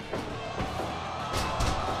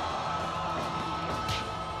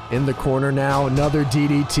 In the corner now, another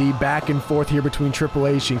DDT. Back and forth here between Triple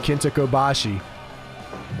H and Kenta Kobashi.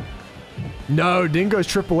 No, Dingo's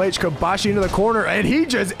Triple H. Kobashi into the corner, and he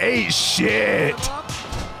just ate shit.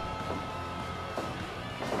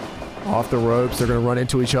 Off the ropes, they're going to run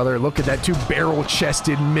into each other. Look at that, 2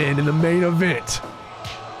 barrel-chested men in the main event.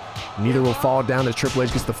 Neither will fall down as Triple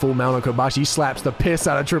H gets the full mount on Kobashi. He slaps the piss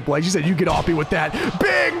out of Triple H. He said, you get off me with that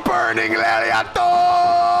big burning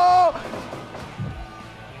lariato!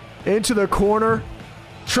 Into the corner.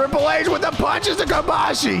 Triple H with the punches to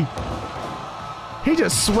Kobashi. He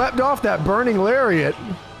just swept off that burning lariat.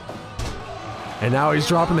 And now he's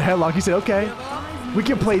dropping the headlock. He said, okay, we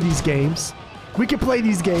can play these games. We can play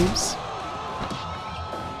these games.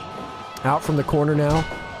 Out from the corner now.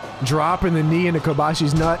 Dropping the knee into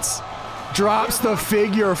Kobashi's nuts. Drops the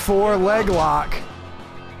figure 4 leg lock.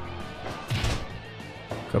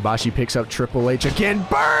 Kobashi picks up Triple H again.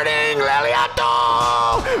 Burning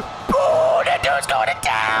lariato! Boo! That dude's going to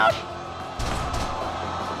town!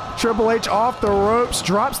 Triple H off the ropes.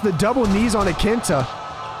 Drops the double knees on Kenta.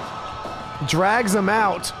 Drags him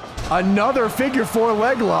out. Another figure 4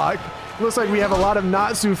 leg lock. Looks like we have a lot of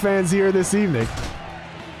Natsu fans here this evening.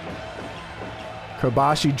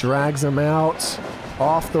 Kobashi drags him out.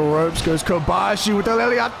 Off the ropes goes Kobashi with the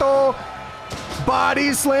lariato.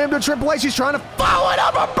 Body slam to Triple H. He's trying to follow it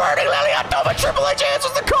up a burning lariato, but Triple H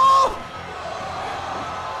answers the call.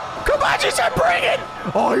 Kobashi said, bring it.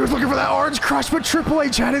 Oh, he was looking for that orange crush, but Triple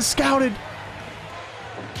H had it scouted.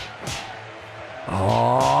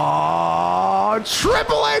 Oh,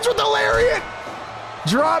 Triple H with the lariat.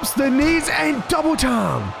 Drops the knees and double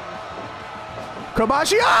time.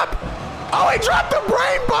 Kobashi up. Oh, he dropped the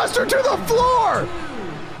brain buster to the floor.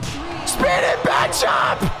 Spinning back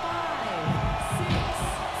chop.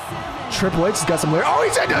 5, 6, 7. Triple H has got some lariat. Oh,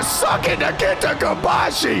 he's into sucking to get to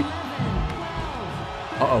Kobashi.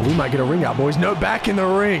 Uh-oh, we might get a ring out, boys. No, back in the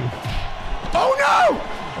ring. Oh, no.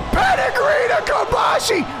 Pedigree to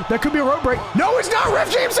Kobashi. That could be a rope break. No, it's not.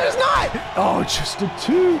 Ref James said it's not. Oh, just a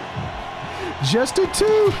 2. Just a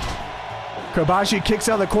 2. Kobashi kicks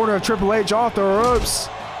out the corner of Triple H off the ropes.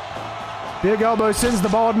 Big elbow sends the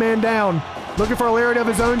bald man down. Looking for a lariat of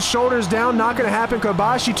his own. Shoulders down. Not going to happen.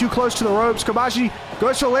 Kobashi too close to the ropes. Kobashi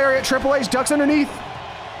goes for a lariat. Triple H ducks underneath.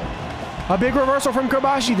 A big reversal from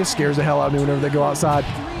Kobashi. This scares the hell out of me whenever they go outside.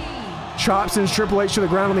 Chop sends Triple H to the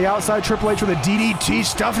ground on the outside. Triple H with a DDT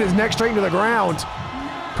stuffing his neck straight into the ground.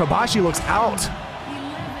 Kobashi looks out.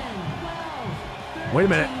 11, 12, Wait a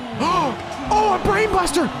minute. Oh, a brain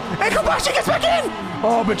buster. And Kobashi gets back in.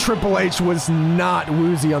 Oh, but Triple H was not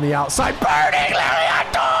woozy on the outside. Burning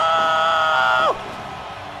Lariato!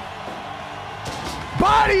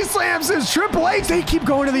 Body slams his Triple H. They keep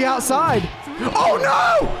going to the outside. Oh,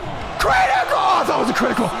 no! Critical! Oh, I thought it was a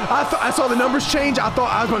critical. I saw the numbers change. I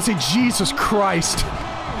thought I was going to say, Jesus Christ.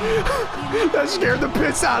 That scared the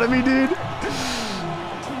piss out of me, dude.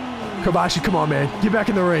 Kobashi, come on, man. Get back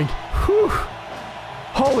in the ring. Whew.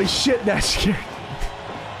 Holy shit, that scared.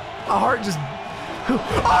 My heart just...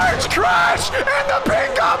 Arch crash and the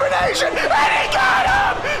pin combination, and he got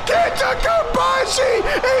him! Kenta Kobashi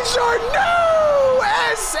is your new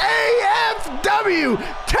SAFW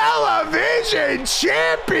television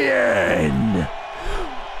champion!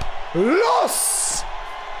 Los!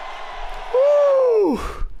 Woo!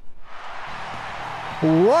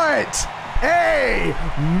 What a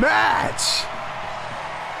match!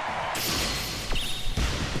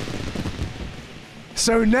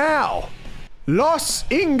 So now, Los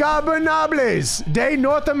Ingobernables de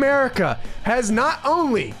North America has not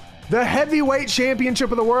only the heavyweight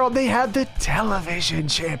championship of the world, they have the television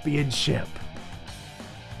championship.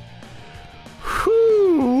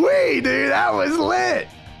 Whoo-wee, dude, that was lit.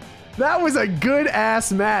 That was a good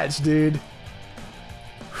ass match, dude.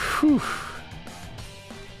 Whew.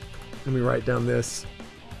 Let me write down this.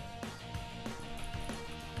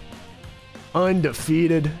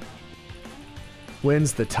 Undefeated.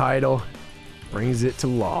 Wins the title. Brings it to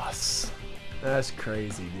loss. That's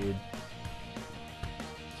crazy, dude.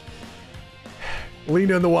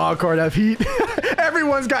 Lena and the Wildcard have heat.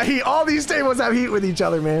 Everyone's got heat. All these tables have heat with each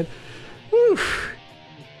other, man. Woo.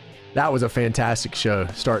 That was a fantastic show,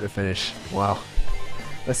 start to finish. Wow.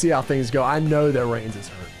 Let's see how things go. I know that Reigns is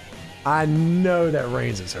hurt. I know that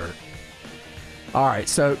Reigns is hurt. All right,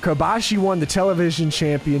 so Kobashi won the television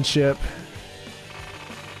championship.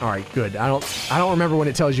 All right, good. I don't remember when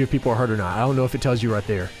it tells you if people are hurt or not. I don't know if it tells you right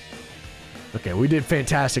there. Okay, we did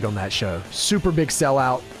fantastic on that show. Super big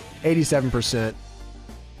sellout, 87%.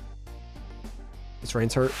 Is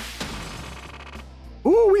Reigns hurt?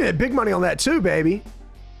 Ooh, we had big money on that too, baby.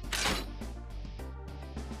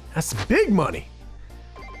 That's big money.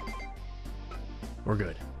 We're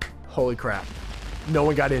good. Holy crap. No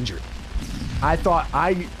one got injured. I thought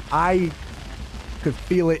I could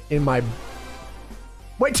feel it in my...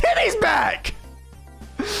 Wait, Timmy's back!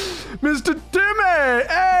 Mr. Timmy!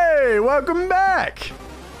 Hey, welcome back!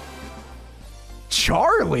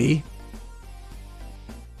 Charlie?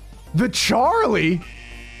 The Charlie?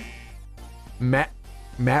 Matt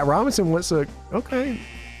Robinson wants a... Okay.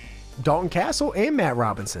 Dalton Castle and Matt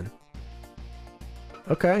Robinson.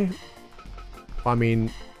 Okay. I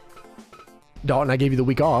mean... Dalton, I gave you the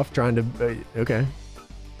week off trying to... okay.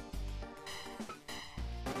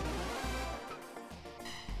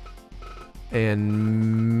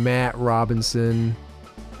 And Matt Robinson.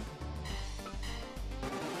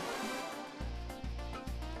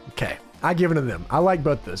 Okay. I give it to them. I like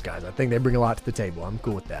both those guys. I think they bring a lot to the table. I'm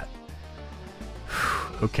cool with that.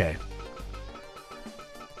 Okay.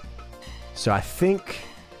 So I think...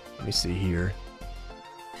 Let me see here.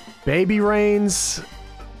 Baby Reigns...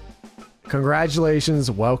 Congratulations,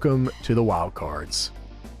 welcome to the Wild Cards.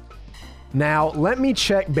 Now, let me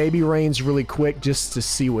check Baby Reigns really quick just to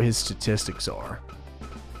see what his statistics are.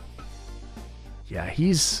 Yeah,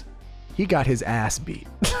 he got his ass beat.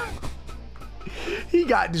 He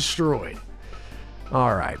got destroyed.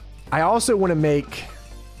 All right. I also want to make...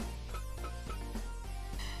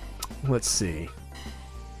 Let's see.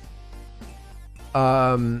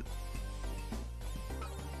 To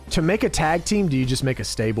make a tag team, do you just make a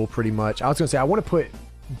stable pretty much? I was going to say, I want to put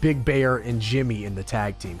Big Bear and Jimmy in the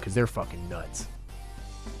tag team because they're fucking nuts.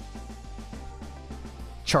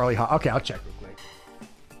 Charlie Hawk. Okay, I'll check real quick.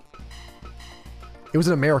 It was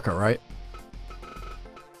in America, right?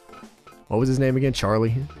 What was his name again?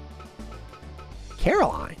 Charlie?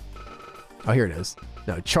 Caroline. Oh, here it is.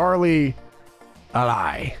 No, Charlie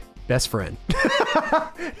Ally. Best friend.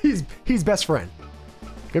 He's best friend.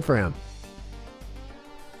 Good for him.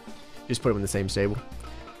 Just put them in the same stable.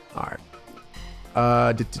 All right.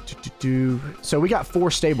 So we got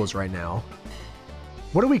 4 stables right now.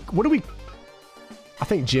 What do we? I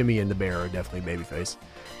think Jimmy and the Bear are definitely babyface.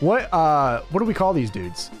 What do we call these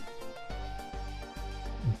dudes?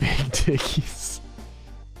 Big Dickies.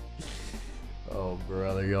 Oh,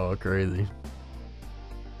 brother, y'all are crazy.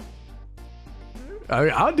 I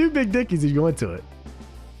mean, I'll do Big Dickies if you go into it.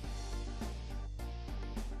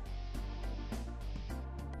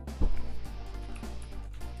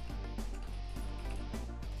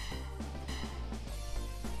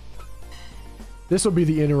 This will be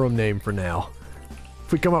the interim name for now.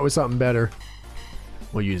 If we come up with something better,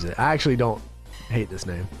 we'll use it. I actually don't I hate this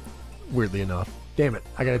name. Weirdly enough. Damn it.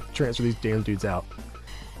 I gotta transfer these damn dudes out.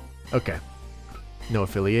 Okay. No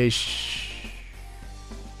affiliation.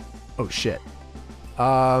 Oh shit.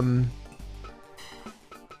 We'll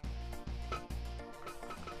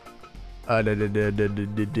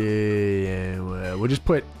just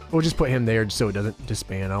put him there just so it doesn't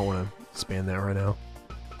disband. I don't want to span that right now.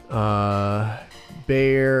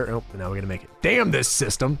 Bear. Oh, now we're gonna make it. Damn this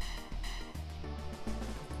system.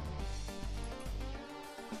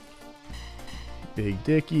 Big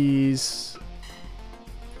Dickies.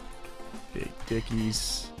 Big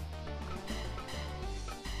Dickies.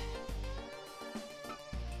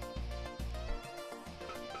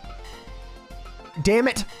 Damn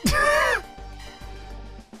it.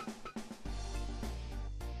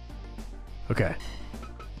 Okay.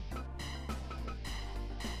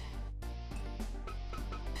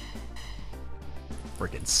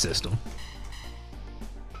 Freaking system.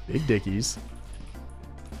 Big Dickies.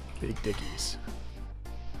 Big Dickies.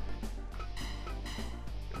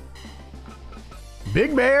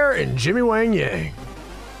 Big Bear and Jimmy Wang Yang.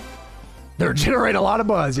 They're generating a lot of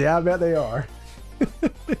buzz. Yeah, I bet they are.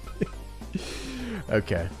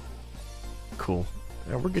 Okay. Cool.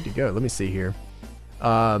 Now we're good to go. Let me see here.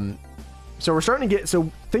 So we're starting to get... So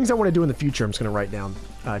things I want to do in the future, I'm just going to write down.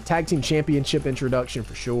 Tag Team Championship introduction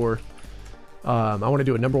for sure. I want to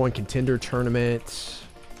do a #1 contender tournament.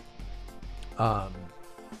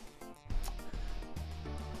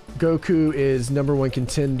 Goku is #1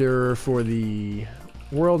 contender for the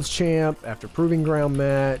World's Champ after Proving Ground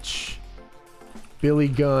match. Billy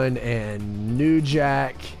Gunn and New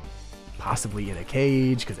Jack possibly in a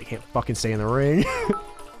cage because they can't fucking stay in the ring.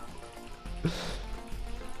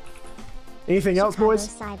 Anything else, boys?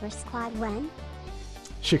 Cyber Squad when?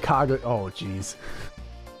 Chicago. Oh, jeez.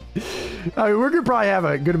 I mean, we're gonna probably have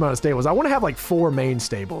a good amount of stables. I want to have like 4 main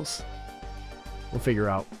stables. We'll figure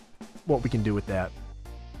out what we can do with that.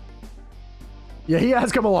 Yeah, he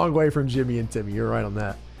has come a long way from Jimmy and Timmy. You're right on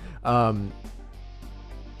that.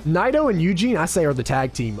 Naito and Eugene, I say, are the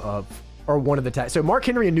tag team of, or one of the tag. So Mark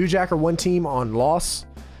Henry and New Jack are one team on Loss,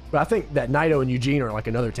 but I think that Naito and Eugene are like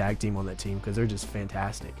another tag team on that team because they're just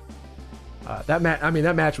fantastic. That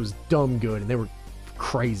match was dumb good, and they were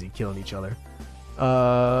crazy killing each other.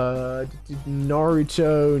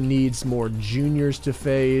 Naruto needs more juniors to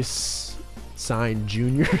face. Sign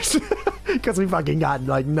juniors because we fucking got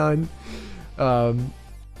like none. And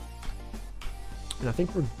I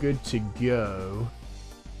think we're good to go.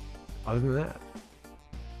 Other than that.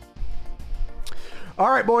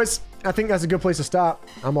 All right, boys. I think that's a good place to stop.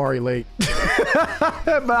 I'm already late.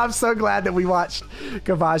 But I'm so glad that we watched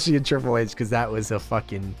Kobashi and Triple H because that was a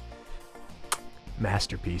fucking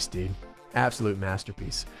masterpiece, dude. Absolute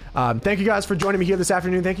masterpiece. Thank you guys for joining me here this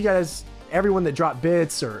afternoon. Thank you guys, everyone that dropped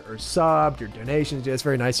bits or subbed or donations. It's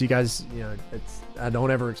very nice. You guys, you know, I don't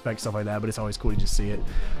ever expect stuff like that, but it's always cool to just see it.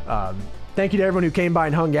 Thank you to everyone who came by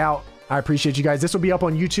and hung out. I appreciate you guys. This will be up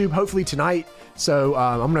on YouTube hopefully tonight. So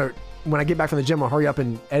I'm gonna, when I get back from the gym, I'll hurry up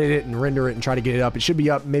and edit it and render it and try to get it up. It should be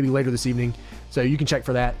up maybe later this evening, so you can check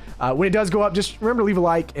for that. When it does go up, just remember to leave a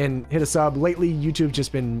like and hit a sub. Lately, YouTube's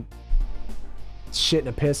just been shit and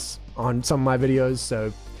a piss on some of my videos,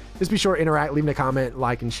 so just be sure to interact, leaving a comment,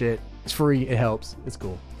 like and shit. It's free, it helps, it's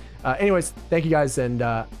cool. Anyways, thank you guys, and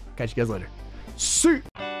catch you guys later. See.